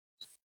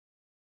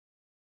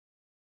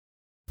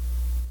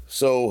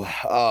 So,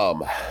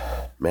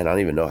 man, I don't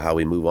even know how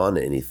we move on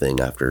to anything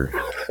after.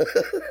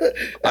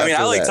 I mean,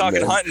 I like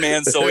talking hunting,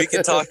 man. So we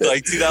can talk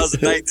like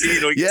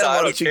 2019.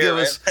 Why don't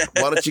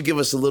you give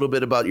us a little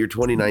bit about your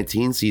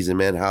 2019 season,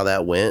 man? How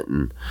that went,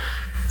 and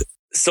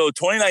so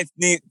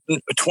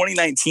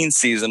 2019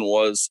 season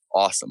was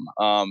awesome.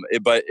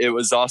 But it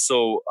was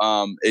also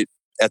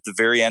at the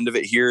very end of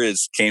it here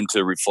came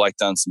to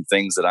reflect on some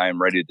things that I am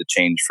ready to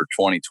change for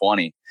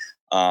 2020.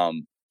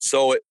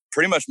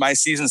 Pretty much my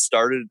season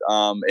started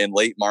in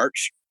late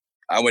March.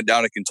 I went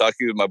down to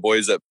Kentucky with my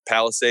boys at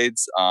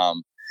Palisades.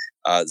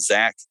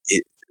 Zach,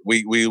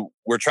 we're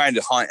trying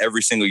to hunt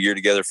every single year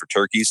together for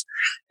turkeys.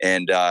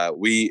 And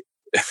we,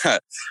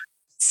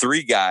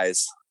 3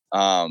 guys,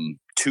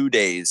 2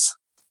 days,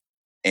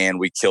 and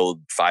we killed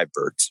 5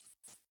 birds.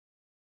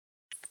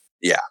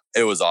 Yeah,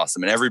 it was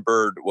awesome. And every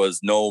bird was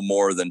no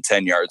more than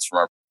 10 yards from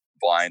our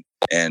blind.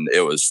 And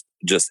it was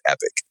just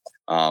epic.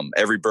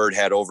 Every bird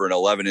had over an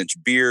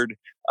 11-inch beard,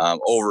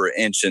 over an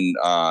inch and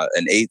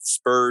an eighth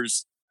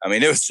spurs. I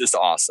mean, it was just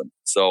awesome.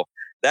 So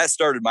that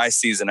started my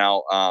season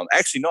out.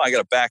 Actually, no, I got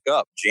to back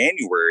up.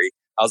 January,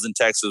 I was in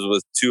Texas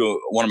with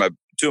two of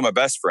my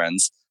best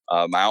friends,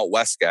 my out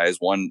west guys.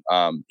 One,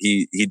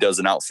 he does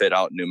an outfit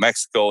out in New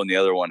Mexico, and the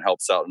other one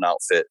helps out an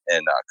outfit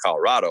in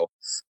Colorado.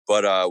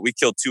 But we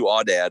killed 2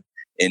 aoudad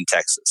in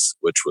Texas,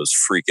 which was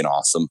freaking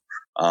awesome.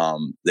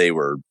 They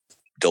were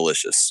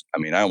delicious. I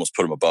mean, I almost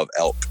put them above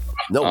elk.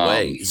 No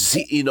way.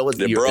 See, you know what,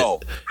 bro?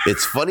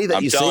 It's funny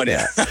that you say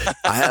that.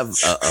 I have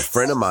a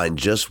friend of mine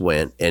just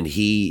went, and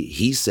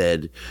he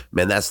said,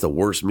 "Man, that's the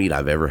worst meat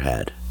I've ever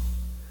had."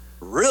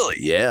 Really?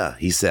 Yeah.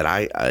 He said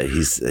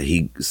he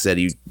said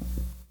he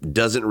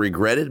doesn't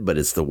regret it, but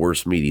it's the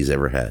worst meat he's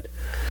ever had.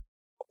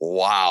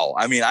 Wow.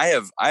 I mean, I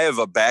have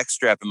a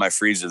backstrap in my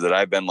freezer that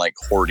I've been like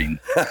hoarding.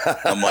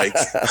 I'm like,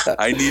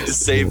 I need to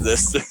save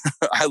this.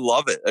 I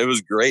love it. It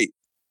was great.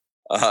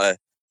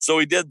 So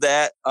we did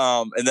that.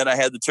 And then I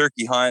had the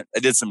turkey hunt.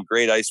 I did some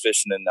great ice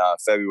fishing in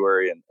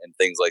February and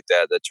things like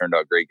that. That turned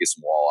out great. Get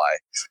some walleye.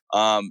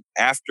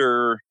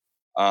 After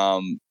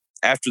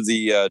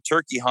the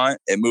turkey hunt,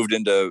 it moved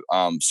into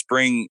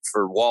spring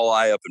for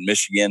walleye up in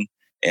Michigan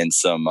and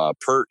some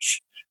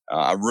perch.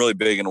 I'm really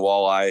big into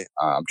walleye.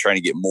 I'm trying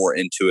to get more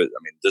into it. I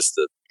mean,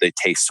 they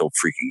taste so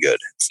freaking good.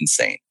 It's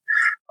insane.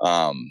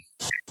 So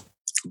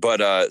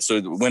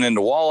it went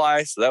into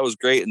walleye. So that was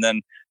great. And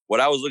then what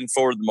I was looking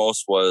forward to the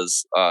most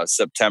was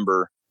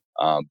September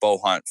bow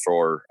hunt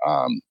for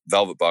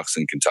velvet bucks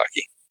in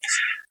Kentucky.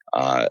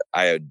 I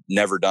had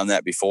never done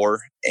that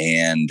before,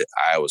 and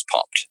I was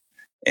pumped.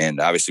 And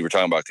obviously we're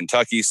talking about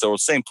Kentucky. So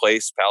same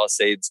place,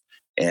 Palisades.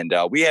 And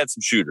we had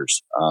some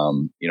shooters.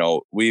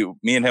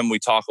 Me and him, we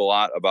talk a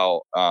lot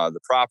about the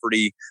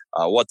property,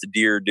 what the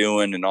deer are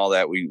doing and all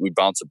that. We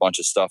bounce a bunch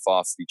of stuff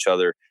off each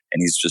other,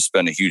 and he's just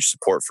been a huge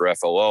support for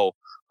FLO.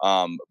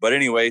 But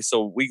anyway,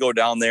 so we go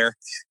down there,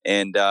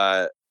 and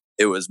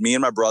it was me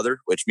and my brother,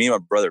 which me and my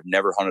brother have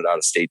never hunted out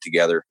of state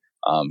together.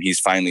 He's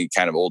finally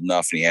kind of old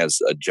enough, and he has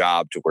a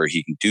job to where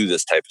he can do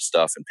this type of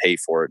stuff and pay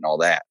for it and all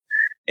that.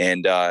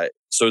 And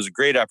so it was a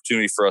great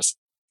opportunity for us to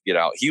get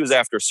out. He was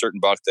after a certain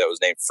buck that was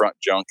named Front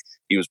Junk.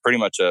 He was pretty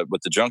much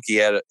with the junk he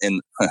had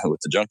in with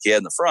the junk he had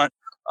in the front.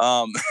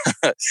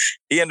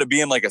 He ended up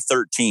being like a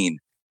 13,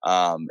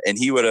 and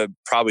he would have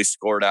probably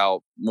scored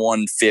out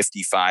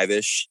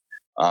 155-ish.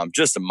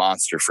 Just a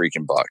monster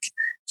freaking buck.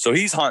 So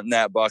he's hunting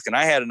that buck, and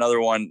I had another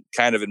one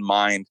kind of in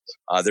mind.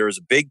 There was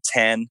a big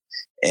 10,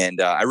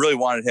 and I really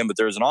wanted him, but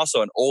there was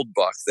also an old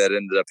buck that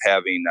ended up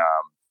having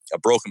a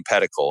broken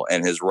pedicle,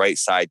 and his right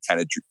side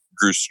kind of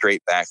grew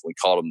straight back. We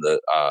called him the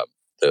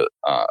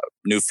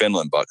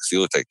Newfoundland buck because he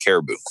looked like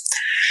caribou.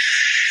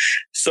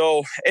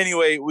 So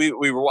anyway, we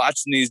were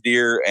watching these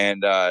deer,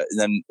 and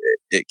then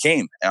it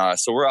came.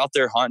 So we're out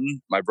there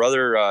hunting. My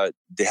brother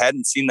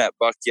hadn't seen that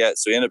buck yet,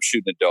 so he ended up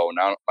shooting a doe.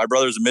 Now, my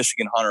brother's a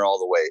Michigan hunter all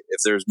the way.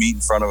 If there's meat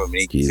in front of him and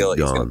he can kill it,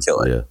 he's going to kill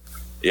it.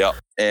 Yeah.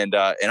 And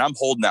I'm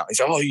holding out. He's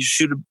like, "Oh, you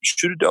shoot a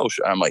doe."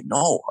 And I'm like,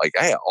 "No, like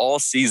I had all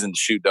season to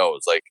shoot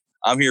does. Like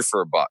I'm here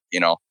for a buck, you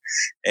know."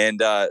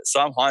 And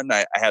so I'm hunting.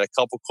 I had a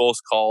couple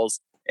close calls.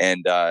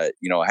 And, I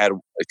had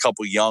a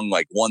couple young,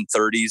 like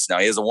 130s. Now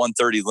he has a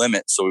 130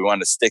 limit, so we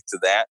wanted to stick to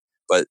that.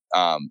 But,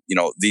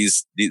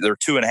 these they're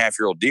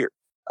 2.5-year-old deer,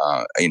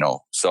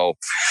 so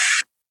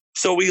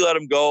we let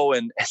them go.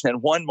 And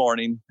then one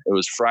morning, it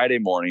was Friday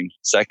morning,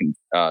 second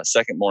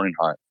morning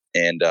hunt.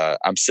 And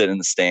I'm sitting in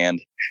the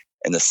stand,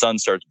 and the sun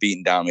starts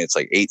beating down me. It's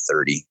like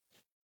 8:30.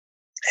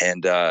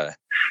 And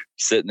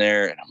sitting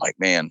there, and I'm like,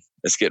 man,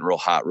 it's getting real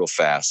hot real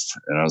fast.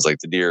 And I was like,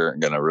 the deer are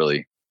going to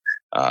really...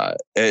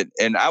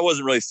 and I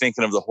wasn't really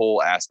thinking of the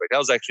whole aspect. I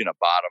was actually in a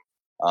bottom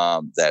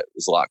that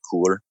was a lot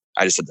cooler.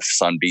 I just had the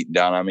sun beating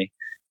down on me.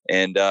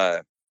 And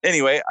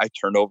anyway, I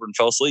turned over and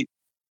fell asleep.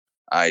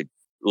 I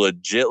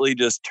legitly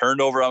just turned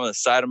over on the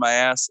side of my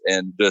ass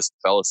and just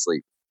fell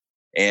asleep.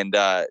 And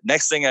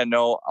next thing I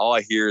know, all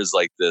I hear is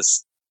like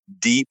this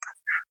deep,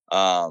 he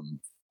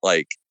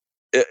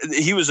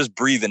was just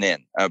breathing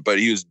in, but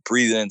he was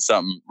breathing in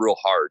something real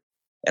hard.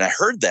 And I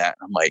heard that.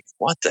 I'm like,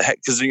 what the heck?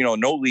 Because,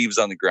 no leaves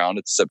on the ground.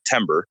 It's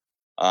September.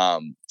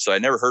 So I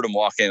never heard him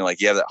walk in.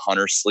 Like you have that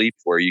hunter sleep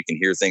where you can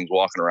hear things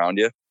walking around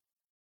you.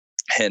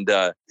 And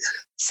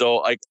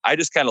so I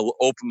just kind of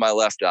opened my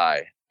left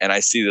eye, and I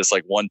see this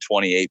like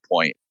 128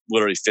 point,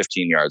 literally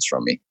 15 yards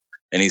from me.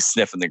 And he's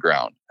sniffing the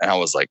ground. And I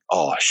was like,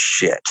 oh,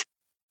 shit.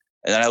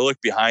 And then I look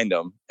behind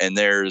him, and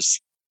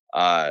there's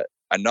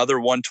another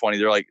 120.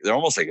 They're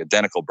almost like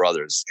identical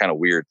brothers. It's kind of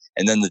weird.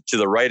 And then to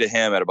the right of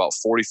him at about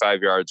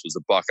 45 yards was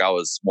the buck I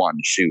was wanting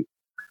to shoot.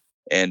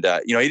 And,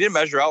 he didn't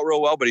measure out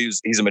real well, but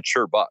he's a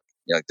mature buck.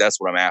 Like that's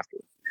what I'm after.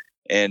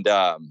 And,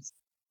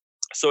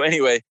 so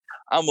anyway,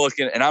 I'm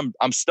looking, and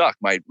I'm stuck.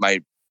 My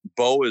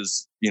bow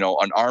is,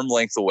 an arm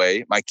length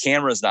away. My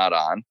camera's not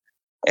on,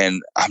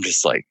 and I'm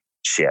just like,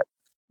 shit,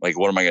 like,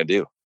 what am I going to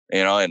do?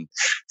 And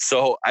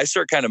so I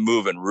start kind of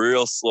moving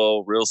real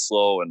slow.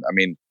 And I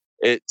mean,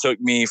 it took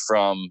me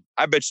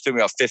I bet it took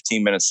me about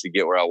 15 minutes to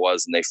get where I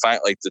was. And they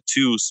find like the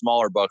two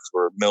smaller bucks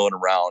were milling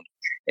around.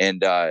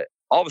 And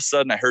all of a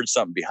sudden I heard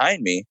something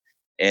behind me,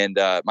 and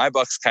my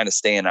buck's kind of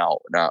staying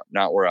out,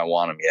 not where I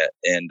want him yet.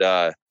 And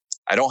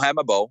I don't have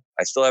my bow.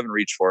 I still haven't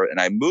reached for it. And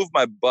I moved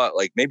my butt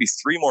like maybe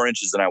 3 more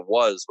inches than I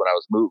was when I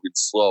was moving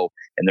slow.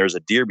 And there's a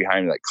deer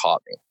behind me that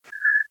caught me.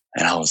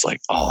 And I was like,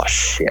 oh,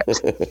 shit.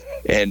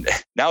 And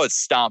now it's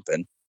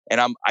stomping. And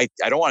I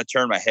don't want to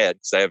turn my head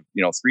because I have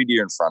 3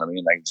 deer in front of me,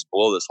 and I can just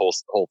blow this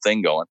whole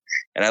thing going.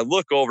 And I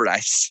look over, and I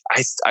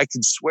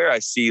can swear I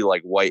see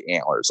like white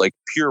antlers, like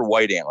pure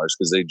white antlers,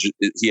 because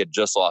he had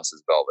just lost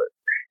his velvet,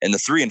 and the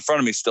 3 in front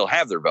of me still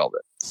have their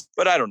velvet.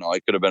 But I don't know,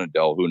 it could have been a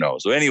doe, who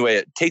knows? So anyway,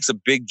 it takes a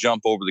big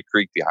jump over the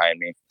creek behind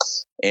me,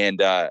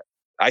 and I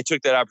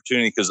took that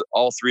opportunity because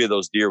all 3 of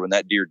those deer, when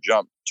that deer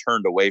jumped,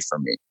 turned away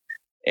from me,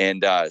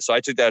 and so I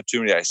took that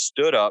opportunity. I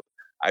stood up,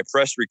 I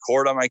pressed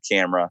record on my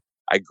camera.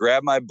 I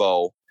grabbed my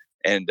bow,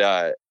 and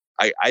I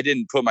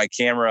didn't put my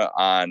camera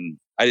on.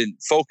 I didn't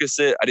focus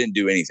it. I didn't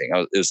do anything.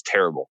 It was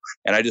terrible.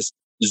 And I just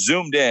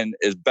zoomed in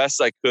as best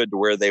I could to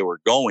where they were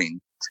going.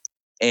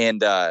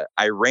 And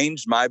I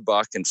ranged my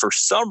buck. And for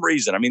some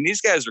reason, I mean, these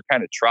guys are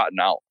kind of trotting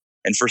out.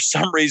 And for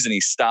some reason, he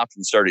stopped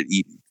and started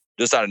eating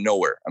just out of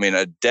nowhere. I mean,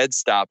 a dead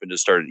stop and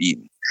just started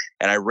eating.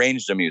 And I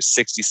ranged him. He was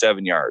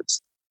 67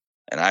 yards.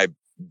 And I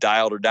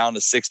dialed her down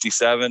to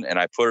 67, and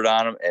I put it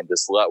on him and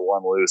just let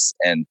one loose.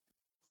 And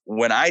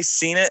when I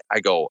seen it, I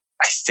go,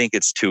 I think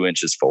it's 2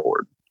 inches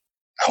forward.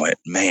 I went,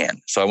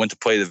 man. So I went to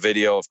play the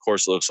video. Of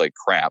course, it looks like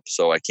crap,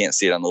 so I can't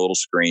see it on the little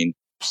screen.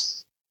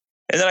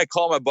 And then I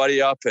called my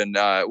buddy up, and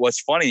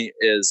what's funny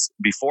is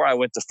before I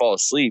went to fall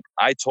asleep,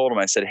 I told him,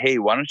 I said, hey,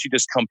 why don't you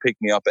just come pick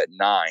me up at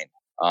 9?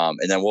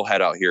 And then we'll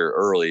head out here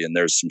early, and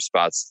there's some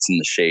spots that's in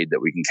the shade that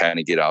we can kind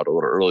of get out a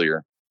little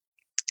earlier.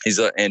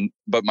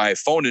 But my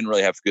phone didn't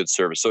really have good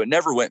service, so it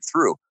never went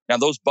through. Now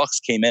those bucks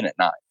came in at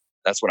 9.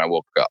 That's when I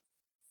woke up.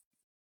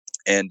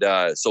 And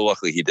so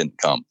luckily he didn't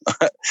come.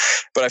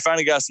 But I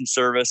finally got some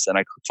service, and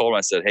I told him,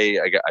 I said, hey,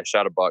 I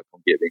shot a buck,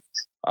 come get me.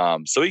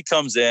 So he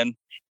comes in,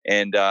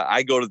 and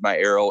I go to my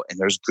arrow, and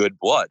there's good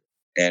blood.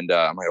 And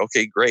I'm like,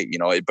 okay, great.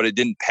 But it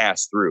didn't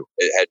pass through.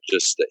 It had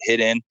just hit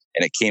in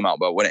and it came out.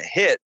 But when it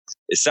hit,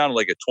 it sounded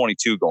like a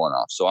 22 going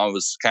off. So I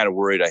was kind of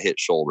worried I hit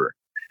shoulder.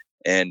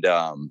 And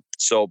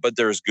but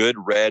there's good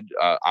red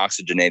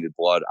oxygenated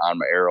blood on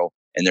my arrow.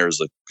 And there's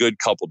a good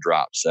couple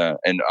drops.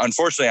 And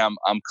unfortunately,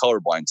 I'm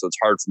colorblind, so it's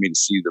hard for me to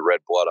see the red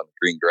blood on the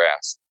green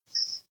grass.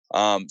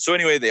 So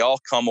anyway, they all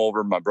come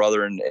over, my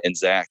brother and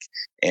Zach,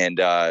 and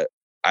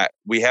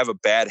we have a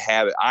bad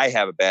habit. I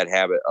have a bad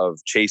habit of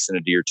chasing a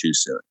deer too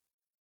soon.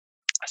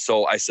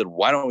 So I said,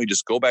 why don't we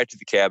just go back to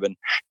the cabin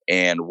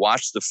and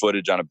watch the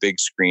footage on a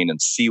big screen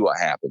and see what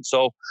happens?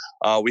 So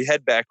we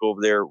head back over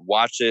there,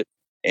 watch it,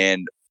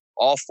 and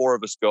all 4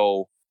 of us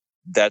go,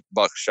 that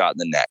buck shot in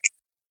the neck.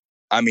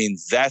 I mean,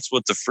 that's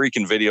what the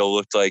freaking video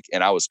looked like.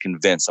 And I was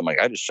convinced. I'm like,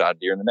 I just shot a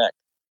deer in the neck.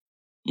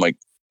 I'm like,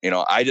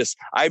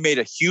 I made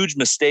a huge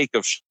mistake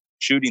of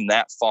shooting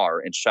that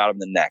far and shot him in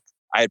the neck.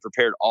 I had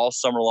prepared all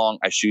summer long.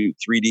 I shoot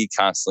 3D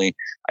constantly.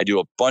 I do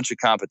a bunch of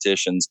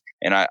competitions.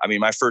 And I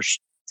mean, my first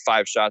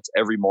 5 shots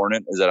every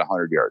morning is at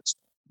 100 yards,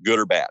 good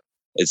or bad.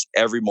 It's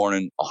every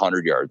morning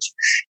 100 yards.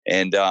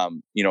 And,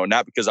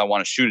 not because I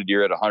want to shoot a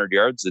deer at 100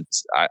 yards.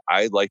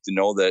 I like to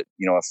know that,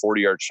 a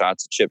 40-yard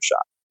shot's a chip shot,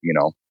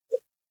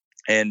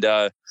 And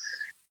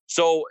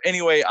so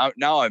anyway,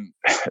 now I'm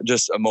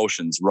just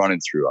emotions running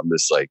through. I'm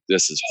just like,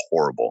 this is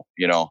horrible,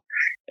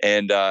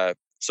 And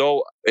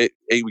so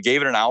we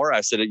gave it an hour.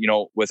 I said,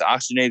 with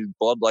oxygenated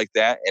blood like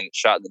that and it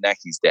shot in the neck,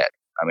 he's dead.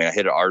 I mean, I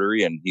hit an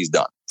artery and he's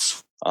done.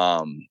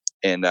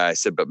 And I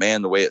said, but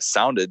man, the way it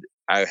sounded,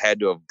 I had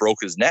to have broke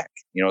his neck.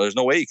 There's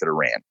no way he could have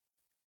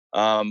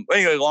ran.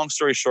 Anyway, long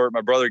story short,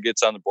 my brother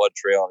gets on the blood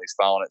trail and he's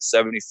following it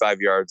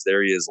 75 yards.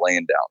 There he is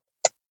laying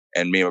down.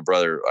 And me and my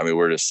brother, I mean,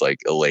 we're just like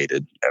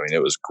elated. I mean,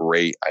 it was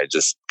great. I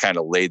just kind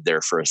of laid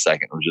there for a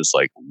second. It was just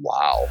like,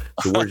 wow.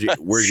 So where'd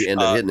you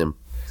end up hitting him?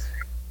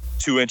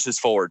 2 inches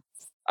forward.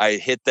 I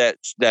hit that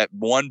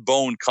one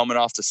bone coming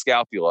off the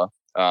scapula.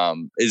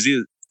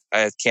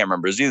 I can't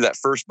remember. It's either that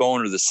first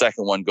bone or the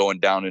second one going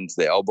down into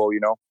the elbow,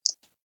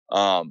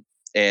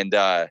 And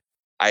I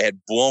had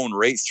blown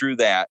right through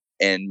that,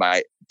 and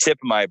my tip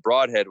of my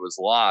broadhead was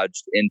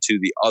lodged into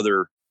the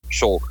other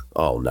shoulder.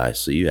 Oh, nice.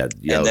 So you had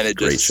a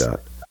great shot.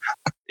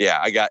 Yeah,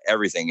 I got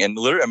everything. And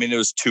literally, I mean, it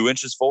was 2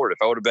 inches forward. If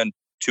I would have been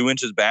 2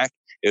 inches back,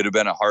 it would have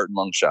been a heart and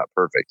lung shot.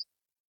 Perfect.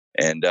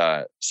 And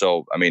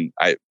so, I mean,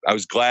 I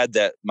was glad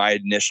that my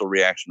initial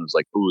reaction was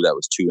like, ooh, that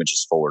was 2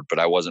 inches forward. But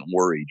I wasn't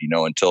worried,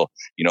 until,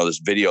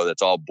 this video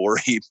that's all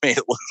blurry made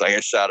it look like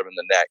I shot him in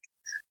the neck.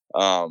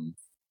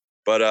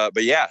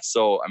 But yeah,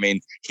 so, I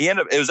mean,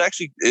 it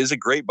was a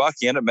great buck.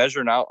 He ended up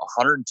measuring out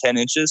 110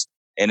 inches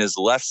and his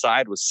left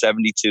side was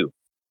 72.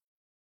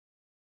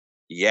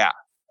 Yeah.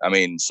 I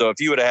mean, so if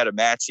you would have had a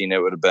matching, it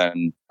would have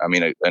been, I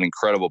mean, an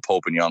incredible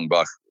Pope and Young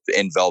buck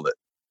in velvet.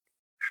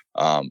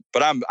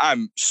 But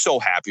I'm so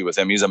happy with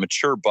him. He's a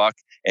mature buck,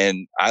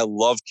 and I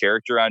love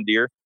character on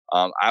deer.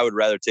 I would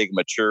rather take a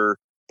mature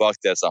buck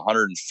that's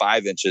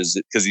 105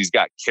 inches because he's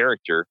got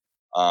character,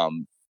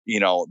 than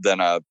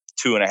a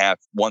 2.5,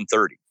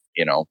 130.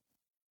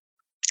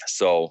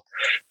 So.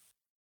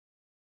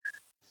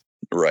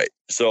 Right.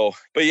 So,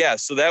 but yeah,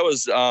 so that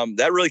was,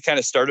 that really kind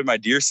of started my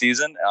deer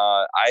season.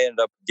 I ended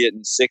up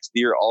getting 6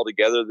 deer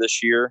altogether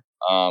this year.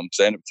 Cause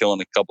I ended up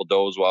killing a couple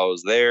does while I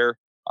was there.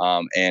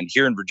 And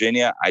here in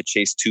Virginia, I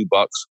chased 2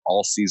 bucks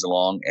all season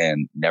long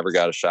and never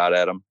got a shot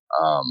at them.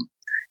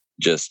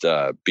 Just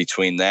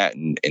between that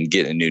and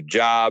getting a new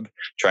job,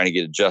 trying to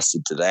get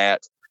adjusted to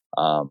that.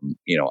 I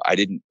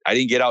didn't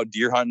get out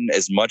deer hunting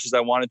as much as I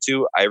wanted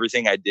to.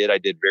 Everything I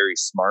did very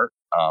smart,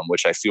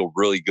 which I feel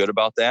really good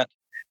about that.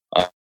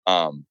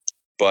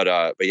 But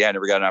yeah, I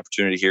never got an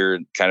opportunity here,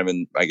 kind of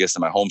in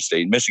my home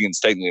state. Michigan's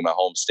technically my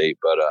home state,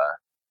 but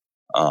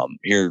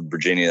here in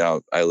Virginia,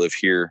 I live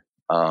here.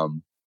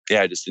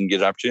 I just didn't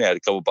get an opportunity. I had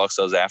a couple bucks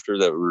I was after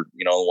that were,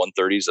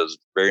 130s. Those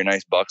very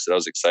nice bucks that I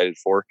was excited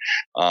for.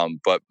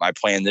 But my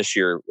plan this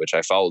year, which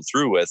I followed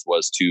through with,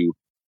 was to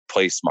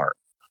play smart.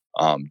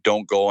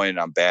 Don't go in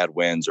on bad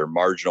wins or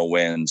marginal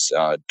wins.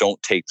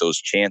 Don't take those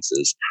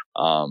chances.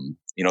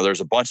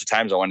 There's a bunch of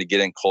times I wanted to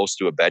get in close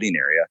to a bedding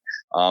area.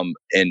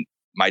 And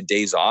my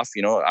days off,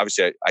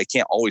 obviously I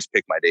can't always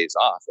pick my days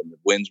off, and the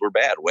winds were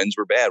bad.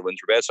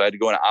 So I had to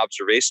go in an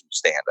observation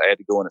stand. I had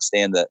to go in a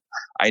stand that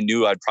I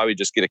knew I'd probably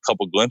just get a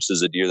couple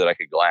glimpses of deer that I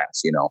could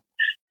glass,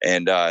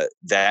 and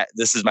that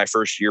this is my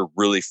first year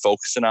really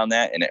focusing on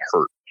that. And it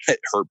hurt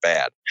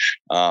bad.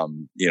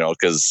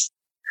 Cause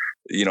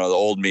the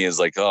old me is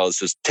like, oh, let's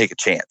just take a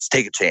chance.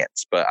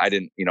 But I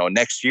didn't,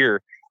 next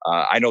year,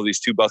 I know these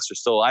 2 bucks are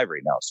still alive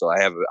right now. So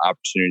I have an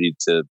opportunity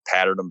to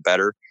pattern them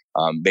better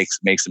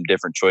make some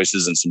different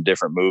choices and some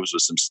different moves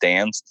with some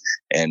stands,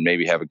 and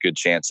maybe have a good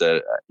chance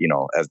at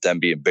of them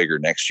being bigger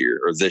next year,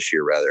 or this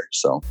year rather.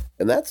 So,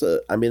 and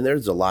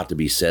there's a lot to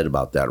be said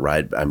about that,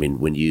 right? I mean,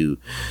 when you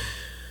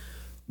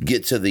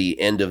get to the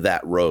end of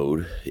that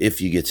road,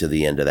 if you get to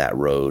the end of that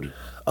road,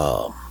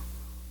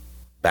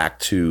 back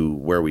to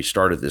where we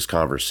started this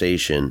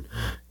conversation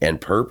and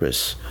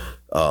purpose,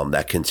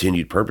 that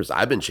continued purpose.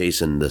 I've been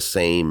chasing the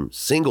same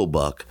single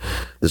buck.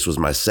 This was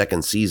my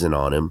second season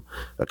on him.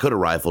 I could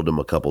have rifled him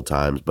a couple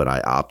times, but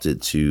I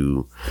opted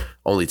to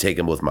only take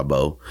him with my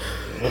bow.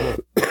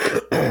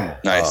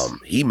 Nice.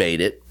 He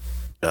made it.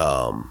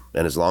 And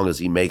as long as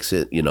he makes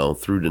it,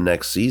 through the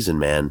next season,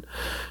 man,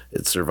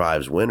 it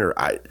survives winter.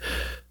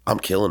 I'm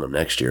killing him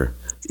next year.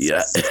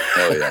 Yeah.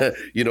 Oh, yeah.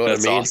 You know what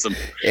That's I mean? Awesome.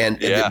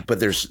 But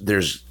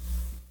there's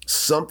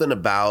something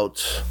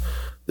about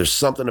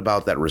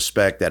that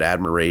respect, that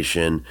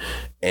admiration,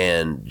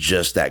 and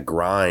just that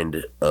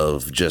grind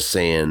of just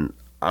saying,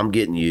 I'm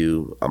getting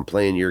you, I'm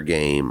playing your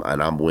game,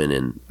 and I'm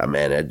winning.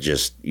 Man,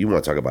 you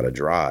want to talk about a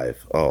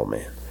drive. Oh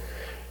man.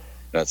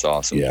 That's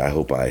awesome. Yeah, I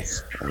hope I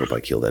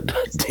kill that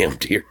damn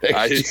deer next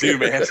I do year. too,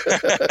 man.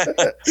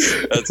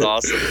 That's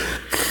awesome.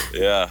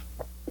 Yeah.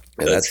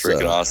 That's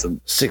freaking awesome.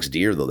 6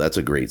 deer though. That's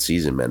a great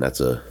season, man. That's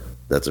a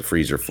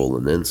freezer full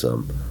and then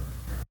some.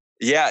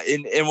 Yeah,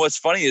 and what's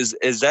funny is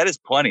that is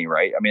plenty,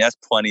 right? I mean, that's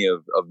plenty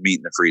of meat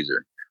in the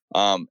freezer.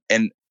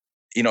 And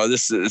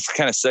this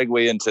kind of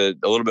segue into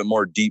a little bit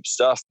more deep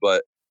stuff,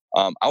 but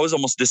I was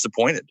almost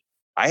disappointed.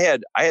 I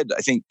had I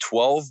think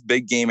 12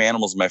 big game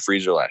animals in my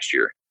freezer last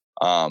year,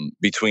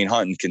 between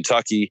hunting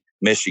Kentucky,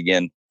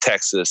 Michigan,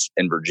 Texas,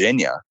 and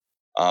Virginia.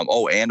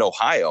 And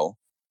Ohio.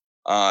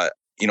 I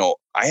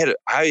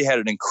had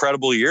an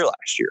incredible year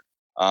last year.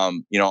 I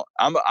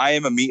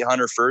am a meat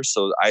hunter first,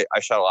 so I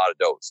shot a lot of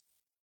does.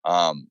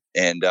 I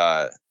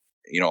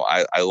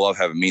love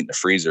having meat in the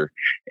freezer.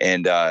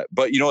 And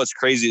but what's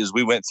crazy is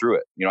we went through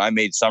it. I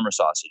made summer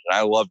sausage, and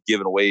I love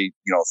giving away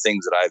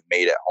things that I've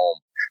made at home,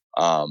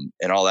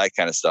 and all that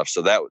kind of stuff.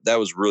 So that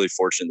was really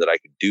fortunate that I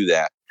could do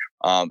that.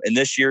 And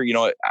this year,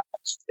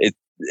 it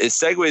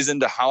segues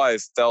into how I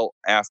felt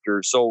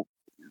after. So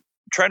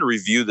trying to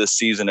review this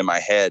season in my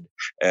head,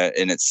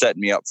 and it's setting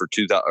me up for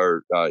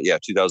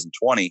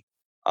 2020.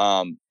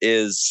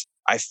 Is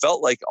I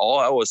felt like all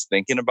I was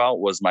thinking about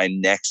was my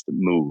next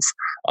move.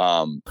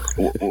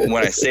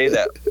 When I say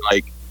that,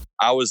 like,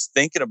 I was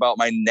thinking about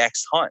my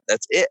next hunt.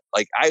 That's it.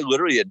 Like, I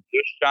literally had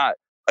just shot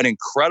an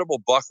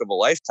incredible buck of a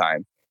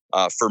lifetime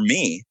for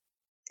me.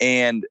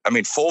 And I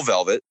mean, full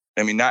velvet.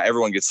 I mean, not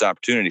everyone gets the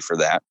opportunity for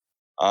that.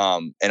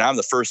 And I'm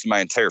the first in my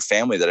entire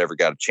family that ever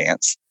got a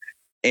chance.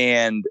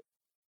 And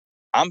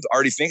I'm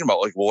already thinking about,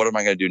 like, well, what am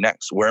I going to do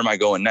next? Where am I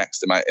going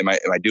next? Am I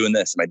doing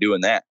this? Am I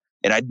doing that?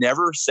 And I'd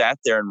never sat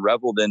there and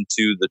reveled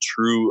into the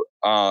true,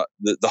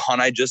 the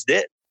hunt I just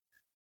did.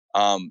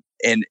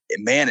 And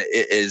man,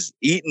 it has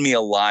eaten me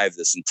alive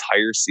this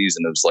entire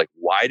season. It was like,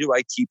 why do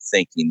I keep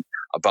thinking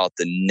about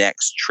the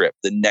next trip?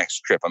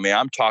 I mean,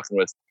 I'm talking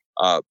with,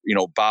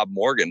 Bob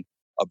Morgan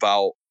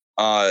about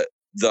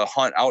the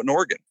hunt out in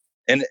Oregon.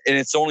 And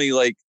it's only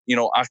like,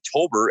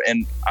 October,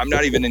 and I'm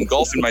not even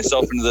engulfing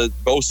myself into the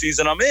bow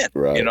season I'm in,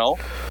 right.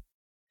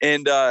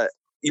 And,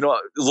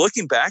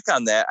 looking back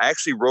on that, I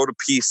actually wrote a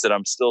piece that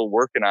I'm still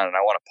working on, and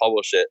I want to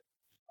publish it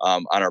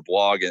on our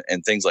blog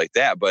and things like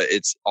that. But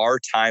it's our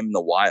time in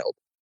the wild.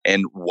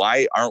 And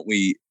why aren't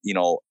we,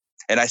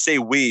 and I say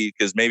we,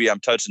 because maybe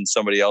I'm touching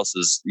somebody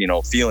else's,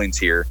 feelings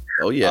here.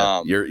 Oh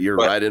yeah. You're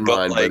right in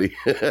mine, buddy.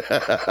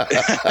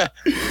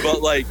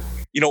 But like,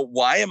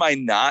 why am I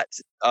not,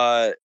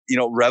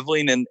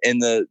 reveling in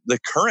the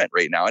current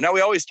right now? And now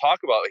we always talk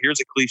about, here's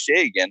a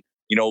cliche again,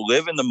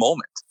 live in the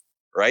moment.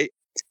 Right.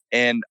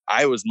 And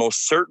I was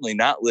most certainly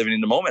not living in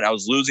the moment. I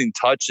was losing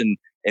touch, and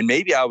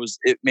maybe it was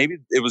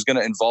going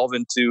to involve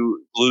into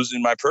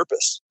losing my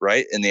purpose,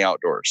 right, in the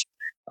outdoors.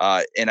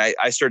 And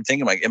I started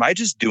thinking, like, am I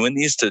just doing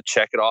these to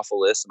check it off a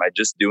list? Am I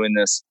just doing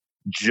this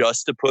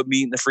just to put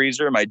meat in the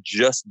freezer? Am I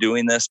just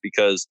doing this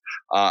because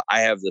I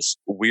have this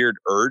weird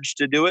urge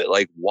to do it?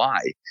 Like, why?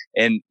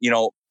 And,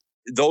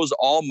 those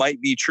all might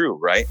be true,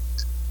 right?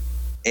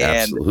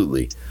 And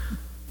absolutely.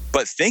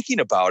 But thinking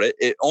about it,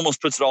 it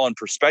almost puts it all in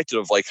perspective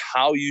of like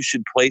how you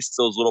should place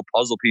those little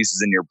puzzle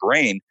pieces in your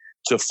brain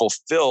to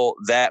fulfill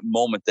that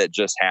moment that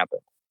just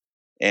happened.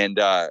 And,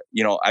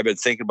 I've been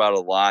thinking about it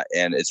a lot,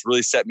 and it's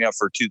really set me up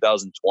for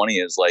 2020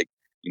 is like,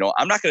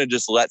 I'm not going to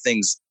just let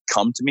things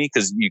come to me,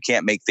 because you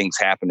can't make things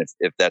happen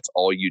if that's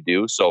all you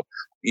do. So,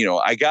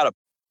 I got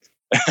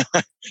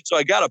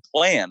a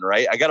plan,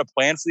 right? I got a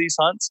plan for these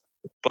hunts,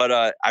 but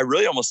I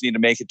really almost need to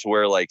make it to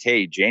where, like,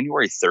 hey,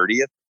 January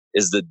 30th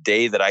is the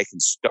day that I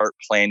can start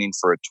planning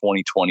for a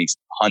 2020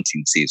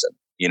 hunting season.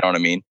 You know what I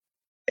mean?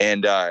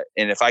 And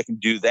if I can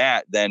do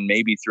that, then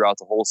maybe throughout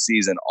the whole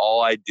season,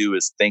 all I do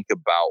is think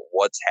about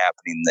what's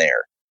happening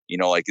there.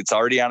 Like, it's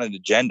already on an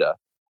agenda.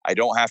 I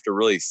don't have to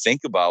really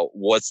think about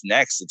what's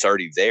next. It's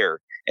already there.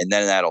 And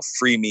then that'll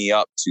free me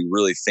up to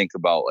really think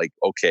about, like,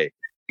 okay,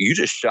 you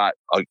just shot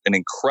an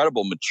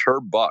incredible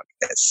mature buck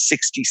at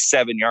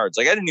 67 yards.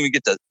 Like I didn't even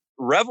get to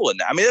revel in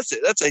that. I mean,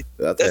 that's a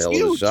hell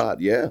huge. of a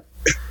shot. Yeah.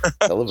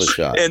 Hell of a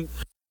shot. And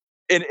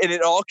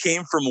it all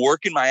came from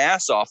working my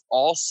ass off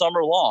all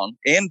summer long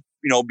and,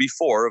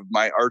 before of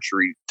my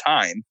archery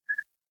time.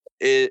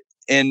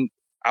 And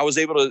I was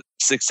able to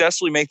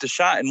successfully make the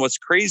shot. And what's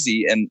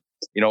crazy, and,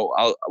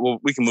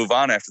 we can move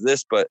on after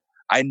this, but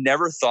I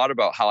never thought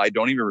about how I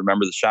don't even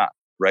remember the shot,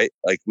 right?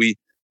 Like we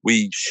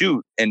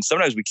shoot and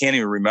sometimes we can't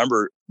even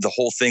remember the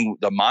whole thing,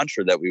 the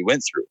mantra that we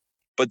went through.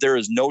 But there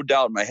is no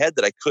doubt in my head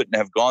that I couldn't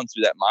have gone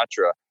through that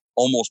mantra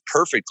almost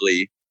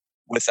perfectly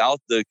without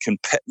the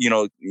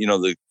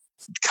the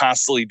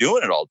constantly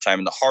doing it all the time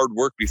and the hard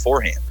work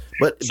beforehand.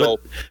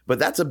 But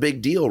that's a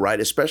big deal, right?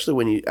 Especially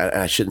when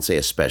I shouldn't say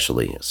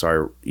especially,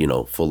 sorry,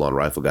 full on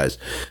rifle guys,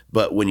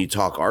 but when you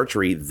talk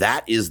archery,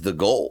 that is the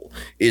goal,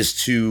 is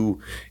to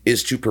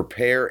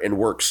prepare and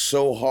work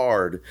so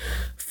hard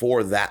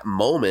for that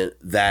moment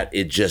that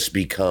it just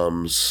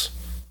becomes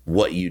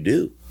what you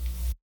do.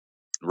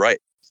 Right.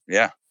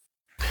 Yeah.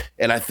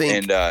 And I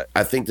think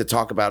to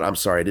talk about, I'm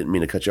sorry, I didn't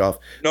mean to cut you off.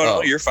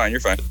 No, you're fine.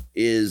 You're fine.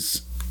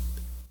 Is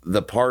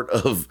the part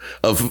of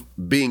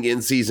being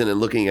in season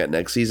and looking at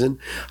next season.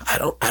 I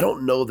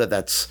don't know that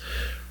that's,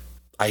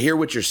 I hear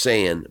what you're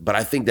saying, but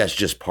I think that's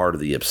just part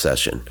of the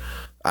obsession.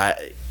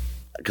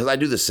 Because I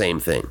do the same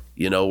thing.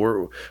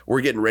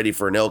 We're getting ready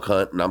for an elk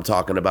hunt, and I'm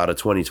talking about a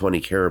 2020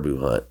 caribou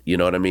hunt. You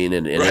know what I mean?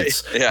 And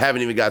right.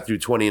 Haven't even got through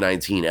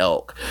 2019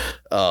 elk.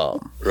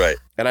 Right.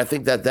 And I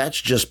think that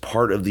that's just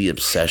part of the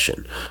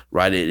obsession,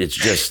 right? It's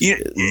just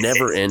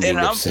never ending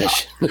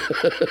obsession.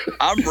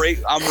 I'm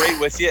right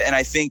with you, and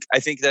I think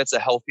that's a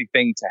healthy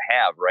thing to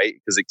have, right?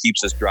 Because it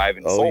keeps us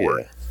driving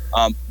forward.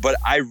 Yeah. But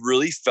I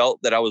really felt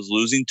that I was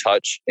losing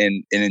touch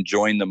in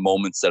enjoying the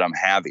moments that I'm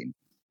having.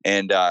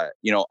 And,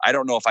 I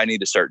don't know if I need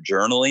to start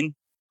journaling,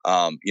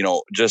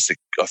 just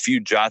a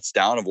few jots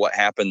down of what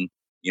happened,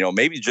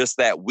 maybe just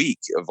that week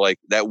of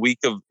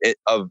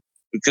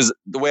because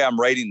the way I'm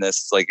writing this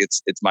is like,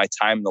 it's my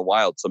time in the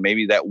wild. So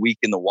maybe that week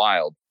in the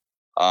wild,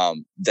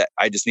 that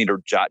I just need to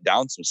jot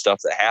down some stuff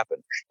that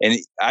happened. And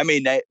I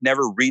may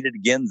never read it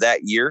again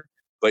that year,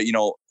 but,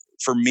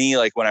 for me,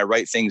 like when I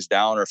write things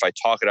down or if I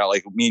talk it out,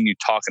 like me and you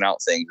talking out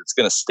things, it's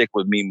going to stick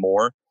with me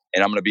more.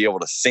 And I'm going to be able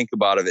to think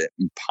about it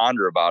and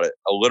ponder about it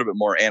a little bit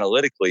more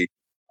analytically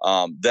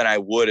than I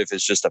would if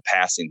it's just a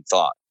passing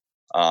thought.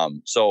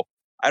 So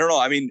I don't know.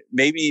 I mean,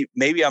 maybe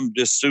I'm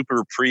just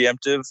super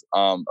preemptive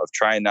of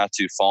trying not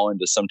to fall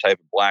into some type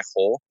of black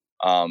hole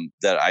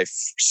that I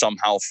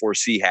somehow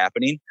foresee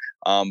happening.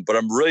 But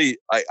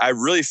I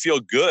really feel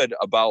good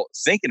about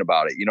thinking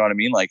about it. You know what I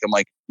mean? Like I'm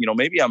like,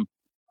 maybe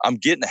I'm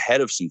getting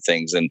ahead of some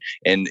things and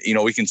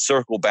we can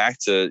circle back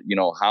to,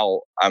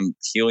 how I'm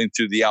healing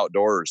through the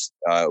outdoors,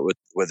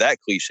 with that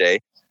cliche,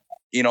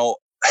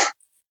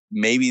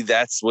 maybe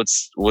that's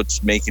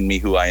what's making me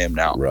who I am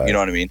now. Right. You know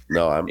what I mean?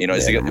 No, I'm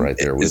right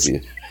there with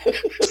you.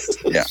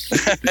 Yeah.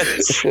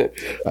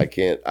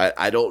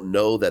 I don't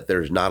know that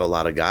there's not a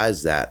lot of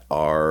guys that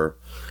are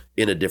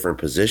in a different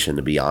position,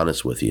 to be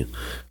honest with you.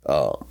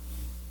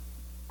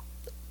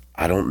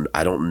 I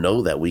don't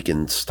know that we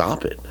can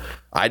stop it.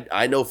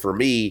 I know for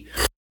me,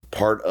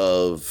 part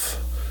of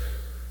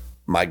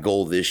my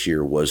goal this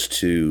year was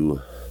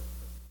to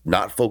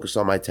not focus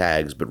on my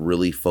tags, but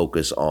really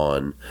focus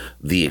on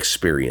the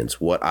experience,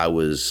 where I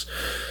was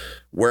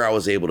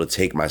able to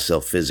take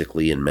myself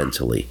physically and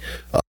mentally.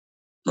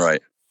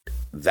 Right.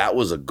 That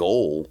was a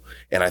goal.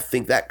 And I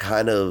think that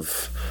kind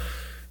of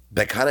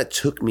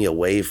took me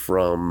away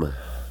from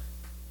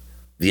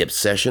the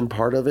obsession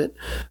part of it.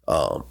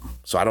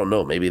 So I don't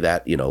know, maybe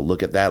that,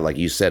 look at that, like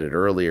you said it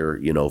earlier,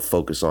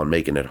 focus on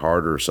making it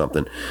harder or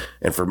something.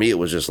 And for me, it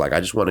was just like, I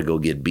just want to go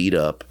get beat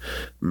up,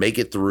 make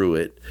it through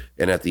it.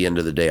 And at the end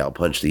of the day, I'll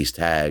punch these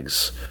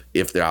tags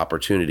if the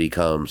opportunity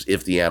comes,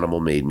 if the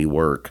animal made me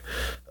work.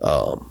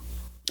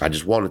 I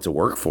just wanted to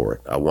work for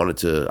it. I wanted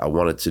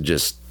to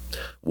just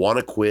want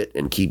to quit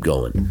and keep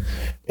going.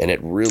 And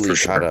it really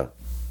kind of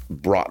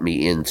brought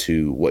me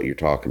into what you're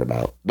talking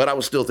about, but I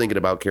was still thinking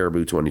about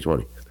Caribou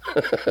 2020.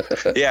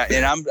 Yeah.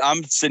 And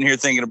I'm sitting here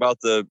thinking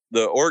about the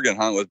Oregon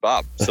hunt with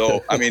Bob.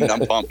 So, I mean,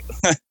 I'm pumped.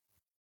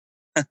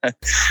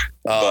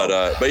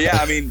 But yeah,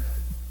 I mean,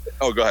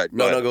 go ahead.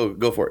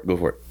 Go for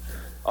it.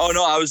 Oh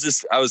no, I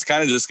was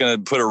kind of just going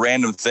to put a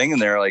random thing in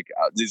there. Like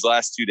these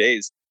last 2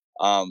 days,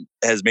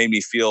 has made me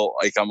feel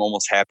like I'm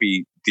almost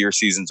happy deer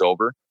season's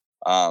over.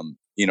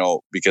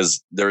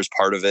 Because there's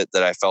part of it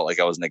that I felt like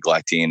I was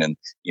neglecting and,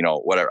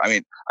 whatever. I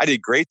mean, I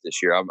did great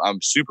this year. I'm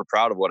super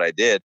proud of what I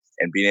did,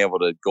 and being able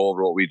to go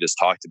over what we just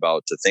talked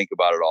about, to think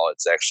about it all.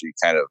 It's actually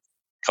kind of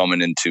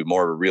coming into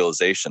more of a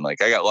realization.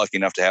 Like I got lucky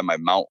enough to have my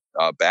mount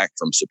back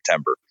from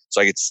September,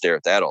 so I get to stare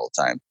at that all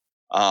the time.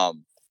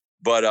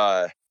 But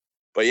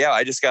yeah,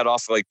 I just got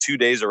off like 2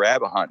 days of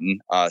rabbit hunting.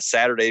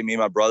 Saturday, me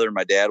and my brother and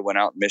my dad went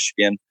out in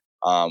Michigan,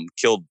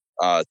 killed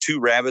 2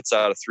 rabbits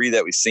out of 3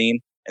 that we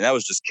seen. And that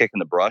was just kicking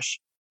the brush.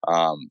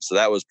 So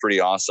that was pretty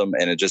awesome.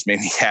 And it just made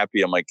me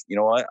happy. I'm like, you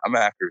know what?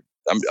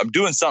 I'm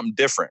doing something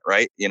different,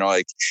 right? You know,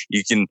 like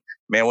you can,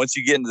 man, once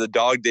you get into the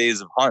dog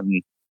days of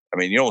hunting, I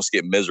mean, you almost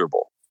get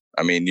miserable.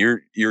 I mean,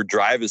 your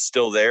drive is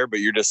still there, but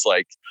you're just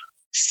like,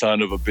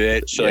 son of a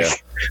bitch. Yeah.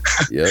 Like,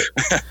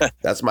 Yep.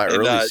 That's my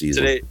early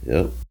season. Today,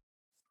 yep.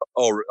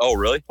 Oh,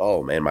 really?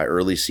 Oh man, my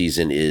early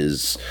season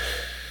is,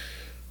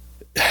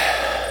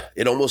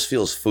 it almost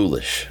feels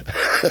foolish.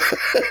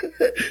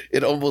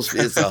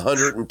 It's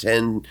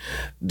 110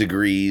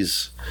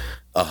 degrees,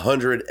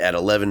 100 at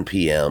 11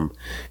 p.m.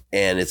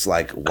 And it's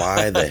like,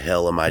 why the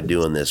hell am I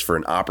doing this for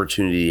an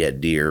opportunity at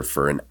deer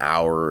for an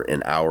hour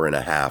and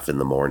a half in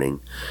the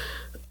morning?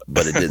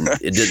 But it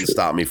didn't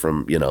stop me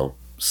from,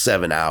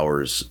 7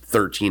 hours,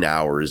 13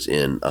 hours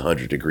in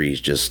 100 degrees.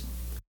 Just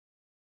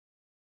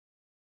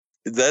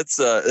that's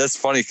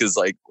funny. Cause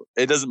like,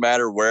 it doesn't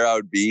matter where I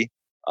would be.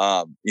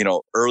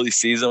 Early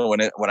season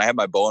when I have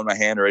my bow in my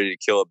hand ready to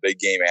kill a big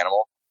game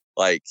animal,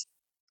 like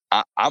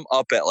I'm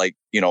up at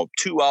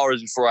 2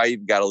 hours before I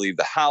even got to leave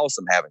the house.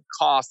 I'm having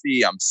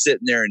coffee. I'm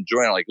sitting there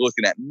enjoying, like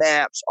looking at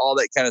maps, all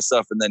that kind of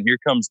stuff. And then here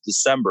comes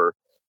December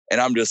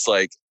and I'm just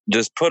like,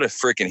 just put a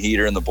freaking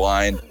heater in the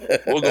blind.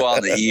 We'll go out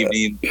in the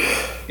evening,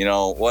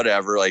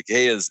 whatever. Like,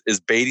 hey, is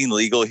baiting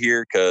legal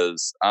here?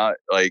 Cause I'm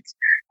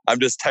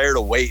just tired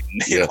of waiting.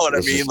 You know what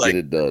I mean? Like, get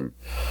it done.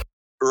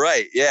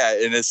 Right. Yeah.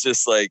 And it's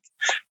just like,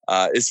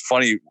 it's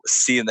funny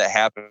seeing that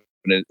happen.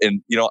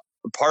 And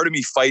part of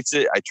me fights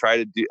it.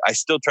 I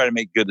still try to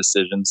make good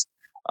decisions.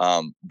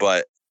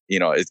 But I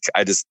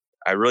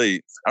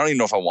don't even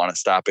know if I want to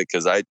stop it.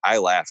 Cause I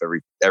laugh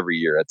every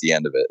year at the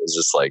end of it. It's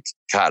just like,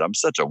 God, I'm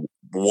such a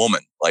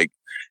woman. Like,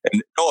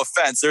 and no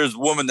offense, there's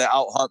women that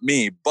out hunt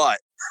me, but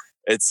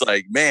it's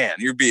like, man,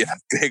 you're being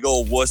a big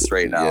old wuss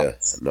right now. Yeah.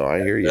 No, I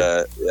hear you.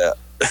 Yeah.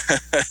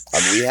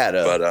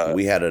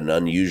 We had an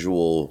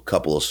unusual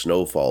couple of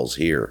snowfalls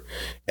here,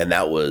 and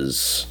that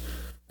was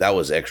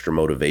extra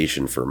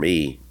motivation for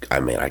me. I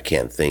mean, I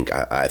can't think.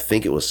 I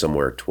think it was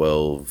somewhere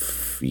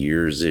 12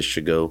 years ish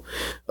ago.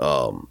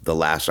 The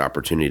last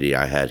opportunity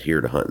I had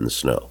here to hunt in the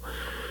snow.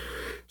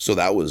 So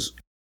that was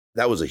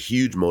a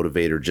huge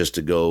motivator just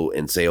to go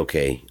and say,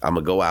 okay, I'm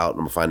gonna go out and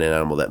I'm gonna find an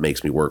animal that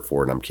makes me work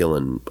for it. And I'm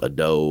killing a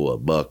doe, a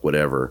buck,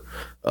 whatever.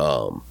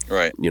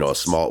 Right. A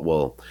small,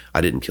 well,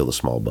 I didn't kill the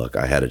small buck.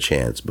 I had a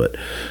chance, but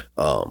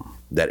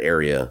that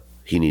area,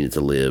 he needed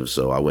to live.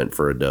 So I went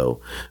for a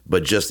doe,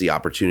 but just the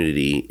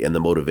opportunity and the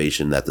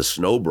motivation that the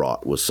snow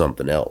brought was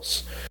something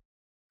else.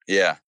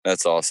 Yeah.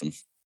 That's awesome.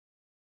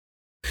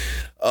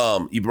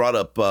 You brought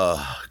up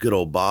good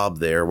old Bob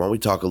there. Why don't we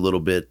talk a little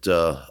bit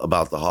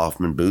about the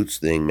Hoffman Boots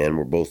thing, man?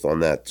 We're both on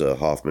that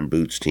Hoffman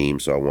Boots team,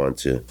 so I wanted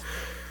to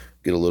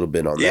get a little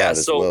bit on that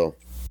as well.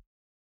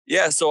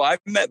 Yeah, so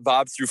I've met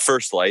Bob through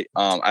First Light.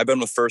 I've been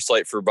with First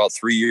Light for about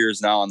 3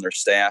 years now on their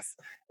staff,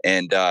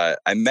 and I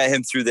met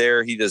him through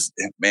there.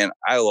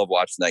 I love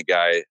watching that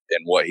guy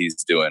and what he's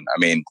doing. I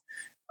mean,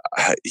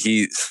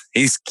 he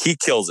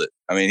kills it.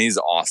 I mean, he's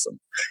awesome.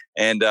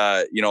 And,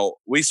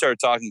 we started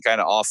talking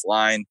kind of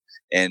offline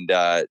and,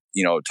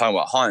 talking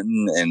about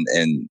hunting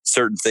and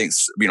certain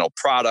things,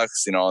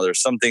 products,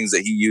 there's some things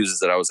that he uses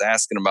that I was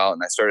asking about.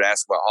 And I started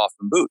asking about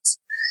Hoffman Boots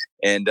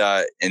and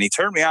he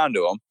turned me on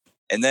to them.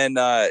 And then,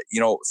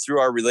 through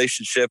our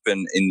relationship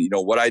and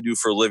what I do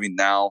for a living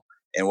now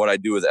and what I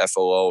do with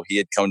FLO, he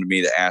had come to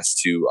me to ask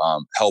to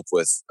help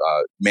with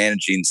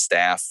managing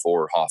staff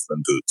for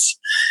Hoffman Boots.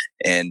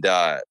 And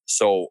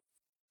so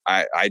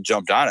I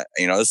jumped on it.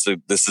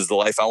 This is the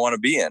life I want to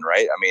be in,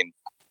 right? I mean,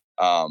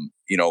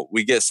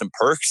 we get some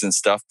perks and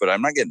stuff, but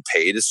I'm not getting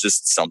paid. It's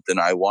just something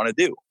I want to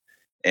do.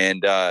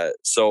 And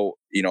so,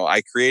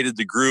 I created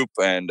the group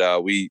and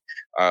we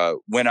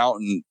went out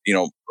and,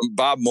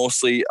 Bob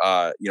mostly,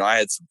 I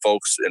had some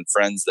folks and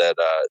friends that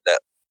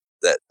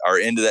are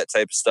into that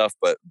type of stuff,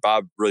 but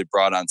Bob really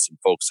brought on some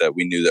folks that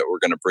we knew that were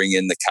going to bring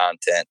in the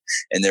content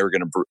and they were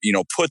going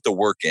to, put the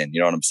work in, you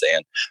know what I'm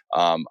saying?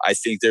 I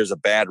think there's a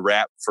bad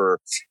rap for,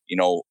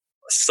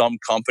 some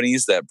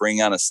companies that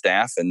bring on a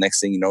staff and next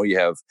thing you know, you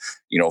have,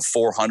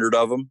 400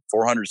 of them,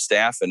 400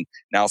 staff. And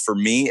now for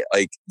me,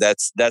 like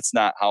that's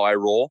not how I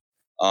roll.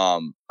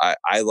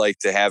 I like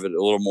to have it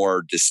a little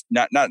more just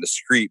not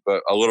discreet,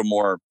 but a little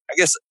more, I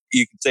guess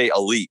you could say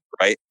elite,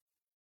 right?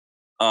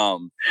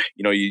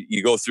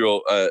 You go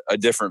through a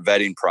different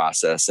vetting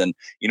process and,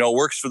 it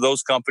works for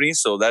those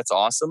companies. So that's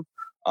awesome.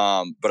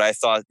 But I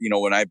thought,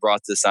 when I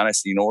brought this on, I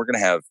said, we're going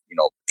to have,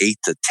 8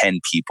 to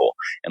 10 people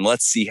and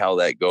let's see how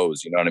that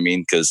goes. You know what I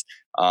mean? Cause,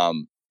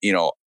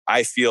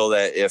 I feel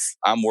that if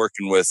I'm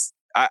working with,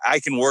 I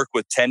can work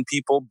with 10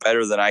 people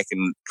better than I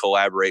can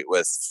collaborate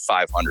with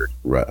 500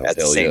 at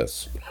the same.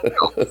 Yes.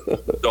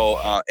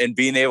 So, and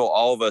being able,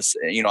 all of us,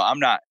 I'm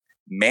not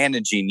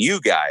managing you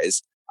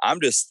guys. I'm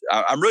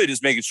really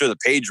just making sure the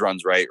page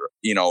runs right,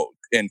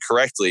 and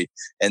correctly.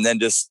 And then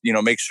just,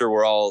 make sure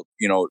we're all,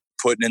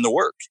 putting in the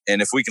work. And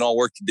if we can all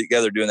work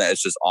together doing that,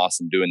 it's just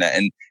awesome doing that.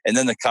 And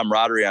then the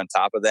camaraderie on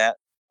top of that,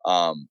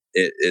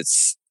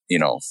 it's,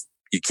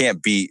 you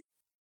can't beat,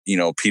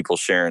 people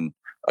sharing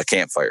a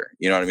campfire.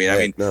 You know what I mean? Yeah, I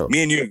mean, no.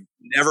 me and you have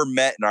never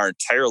met in our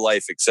entire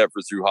life except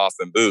for through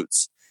Hoffman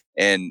Boots.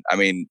 And I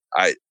mean,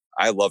 I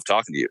love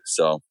talking to you.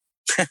 So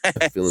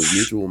Feelings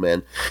mutual,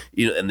 man.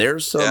 And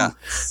there's some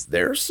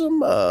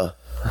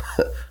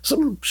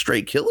some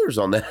straight killers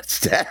on that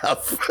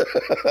staff.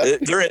 I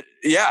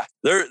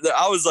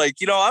was like,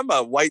 I'm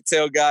a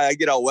whitetail guy. I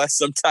get out west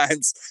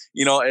sometimes,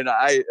 and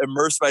I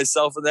immerse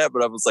myself in that.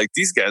 But I was like,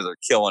 these guys are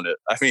killing it.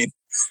 I mean,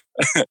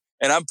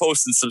 and I'm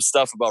posting some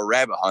stuff about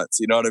rabbit hunts.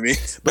 You know what I mean?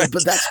 But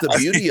that's the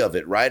beauty of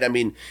it, right? I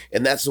mean,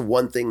 and that's the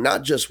one thing,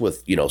 not just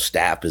with,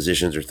 staff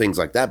positions or things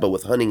like that, but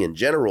with hunting in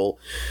general.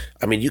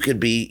 I mean, you could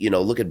be,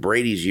 look at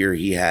Brady's year.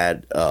 He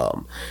had,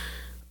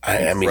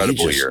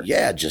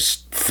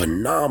 just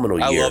phenomenal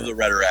year. I love the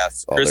Red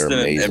Rafts. Kristen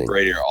and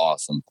Brady are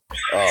awesome.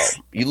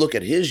 You look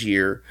at his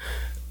year,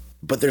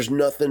 but there's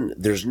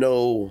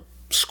no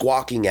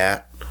squawking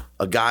at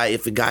a guy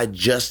if a guy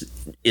just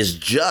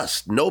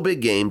no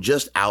big game,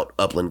 just out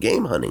upland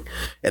game hunting.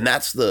 And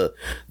that's the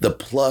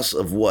plus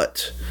of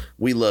what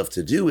we love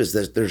to do, is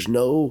that there's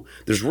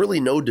really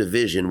no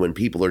division when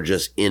people are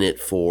just in it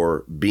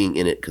for being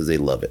in it because they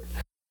love it.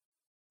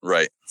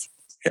 Right.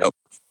 Yep.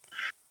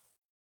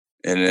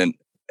 And then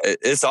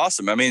it's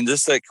awesome. I mean,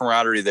 just that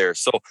camaraderie there.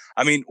 So,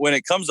 I mean, when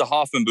it comes to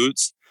Hoffman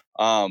Boots,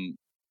 I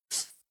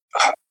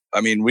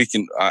mean,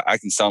 I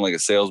can sound like a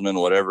salesman,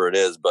 whatever it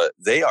is, but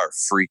they are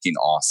freaking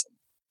awesome.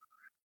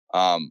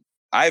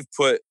 I've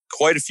put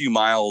quite a few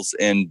miles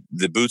in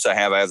the boots I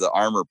have. I have the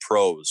Armor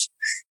Pros,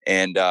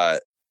 and so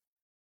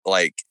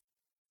I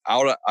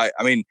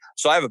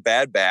have a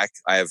bad back.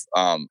 I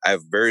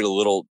have very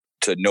little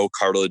to no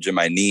cartilage in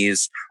my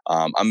knees.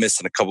 I'm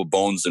missing a couple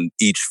bones in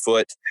each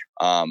foot.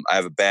 I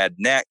have a bad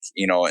neck,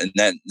 and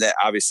then that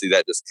obviously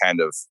that just kind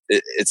of,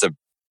 it's a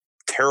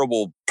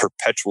terrible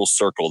perpetual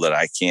circle that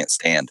I can't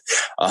stand.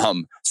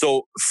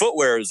 So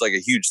footwear is like a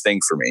huge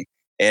thing for me,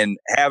 and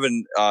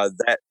having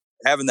that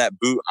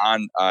boot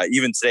on,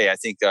 even today, I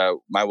think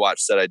my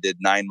watch said I did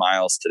 9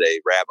 miles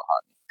today rabbit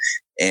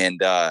hunting,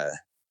 and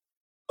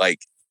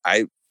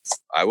I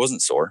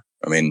wasn't sore.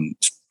 I mean,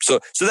 so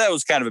that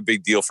was kind of a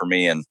big deal for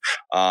me. And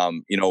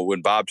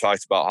when Bob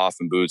talked about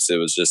Hoffman Boots, it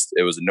was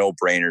a no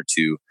brainer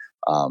to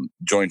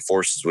join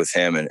forces with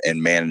him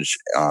and manage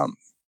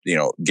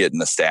getting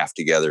the staff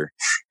together.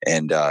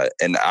 And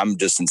I'm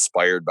just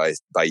inspired by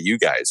you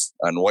guys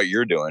and what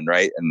you're doing,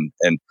 right?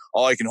 And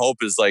all I can hope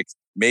is like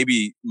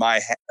maybe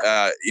my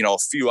a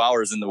few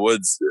hours in the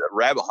woods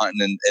rabbit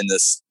hunting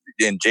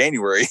in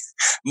January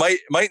might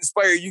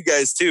inspire you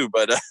guys too.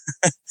 But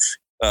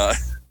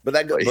But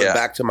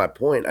back to my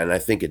point, and I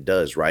think it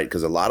does, right?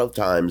 Because a lot of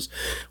times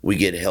we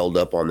get held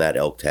up on that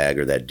elk tag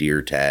or that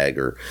deer tag,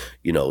 or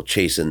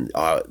chasing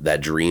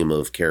that dream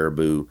of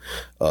caribou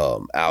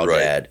owl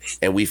dad,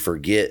 and we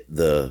forget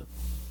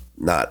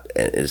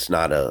it's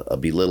not a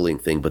belittling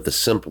thing, but the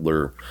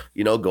simpler,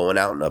 going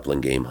out and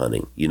upland game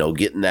hunting,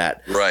 getting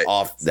that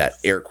off, that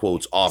air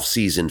quotes off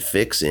season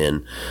fix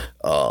in.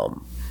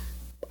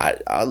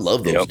 I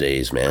love those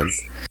days, man.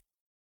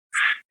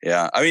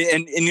 Yeah, I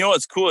mean, and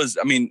what's cool is,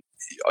 I mean,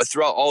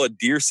 throughout all of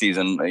deer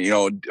season,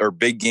 or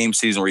big game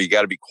season where you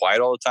got to be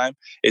quiet all the time,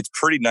 it's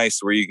pretty nice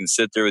where you can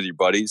sit there with your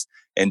buddies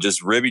and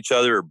just rib each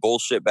other or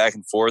bullshit back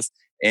and forth.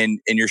 And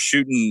you're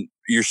shooting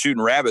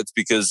rabbits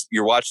because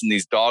you're watching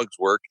these dogs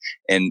work.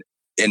 And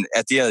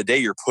at the end of the day,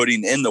 you're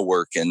putting in the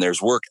work, and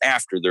there's work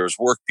after, there's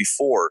work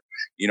before,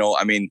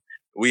 I mean,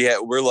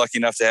 we're lucky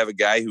enough to have a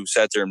guy who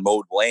sat there and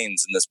mowed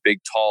lanes in this big,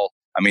 tall,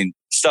 I mean,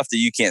 stuff that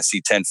you can't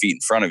see 10 feet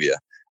in front of you.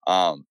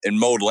 And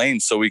mowed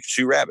lanes so we can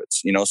shoot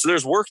rabbits, so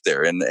there's work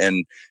there. And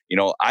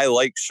I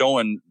like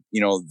showing,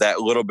 that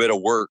little bit of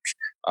work,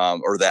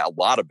 or that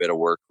lot of bit of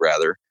work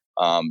rather,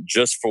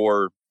 just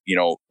for,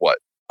 a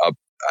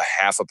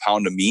half a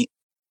pound of meat,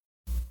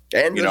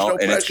 and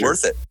and it's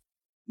worth it.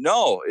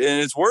 No,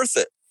 and it's worth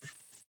it.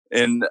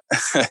 And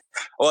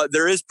well,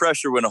 there is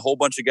pressure when a whole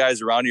bunch of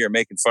guys around you are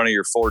making fun of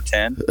your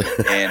 410,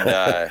 and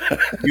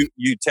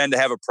you tend to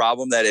have a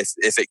problem that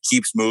if it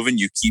keeps moving,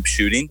 you keep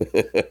shooting.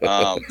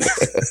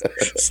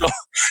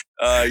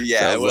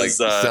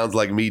 Sounds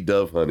like me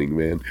dove hunting,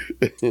 man.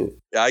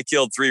 I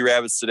killed 3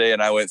 rabbits today,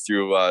 and I went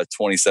through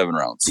 27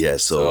 rounds. Yeah,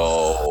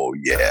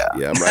 yeah,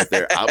 I'm right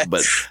there.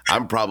 But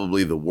I'm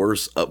probably the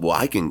worst.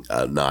 I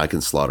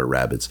can slaughter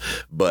rabbits,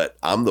 but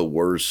I'm the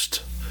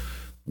worst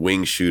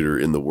wing shooter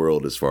in the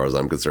world as far as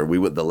I'm concerned.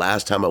 The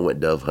last time I went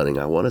dove hunting,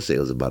 I want to say it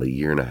was about 1.5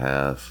 years.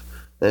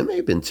 It may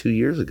have been 2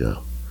 years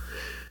ago.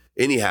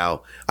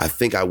 Anyhow, I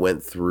think I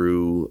went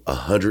through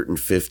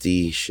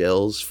 150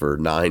 shells for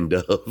 9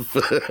 dove.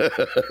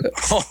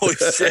 Holy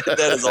shit,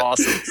 that is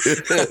awesome.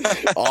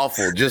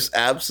 Awful, just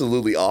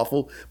absolutely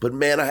awful. But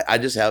man, I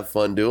just have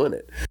fun doing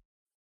it.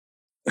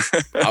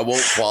 I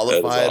won't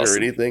qualify it or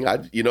anything.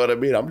 You know what I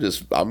mean? I'm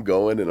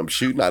going and I'm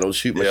shooting. I don't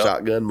shoot my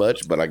shotgun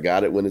much, but I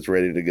got it when it's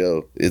ready to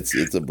go.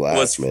 It's a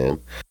blast,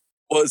 man.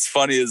 What's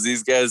funny is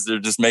these guys, they're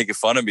just making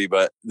fun of me,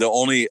 but the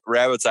only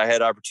rabbits I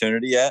had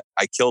opportunity at,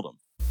 I killed them.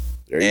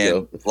 There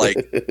you go.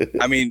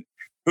 I mean,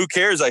 who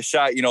cares? I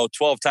shot,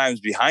 12 times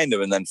behind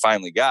him and then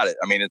finally got it.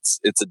 I mean, it's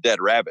a dead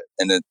rabbit,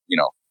 and it,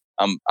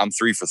 I'm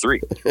 3 for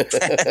 3.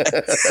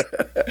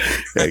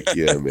 Heck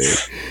yeah, man.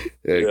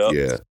 Heck Yep.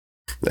 yeah.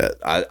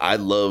 I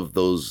love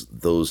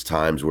those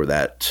times where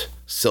that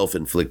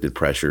self-inflicted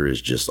pressure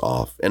is just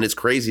off. And it's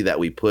crazy that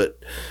we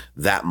put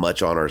that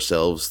much on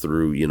ourselves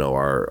through,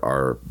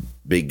 our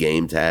big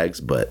game tags,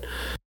 but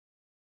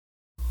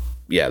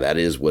yeah, that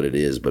is what it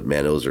is. But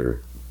man, those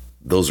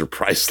are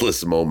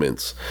priceless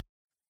moments.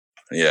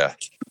 Yeah.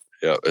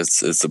 Yeah.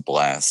 It's a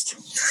blast.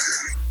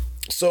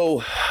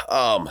 So,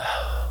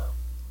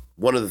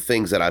 one of the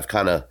things that I've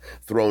kind of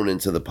thrown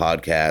into the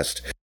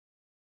podcast,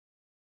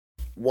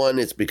 one,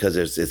 it's because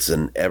it's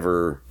a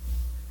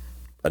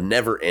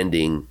never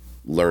ending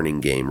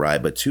learning game,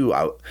 right? But two,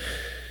 I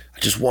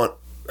just want,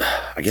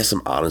 I guess,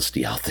 some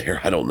honesty out there.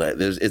 I don't know.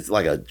 It's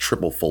like a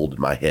triple fold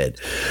in my head.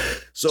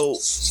 So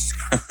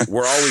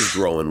we're always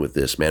growing with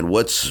this, man.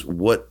 What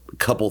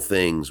couple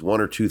things,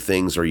 1 or 2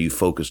 things are you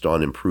focused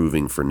on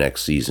improving for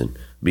next season?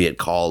 Be it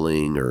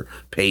calling or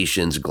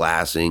patience,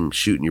 glassing,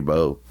 shooting your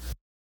bow.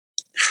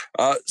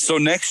 So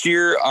next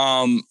year,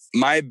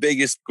 my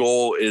biggest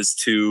goal is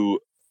to,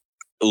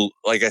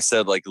 like I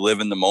said, live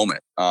in the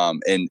moment.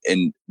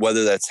 And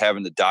whether that's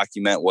having to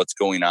document what's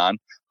going on,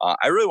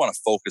 I really want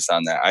to focus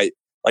on that.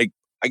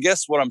 I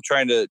guess what I'm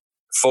trying to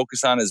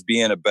focus on is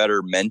being a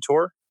better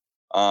mentor.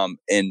 And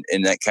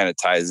that kind of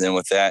ties in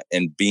with that,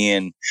 and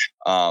being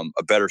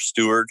a better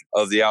steward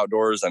of the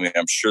outdoors. I mean,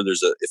 I'm sure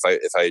if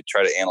I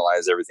try to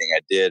analyze everything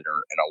I did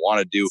and I want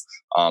to do,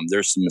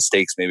 there's some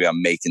mistakes maybe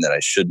I'm making that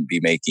I shouldn't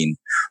be making.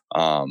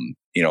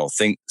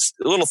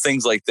 Little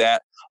things like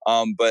that.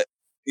 But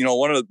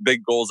one of the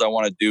big goals I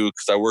want to do,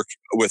 because I work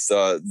with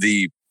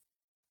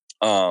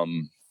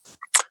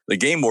the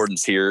game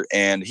wardens here,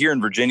 and here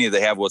in Virginia, they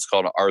have what's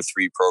called an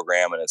R3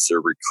 program, and it's their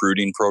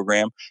recruiting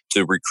program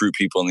to recruit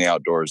people in the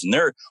outdoors. And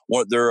they're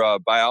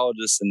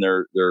biologists, and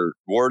their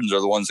wardens are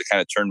the ones that kind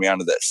of turned me on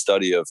to that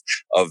study of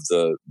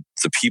the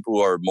people who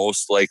are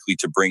most likely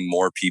to bring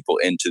more people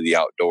into the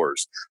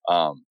outdoors.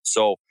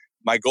 So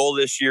my goal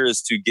this year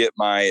is to get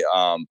my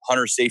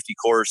hunter safety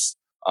course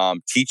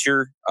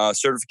teacher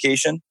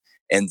certification.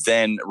 And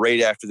then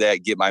right after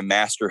that, get my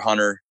master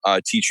hunter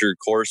teacher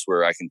course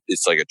where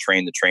it's like a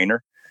train the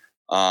trainer.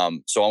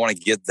 So I want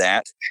to get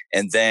that.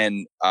 And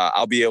then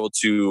I'll be able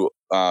to,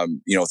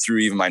 through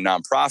even my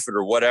nonprofit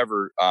or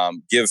whatever,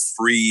 give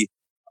free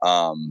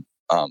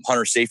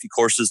hunter safety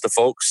courses to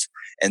folks.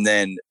 And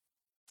then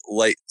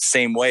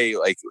same way,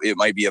 like it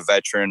might be a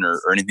veteran or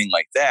anything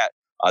like that.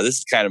 This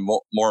is kind of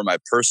more of my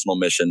personal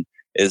mission,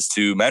 is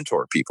to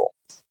mentor people.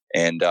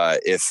 And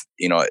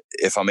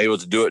if I'm able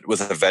to do it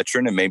with a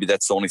veteran, and maybe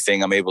that's the only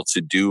thing I'm able to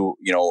do,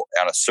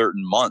 on a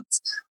certain month,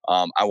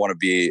 I want to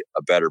be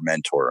a better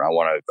mentor. I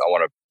want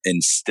to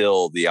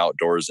instill the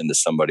outdoors into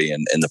somebody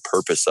and the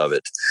purpose of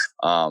it.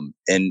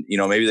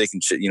 Maybe they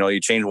can, you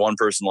change one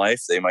person's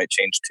life, they might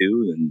change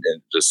 2, and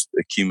it just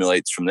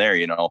accumulates from there.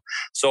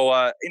 So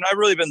I've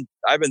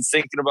been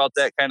thinking about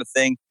that kind of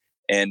thing,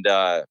 and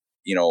I'm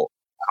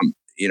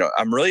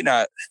really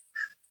not.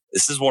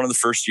 This is one of the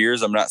first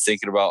years I'm not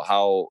thinking about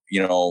how,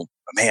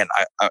 man,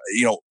 I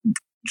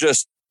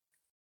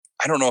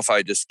don't know if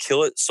I just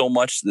kill it so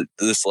much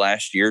this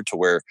last year to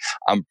where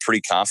I'm pretty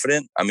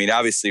confident. I mean,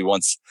 obviously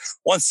once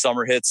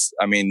summer hits,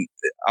 I mean,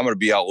 I'm going to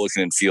be out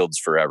looking in fields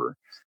forever.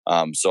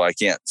 So I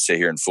can't sit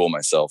here and fool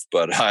myself,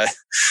 but my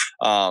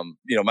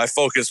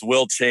focus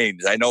will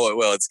change. I know it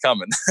will. It's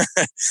coming.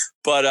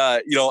 But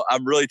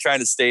I'm really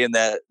trying to stay in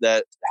that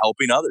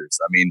helping others.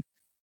 I mean,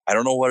 I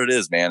don't know what it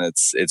is, man.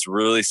 It's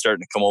really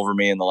starting to come over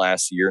me in the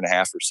last year and a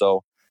half or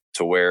so,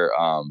 to where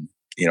I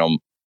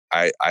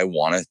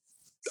want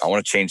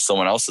to change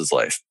someone else's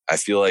life. I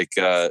feel like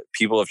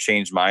people have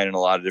changed mine in a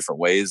lot of different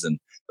ways, and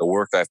the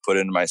work I've put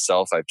into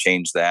myself, I've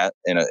changed that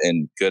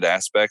in good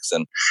aspects.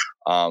 And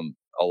a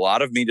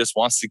lot of me just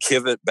wants to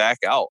give it back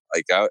out.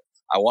 Like I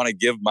want to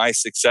give my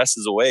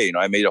successes away.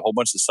 I made a whole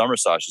bunch of summer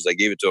sausages. I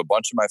gave it to a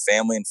bunch of my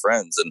family and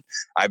friends, and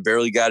I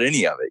barely got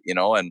any of it,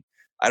 and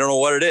I don't know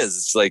what it is.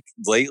 It's like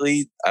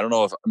lately, I don't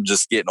know if I'm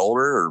just getting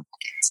older, or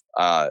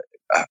I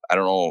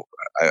don't know.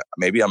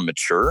 Maybe I'm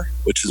mature,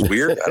 which is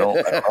weird. I don't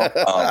know.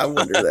 I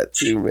wonder that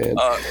too, man.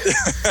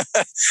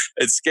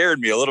 It scared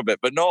me a little bit,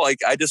 but no,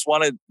 I just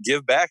want to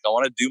give back. I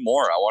want to do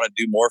more. I want to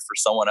do more for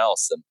someone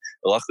else. And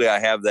luckily I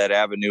have that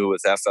avenue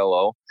with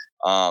FLO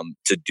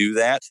to do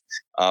that.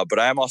 But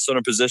I am also in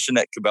a position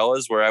at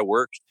Cabela's where I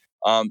work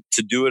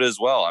to do it as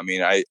well. I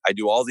mean, I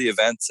do all the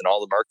events and all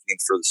the marketing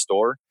for the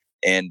store.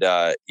 And,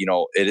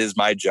 it is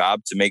my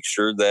job to make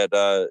sure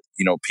that,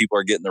 people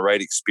are getting the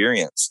right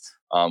experience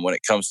when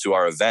it comes to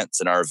our events.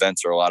 And our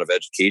events are a lot of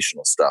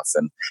educational stuff.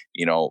 And,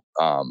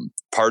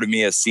 part of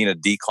me has seen a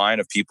decline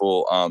of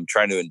people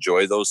trying to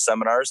enjoy those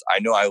seminars. I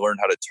know I learned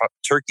how to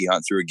turkey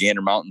hunt through a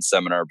Gander Mountain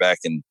seminar back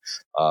in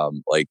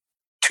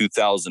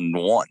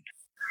 2001.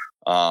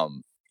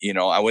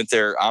 I went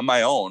there on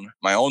my own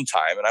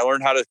time, and I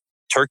learned how to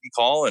turkey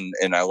call,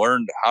 and I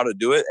learned how to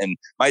do it. And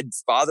my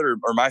father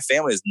or my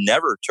family has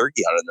never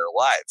turkey hunted in their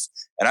lives.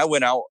 And I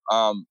went out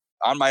on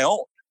my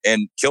own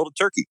and killed a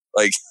turkey,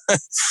 like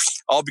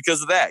all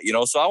because of that,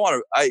 So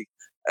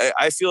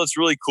I feel it's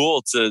really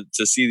cool to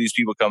see these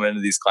people come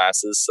into these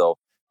classes. So,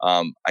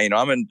 I'm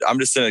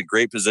just in a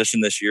great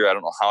position this year. I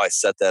don't know how I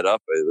set that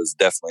up. It was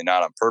definitely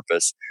not on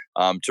purpose,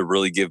 to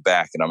really give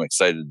back. And I'm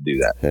excited to do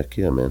that. Heck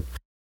yeah, man.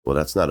 Well,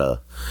 that's not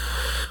a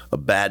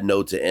bad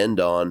note to end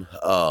on.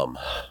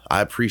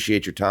 I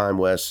appreciate your time,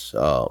 Wes.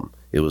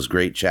 It was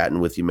great chatting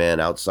with you, man,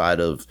 outside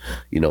of,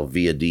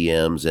 via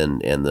DMs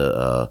and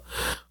the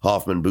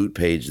Hoffman boot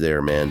page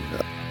there, man.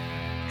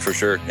 For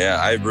sure. Yeah,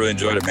 I really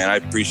enjoyed it, man. I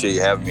appreciate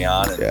you having me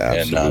on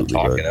and talking.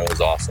 Bud. It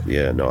was awesome.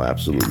 Yeah, no,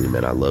 absolutely,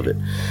 man. I love it.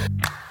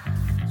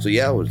 So,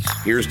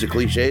 here's to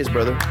cliches,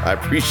 brother. I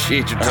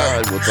appreciate your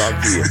time. We'll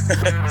talk to you.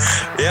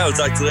 Yeah, we'll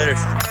talk to you later.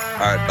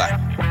 All right, bye.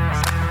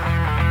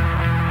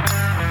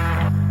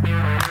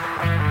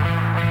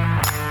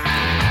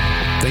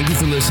 Thank you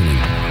for listening.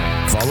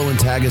 Follow and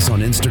tag us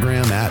on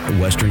Instagram at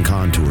Western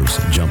Contours.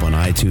 Jump on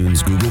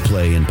iTunes, Google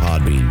Play, and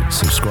Podbean.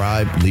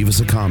 Subscribe, leave us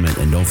a comment,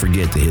 and don't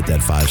forget to hit that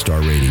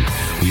 5-star rating.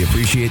 We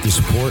appreciate the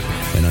support,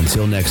 and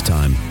until next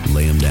time,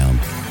 lay them down.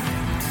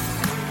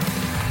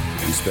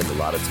 We spend a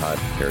lot of time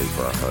preparing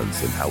for our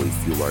hunts, and how we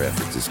fuel our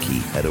efforts is key.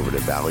 Head over to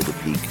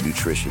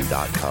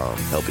valleytopeaknutrition.com,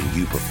 helping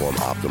you perform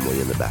optimally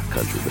in the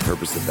backcountry. The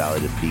purpose of Valley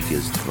to Peak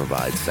is to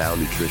provide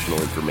sound nutritional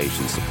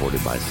information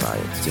supported by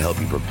science to help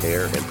you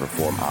prepare and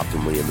perform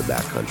optimally in the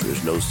backcountry.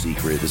 There's no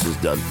secret. This is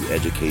done through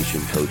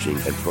education, coaching,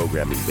 and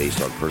programming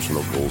based on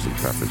personal goals and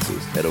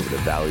preferences. Head over to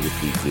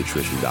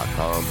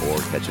valleytopeaknutrition.com or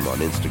catch them on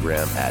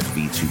Instagram at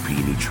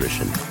V2P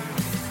Nutrition.